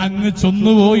അങ്ങ്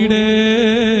ചൊന്നുപോയിടേ.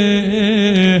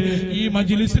 ഈ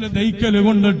മജ്ലിസിലെ ദൈക്കല്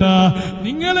കൊണ്ടിട്ട്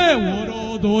നിങ്ങളെ ഓരോ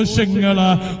ദോഷങ്ങള്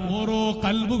ഓരോ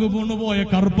കൽബുക്ക് വീണുപോയ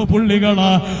കറുപ്പ്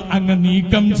പുള്ളികള് അങ്ങ്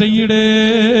നീക്കം ചെയ്യടേ.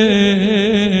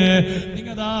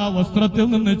 നിങ്ങതാ വസ്ത്രത്തിൽ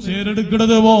നിന്ന്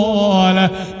ചേരെടുക്കുന്നത് പോലെ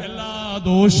എല്ലാ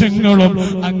ദോഷങ്ങളും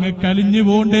അങ്ങ് കലിഞ്ഞു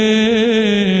പോണ്ടേ,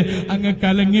 അങ്ങ്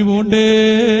കലങ്ങി പോണ്ടേ.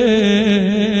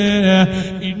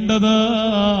 ഇണ്ടത്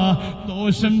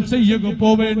ദോഷം ചെയ്യുക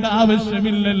പോവേണ്ട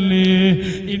ആവശ്യമില്ലല്ലേ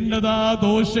ഇന്നതാ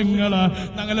ദോഷങ്ങള്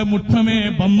ഞങ്ങളെ മുട്ടമേ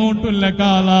വന്നോട്ടില്ല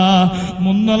കാല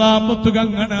മുന്നലാമ്പത്തുക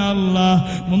അങ്ങനെ അല്ല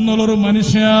മുന്നുള്ളൊരു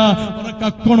മനുഷ്യ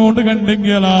കക്കണോണ്ട്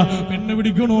കണ്ടെങ്കില പെണ്ണ്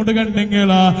പിടിക്കണോണ്ട്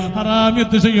കണ്ടെങ്കില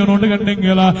ഹറാമ്യത്ത് ചെയ്യണോണ്ട്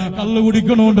കണ്ടെങ്കില കള്ളു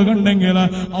കുടിക്കണോണ്ട് കണ്ടെങ്കില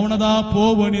അവനതാ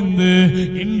പോവനിന്ത്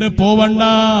ഇണ്ട് പോവണ്ട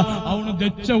അവന്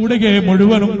തെച്ച ഉടകെ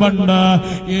മുഴുവനും പണ്ട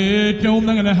ഏറ്റവും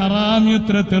ഞങ്ങളെ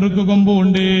ഹറാമ്യത്ര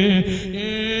തെറുക്കുമ്പോണ്ടേ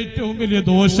ഏറ്റവും വലിയ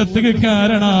ദോഷത്തിന്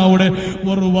കാരണം അവിടെ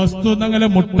ഒരു വസ്തു ഞങ്ങളെ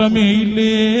മുട്ടമേ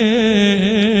ഇല്ലേ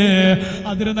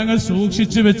അതിന് ഞങ്ങൾ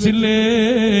സൂക്ഷിച്ചു വെച്ചില്ലേ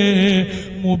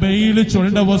മൊബൈല്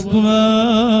ചൊണ്ട വസ്തു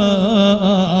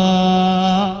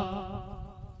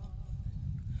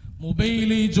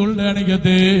മൊബൈൽ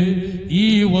ചൊല്ലണഗത്തെ ഈ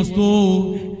വസ്തു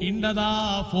ഇന്നതാ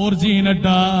 4G നെട്ട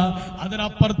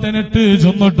അതിനപ്പുറത്തെ നെറ്റ്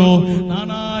ചൊന്നിട്ടോ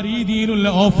നാനാ രീതിയിലുള്ള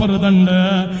ഓഫർ തണ്ട്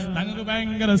ഞങ്ങൾക്ക്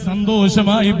ഭയങ്കര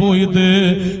സന്തോഷമായി പോയത്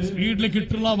സ്പീഡിൽ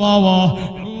കിട്ടുള്ള വാവാ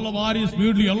വാരി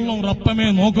സ്പീഡിൽ എല്ലാം റപ്പമേ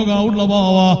നോക്കുക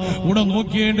ഉള്ളവാവാ ഇവിടെ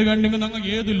നോക്കിയേണ്ട കണ്ടെങ്കിൽ ഞങ്ങൾ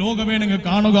ഏത് ലോകം വേണമെങ്കിൽ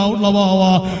കാണുക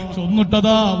ഉള്ളവാവാ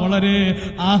ചൊന്നിട്ടതാ വളരെ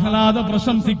ആഹ്ലാദ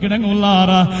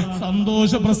പ്രശംസിക്കണങ്ങുള്ളാറ്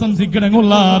സന്തോഷ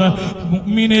പ്രശംസിക്കണങ്ങുള്ളാറ്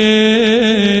മുഅ്മിനേ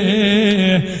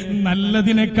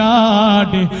നല്ലതിനെ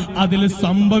കാട്ടി അതിൽ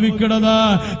സംഭവിക്കണതാ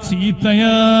ചീത്തയാണ്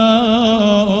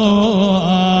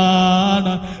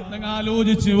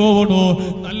ആലോചിച്ചു പോകണോ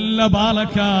നല്ല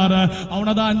ബാലക്കാര്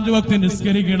അവനത് 5 വക്ത്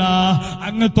നിസ്കരിക്കണ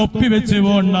അങ്ങ് തൊപ്പി വെച്ച്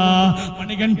പോണ്ട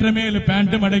മണികണ്ഠമേൽ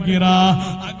പാന്റ് മടക്കിറ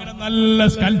അങ്ങനെ നല്ല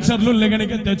സ്കൾച്ചറിലുള്ള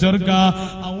ഗണിക്കത്തെ ചെറുക്ക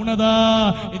അവനതാ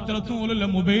ഇത്രത്തോലുള്ള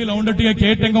മൊബൈൽ അവണ്ടിട്ടിയ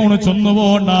കേട്ടെങ്ക അവന് ചൊന്നു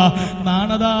പോണ്ട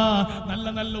നാണതാ നല്ല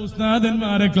നല്ല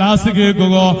ഉസ്താദന്മാരെ ക്ലാസ്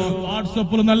കേൾക്കുക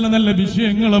വാട്സപ്പിൽ നല്ല നല്ല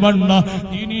വിഷയങ്ങൾ പണ്ട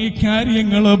ഇനി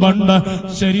കാര്യങ്ങൾ പണ്ട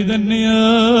ശരി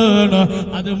തന്നെയാണ്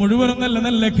അത് മുഴുവനും നല്ല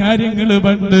നല്ല കാര്യങ്ങൾ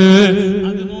പണ്ട്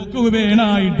അത് നോക്കുക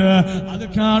വേണായിട്ട് അത്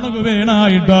കാണുക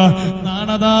വേണായിട്ട്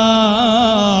നാണതാ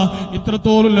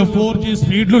ഇത്രത്തോലുള്ള 4G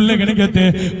സ്പീഡിലുള്ള ഗണിക്കത്തെ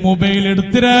മൊബൈൽ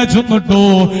എടുത്തിരാച്ചൊന്നിട്ടോ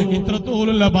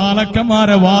ഇത്രത്തോലുള്ള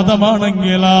ബാലക്കന്മാരെ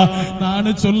വാദമാണെങ്കിൽ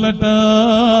നാണ് ചൊല്ലട്ട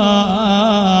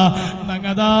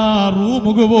ഞങ്ങതാ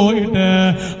റൂമുക്ക് പോയിട്ട്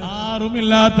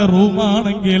ആരുമില്ലാത്ത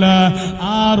റൂമാണെങ്കിൽ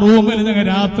ആ റൂമിൽ ഞങ്ങൾ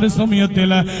രാത്രി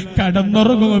സമയത്തിൽ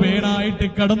കടന്നുറങ്ങുക വേണായിട്ട്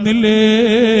കടന്നില്ലേ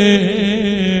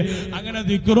അങ്ങനെ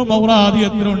ദിക്റും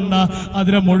ഔറാദിയത്തിലുണ്ട്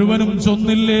അതിനെ മുഴുവനും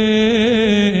ചൊന്നില്ലേ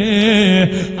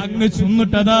അങ്ങ്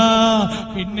ചൊന്നിട്ടതാ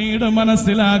പിന്നീട്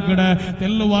മനസ്സിലാക്കട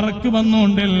തെല്ലു വർക്ക്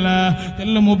വന്നോണ്ടില്ല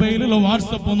തെല്ലു മൊബൈലിൽ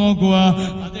വാട്സപ്പ് നോക്കുക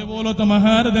അതേപോലത്തെ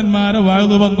മഹാരഥന്മാരെ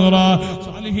വാഴ്ന്നു വന്നുറ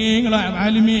സ്വാലിഹീങ്ങളെ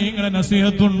ആലിമീങ്ങളെ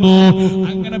നസീഹത്തുണ്ടോ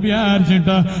അങ്ങനെ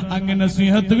വിചാരിച്ചിട്ട് അങ്ങനെ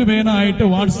നസീഹത്തുക്ക് വേണായിട്ട്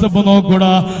വാട്സപ്പ്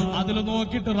നോക്കൂടാ അതിൽ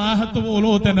നോക്കിയിട്ട് റാഹത്ത്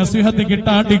പോലത്തെ നസീഹത്ത്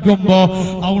കിട്ടാണ്ടിക്കുമ്പോ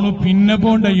അവന് പിന്നെ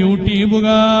പോണ്ട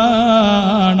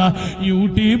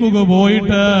യൂട്യൂബ്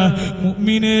പോയിട്ട്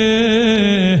മുഅ്മിനേ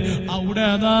അവിടെ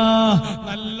അതാ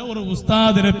നല്ല ഒരു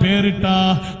ഉസ്താദിനെ പേരിട്ട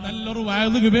നല്ലൊരു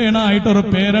വയലുക്ക് വേണായിട്ട് ഒരു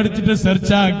പേരടിച്ചിട്ട്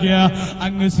സെർച്ചാക്കിയ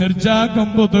അങ്ങ്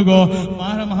സെർച്ചാക്കുമ്പോത്തുകോ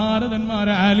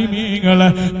മഹാരഥന്മാരെ ആലിമീങ്ങള്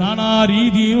നാനാ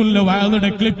രീതിയിലുള്ള വയലുടെ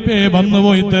ക്ലിപ്പേ വന്നു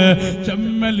പോയിട്ട്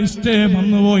ചെമ്മ ലിസ്റ്റേ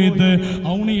വന്നു പോയിട്ട്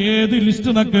അവന് ഏത്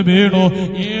ലിസ്റ്റ് നക്ക് വേണോ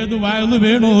ഏത് വയല്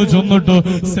വേണോ ചൊന്നിട്ടു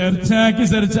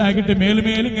സെർച്ചാക്കിട്ട്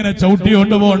മേലുമേലിങ്ങനെ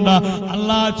ചവിട്ടിയോണ്ട് പോണ്ട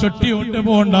അല്ലാ ചൊട്ടിയോണ്ട്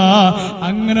പോണ്ട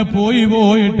അങ്ങനെ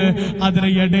പോയിട്ട് അതിന്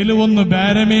ഇടയിൽ ഒന്ന്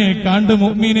ബേരമേ കണ്ടു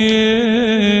മുഅ്മിനേ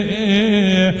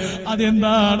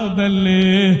അതെന്താണതല്ലേ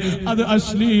അത്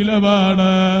അശ്ലീലമാണ്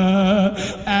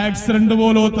ആക്സിഡന്റ്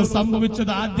പോലത്തെ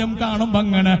സംഭവിച്ചത് ആദ്യം കാണുമ്പോ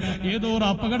അങ്ങനെ ഏതോ ഒരു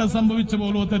അപകടം സംഭവിച്ച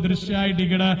പോലത്തെ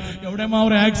ദൃശ്യമായിട്ടിക്കട എവിടെ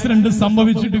ഒരു ആക്സിഡന്റ്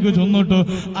സംഭവിച്ചിട്ട് ചൊന്നിട്ടു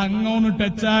അങ്ങോട്ട്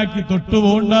ടച്ചാക്കി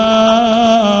തൊട്ടുപോണ്ട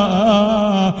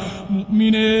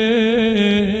മുഅ്മിനേ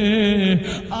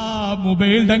ആ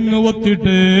മൊബൈൽ അങ്ങ്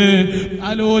ഒത്തിട്ട്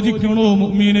ആലോചിക്കണോ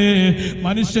മുഅ്മിനേ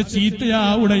മനുഷ്യ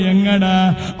ചീത്തയാവിടെ എങ്ങട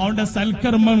അവന്റെ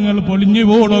സൽക്കർമ്മങ്ങൾ പൊളിഞ്ഞു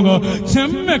പോണോ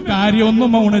ചെമ്മ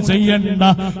കാര്യമൊന്നും അവന് ചെയ്യണ്ട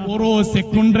ഓരോ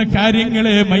സെക്കൻഡ്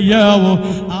കാര്യങ്ങളെ മയ്യാവോ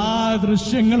ആ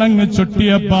ദൃശ്യങ്ങൾ അങ്ങ്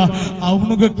ചൊട്ടിയപ്പ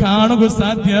അവനുക്ക് കാണുക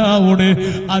സാധ്യാവോട്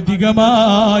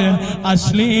അധികമായ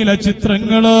അശ്ലീല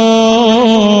ചിത്രങ്ങളോ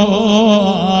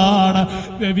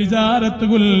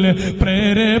വ്യഭിചാരത്തുകുല്ല്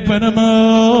പ്രേരേപനമാണ്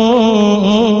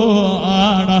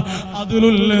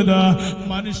അതിലുള്ളത്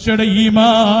മനുഷ്യരുടെ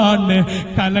ഈമാനെ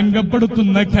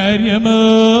കലങ്കപ്പെടുത്തുന്ന കാര്യമാണ്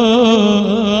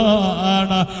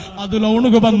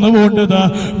അതിലൗണുക വന്നുപോണ്ടത്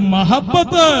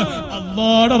മഹബത്ത്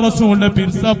അല്ലാഹുവിന്റെ റസൂലിന്റെ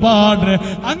പിർസപാട്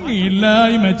അങ്ങ്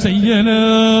ഇല്ലായ്മ ചെയ്യലാണ്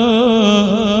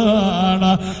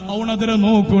അവനതിരെ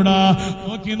നോക്കൂടാ.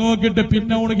 നോക്കിയിട്ട്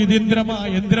പിന്നെ അവനക്ക് ഇത്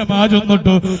യന്ത്രമാ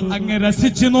ചൊന്നിട്ടു അങ്ങ്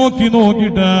രസിച്ച്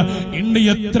നോക്കിയിട്ട് ഇണ്ട്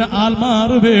എത്ര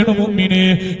ആൽമാറ് വേണം മുമ്മിനെ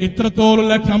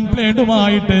ഇത്രത്തോളുള്ള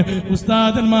കംപ്ലൈന്റുമായിട്ട്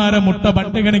ഉസ്താദന്മാരെ മുട്ട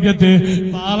പട്ടികണിക്കത്ത്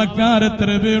പാലക്കാരെത്ര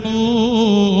വേണു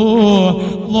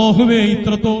ലോഹുവേ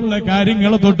ഇത്രത്തോളുള്ള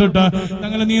കാര്യങ്ങൾ തൊട്ടിട്ട്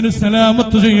ഞങ്ങളെ നീ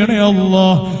സലാമത്ത് ചെയ്യണേ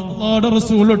അല്ലാഹുവിന്റെ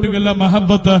റസൂലൊട്ടുകല്ല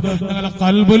മഹബത്ത് ഞങ്ങളെ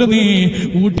ഖൽബിൽ നീ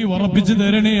ഊട്ടി ഉറപ്പിച്ചു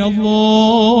തരണേ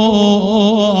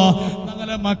അല്ലാഹ്.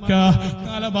 ഞങ്ങളെ മക്ക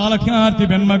ഞങ്ങളെ ബാലക്കാർത്തി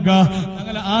പെൺമക്ക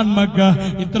ഞങ്ങളെ ആൺമക്ക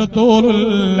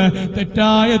ഇത്രത്തോലുള്ള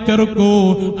തെറ്റായ തെറുക്കൂ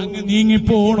അങ്ങ്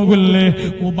നീങ്ങിപ്പോണുകില്ലേ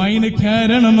മൊബൈല്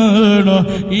കാരണമാണ്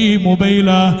ഈ മൊബൈല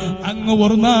അങ്ങ്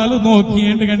ഒരു നാള്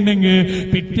നോക്കിയിട്ട് കണ്ടെങ്കിൽ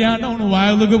പിറ്റാണ്ടവണ്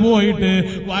വയലുക്ക് പോയിട്ട്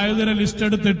വയലിന്റെ ലിസ്റ്റ്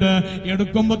എടുത്തിട്ട്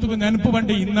എടുക്കുമ്പോഴത്തേക്ക് നെനപ്പ്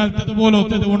പണ്ട് ഇന്നലത്തത്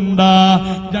പോലത്തത് ഉണ്ടാ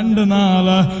 2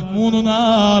 നാള് 3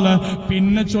 നാള്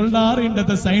പിന്നെ ചൊല്ലാറിൻ്റെ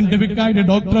സയന്റിഫിക് ആയിട്ട്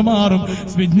ഡോക്ടർമാരും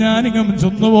വിജ്ഞാനികം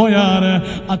ചെന്നുപോയാറ്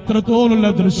അത്രത്തോലുള്ള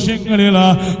ദൃശ്യങ്ങളില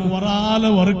ഒരാള്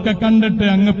വർക്ക കണ്ടിട്ട്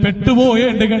അങ്ങ്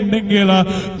പെട്ടുപോയേണ്ട കണ്ടെങ്കിൽ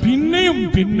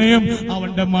പിന്നെയും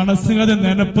അവന്റെ മനസ്സിനത്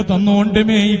നെനപ്പ് തന്നോണ്ട്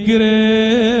മേയ്ക്കരേ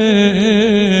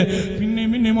പിന്നെയും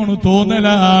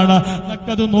തോന്നലാണ്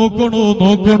നക്കത് നോക്കണോ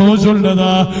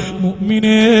ചൊല്ലതാ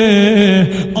മുഅ്മിനേ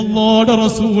അല്ലാഹുവിന്റെ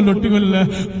റസൂലൊട്ടില്ല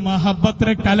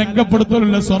മഹബത്തിനെ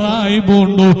കലങ്കപ്പെടുത്തലുള്ള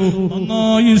സ്വറായിബുണ്ടു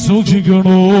നന്നായി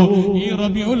സൂക്ഷിക്കണോ. ഈ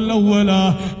റബീഉൽ അവ്വല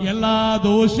എല്ലാ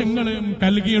ദോഷങ്ങളെയും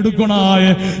കൽകിയെടുക്കണായ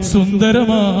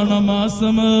സുന്ദരമാണ്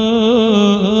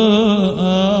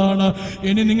മാസമാണ്.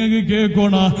 ഇനി നിങ്ങൾക്ക്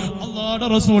കേൾക്കണ അല്ലാഹുവിന്റെ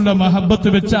റസൂലിന്റെ മഹബത്ത്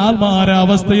വെച്ച ആൾമാരെ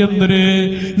അവസ്ഥ എന്തൊരു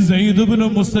സയ്യിദ് ഇബ്നു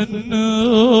മുസന്ന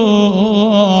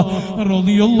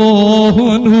റളിയല്ലാഹു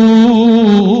അൻഹു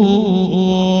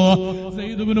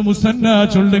സയ്യിദ് ഇബ്നു മുസന്ന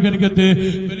ചൊല്ലുകനിക്കത്തെ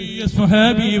വലിയ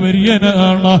സ്വഹാബി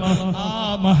വര്യനാണ്. ആ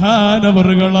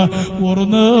മഹാനവറുകള്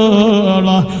ഒർന്നാള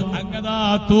അങ്ങതാ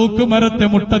തൂക്കുമരത്തെ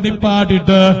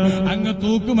മുട്ടതിപ്പാടിട്ട് അങ്ങ്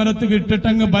തൂക്കുമരത്ത് കിട്ടിട്ട്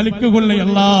അങ്ങ് ബലിക്കുകൊള്ള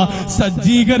എല്ലാ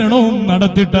സജ്ജീകരണവും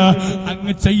നടത്തിട്ട്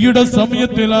അങ്ങ് ചെയ്യുടെ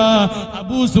സമയത്തില്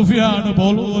അബൂ സുഫിയാൻ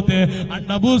പോലോത്തെ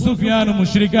അബൂ സുഫിയാൻ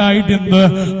മുശ്രിക്കായിട്ടുണ്ട്.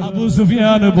 അബൂ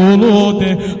സുഫിയാൻ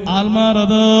പോലോത്തെ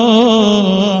ആൽമാറത്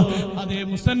അതേ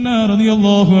മുസന്ന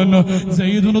റളിയല്ലാഹു അൻഹു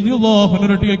സയ്യിദ് റളിയല്ലാഹു അൻഹു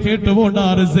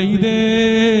കേട്ടുപോണ്ടാറ് സയ്യിദേ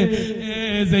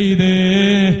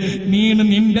നീന്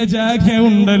നിന്റെ ജാഗ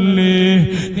ഉണ്ടല്ലേ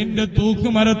നിന്റെ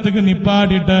തൂക്കുമരത്തേക്ക്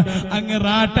നിപ്പാടിട്ട് അങ്ങ്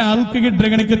റാട്ട ആൾക്ക്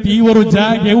കിട്ടകണിക്ക് തീ ഒരു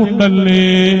ജാഗ ഉണ്ടല്ലേ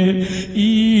ഈ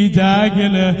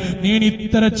ജാഗല് നീ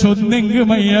ഇത്ര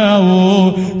ചൊന്നെങ്കുമയ്യാവോ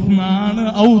നാണ്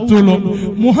ഔത്തുളും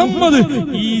മുഹമ്മദ്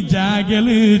ഈ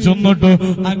ജാഗല് ചൊന്നിട്ടു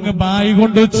അങ്ങ് ബായി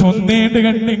കൊണ്ട് ചൊന്നേണ്ട്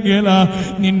കണ്ടെങ്കില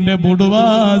നിന്റെ ബുടുവാ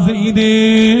സയ്യിദേ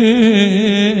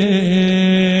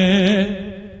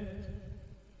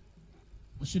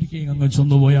ശരിക്കും അങ്ങ്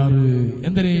ചൊന്നുപോയാറ്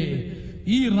എന്തരേ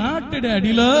ഈ റാട്ടയുടെ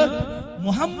അടിയില്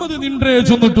മുഹമ്മദ് നിന്റെ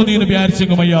ചൊന്നിട്ടു നീന്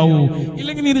വ്യാരിച്ചെങ്കുമയ്യാവൂ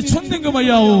ഇല്ലെങ്കിൽ നീന്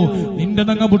ചൊന്നെങ്കുമയ്യാവൂ നിന്റെ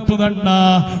നങ്ങ വിട്ടുതണ്ട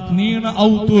നീണ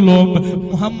ഔത്തുലും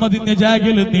മുഹമ്മദിന്റെ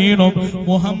ജാഗല് നീണും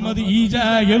മുഹമ്മദ് ഈ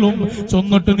ജാഗലും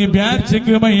ചൊന്നിട്ട് നീ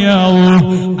വ്യാരിച്ചെങ്കുമയ്യാവൂ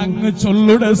അങ്ങ്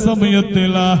ചൊല്ലുടെ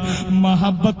സമയത്തില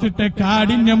മഹബത്തിട്ടെ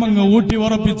കാഠിന്യം അങ്ങ് ഊട്ടി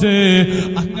ഉറപ്പിച്ച്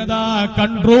അങ്ങതാ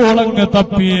കൺട്രോൾ അങ്ങ്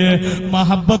തപ്പിയേ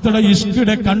മഹബത്തിന്റെ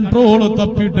ഇഷ്കിടെ കൺട്രോൾ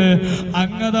തപ്പിട്ട്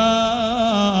അങ്ങതാ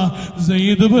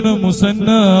സയ്യിദ് ഇബ്നു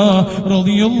മുസന്ന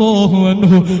റളിയല്ലാഹു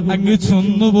അൻഹു അങ്ങ്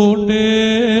ചൊന്നുപോണ്ടേ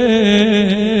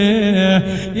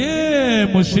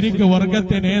മുശ്രിക്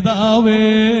വർഗത്തെ നേതാവേ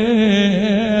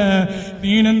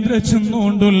നീനെന്ത്ര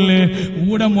ചെന്നുകൊണ്ടല്ലേ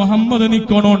ഊടെ മുഹമ്മദ്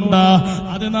നിക്കണുണ്ടാ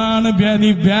അത് നാണ്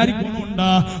നീ വ്യാരിക്കണുണ്ടാ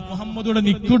മുഹമ്മദുടെ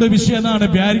നിക്കുടെ വിഷയമാണ്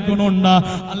വ്യാരിക്കണുണ്ടാ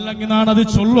അല്ലെങ്കിൽ നാണത്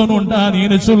ചൊല്ലണുണ്ടാ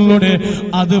നീന് ചൊല്ലുടെ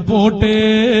അത് പോട്ടെ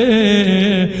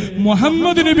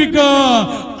മുഹമ്മദ് നബിക്ക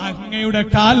അങ്ങയുടെ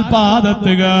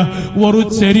കാൽപാദത്തുക ഒരു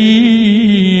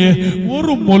ചെറിയ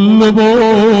ഒരു മുള്ളു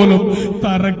പോലും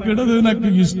തറക്കിടത്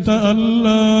എനിക്ക് ഇഷ്ടമല്ല.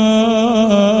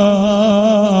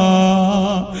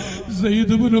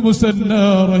 സയ്യിദ് ഇബ്നു മുസന്ന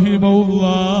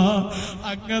റഹിമഹുല്ലാഹ്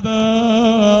അങ്ങതാ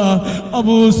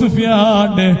അബൂ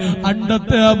സുഫിയാന്റെ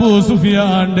അണ്ടത്തെ അബൂ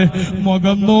സുഫിയാന്റെ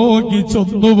മുഖം നോക്കി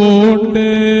ചൊന്നുപോണ്ടേ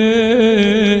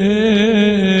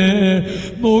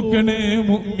നോക്കണേ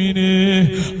മുഅ്മിനേ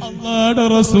അല്ലാഹുവിന്റെ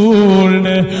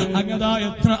റസൂലിനെ അങ്ങതാ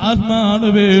എത്ര ആത്മാണ്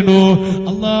വേണു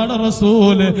അല്ലാഹുവിന്റെ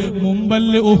റസൂല്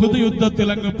മുമ്പല്ലേ ഉഹദ് യുദ്ധത്തിൽ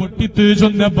അങ്ങ് പൊട്ടിത്ത്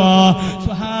ചൊന്നപ്പാ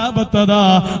സ്വഹാബത്തതാ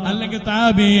അല്ലെങ്കിൽ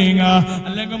താബീങ്ങ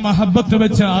അല്ലെങ്കിൽ മഹബത്ത്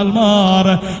വെച്ച ആൽമാർ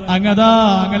അങ്ങതാ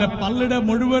അങ്ങനെ പള്ളിയുടെ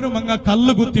മുഴുവനും അങ്ങ്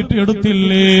കല്ല് കുത്തിട്ട്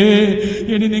എടുത്തില്ലേ.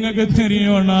 ഇനി നിങ്ങൾക്ക്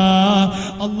തിരിയണ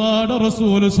അല്ലാഹുവിന്റെ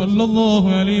റസൂല് സ്വല്ലല്ലാഹു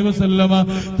അലൈഹി വസല്ലമ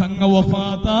തങ്ങ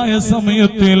വഫാത്തായ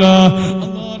സമയത്തില്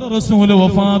അല്ലാഹുവിന്റെ റസൂല്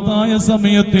വഫാത്തായ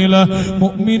സമയത്തില്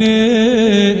മുഅ്മിനേ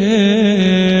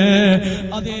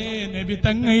അതേ നബി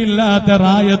തങ്ങയില്ലാത്ത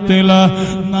റായത്തില്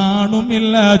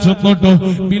നാണുമില്ല ചൊന്നിട്ടു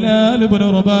ബിലാൽ ഇബ്നു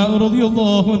റബാഹ്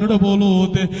റളിയല്ലാഹു അൻഹു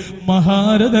പോലത്തെ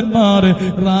മഹാരഥന്മാർ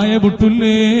റായ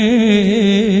വിട്ടുല്ലേ.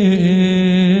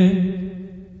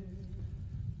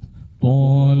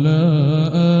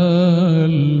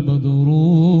 البدر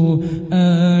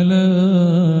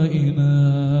آلائنا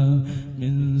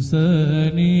من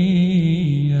ثنية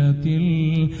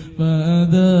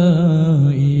الوداع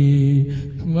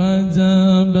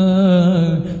وجب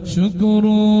شكر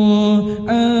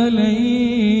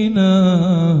علينا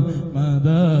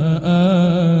مداء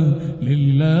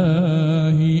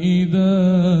لله إذا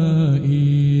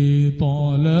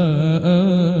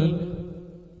طلع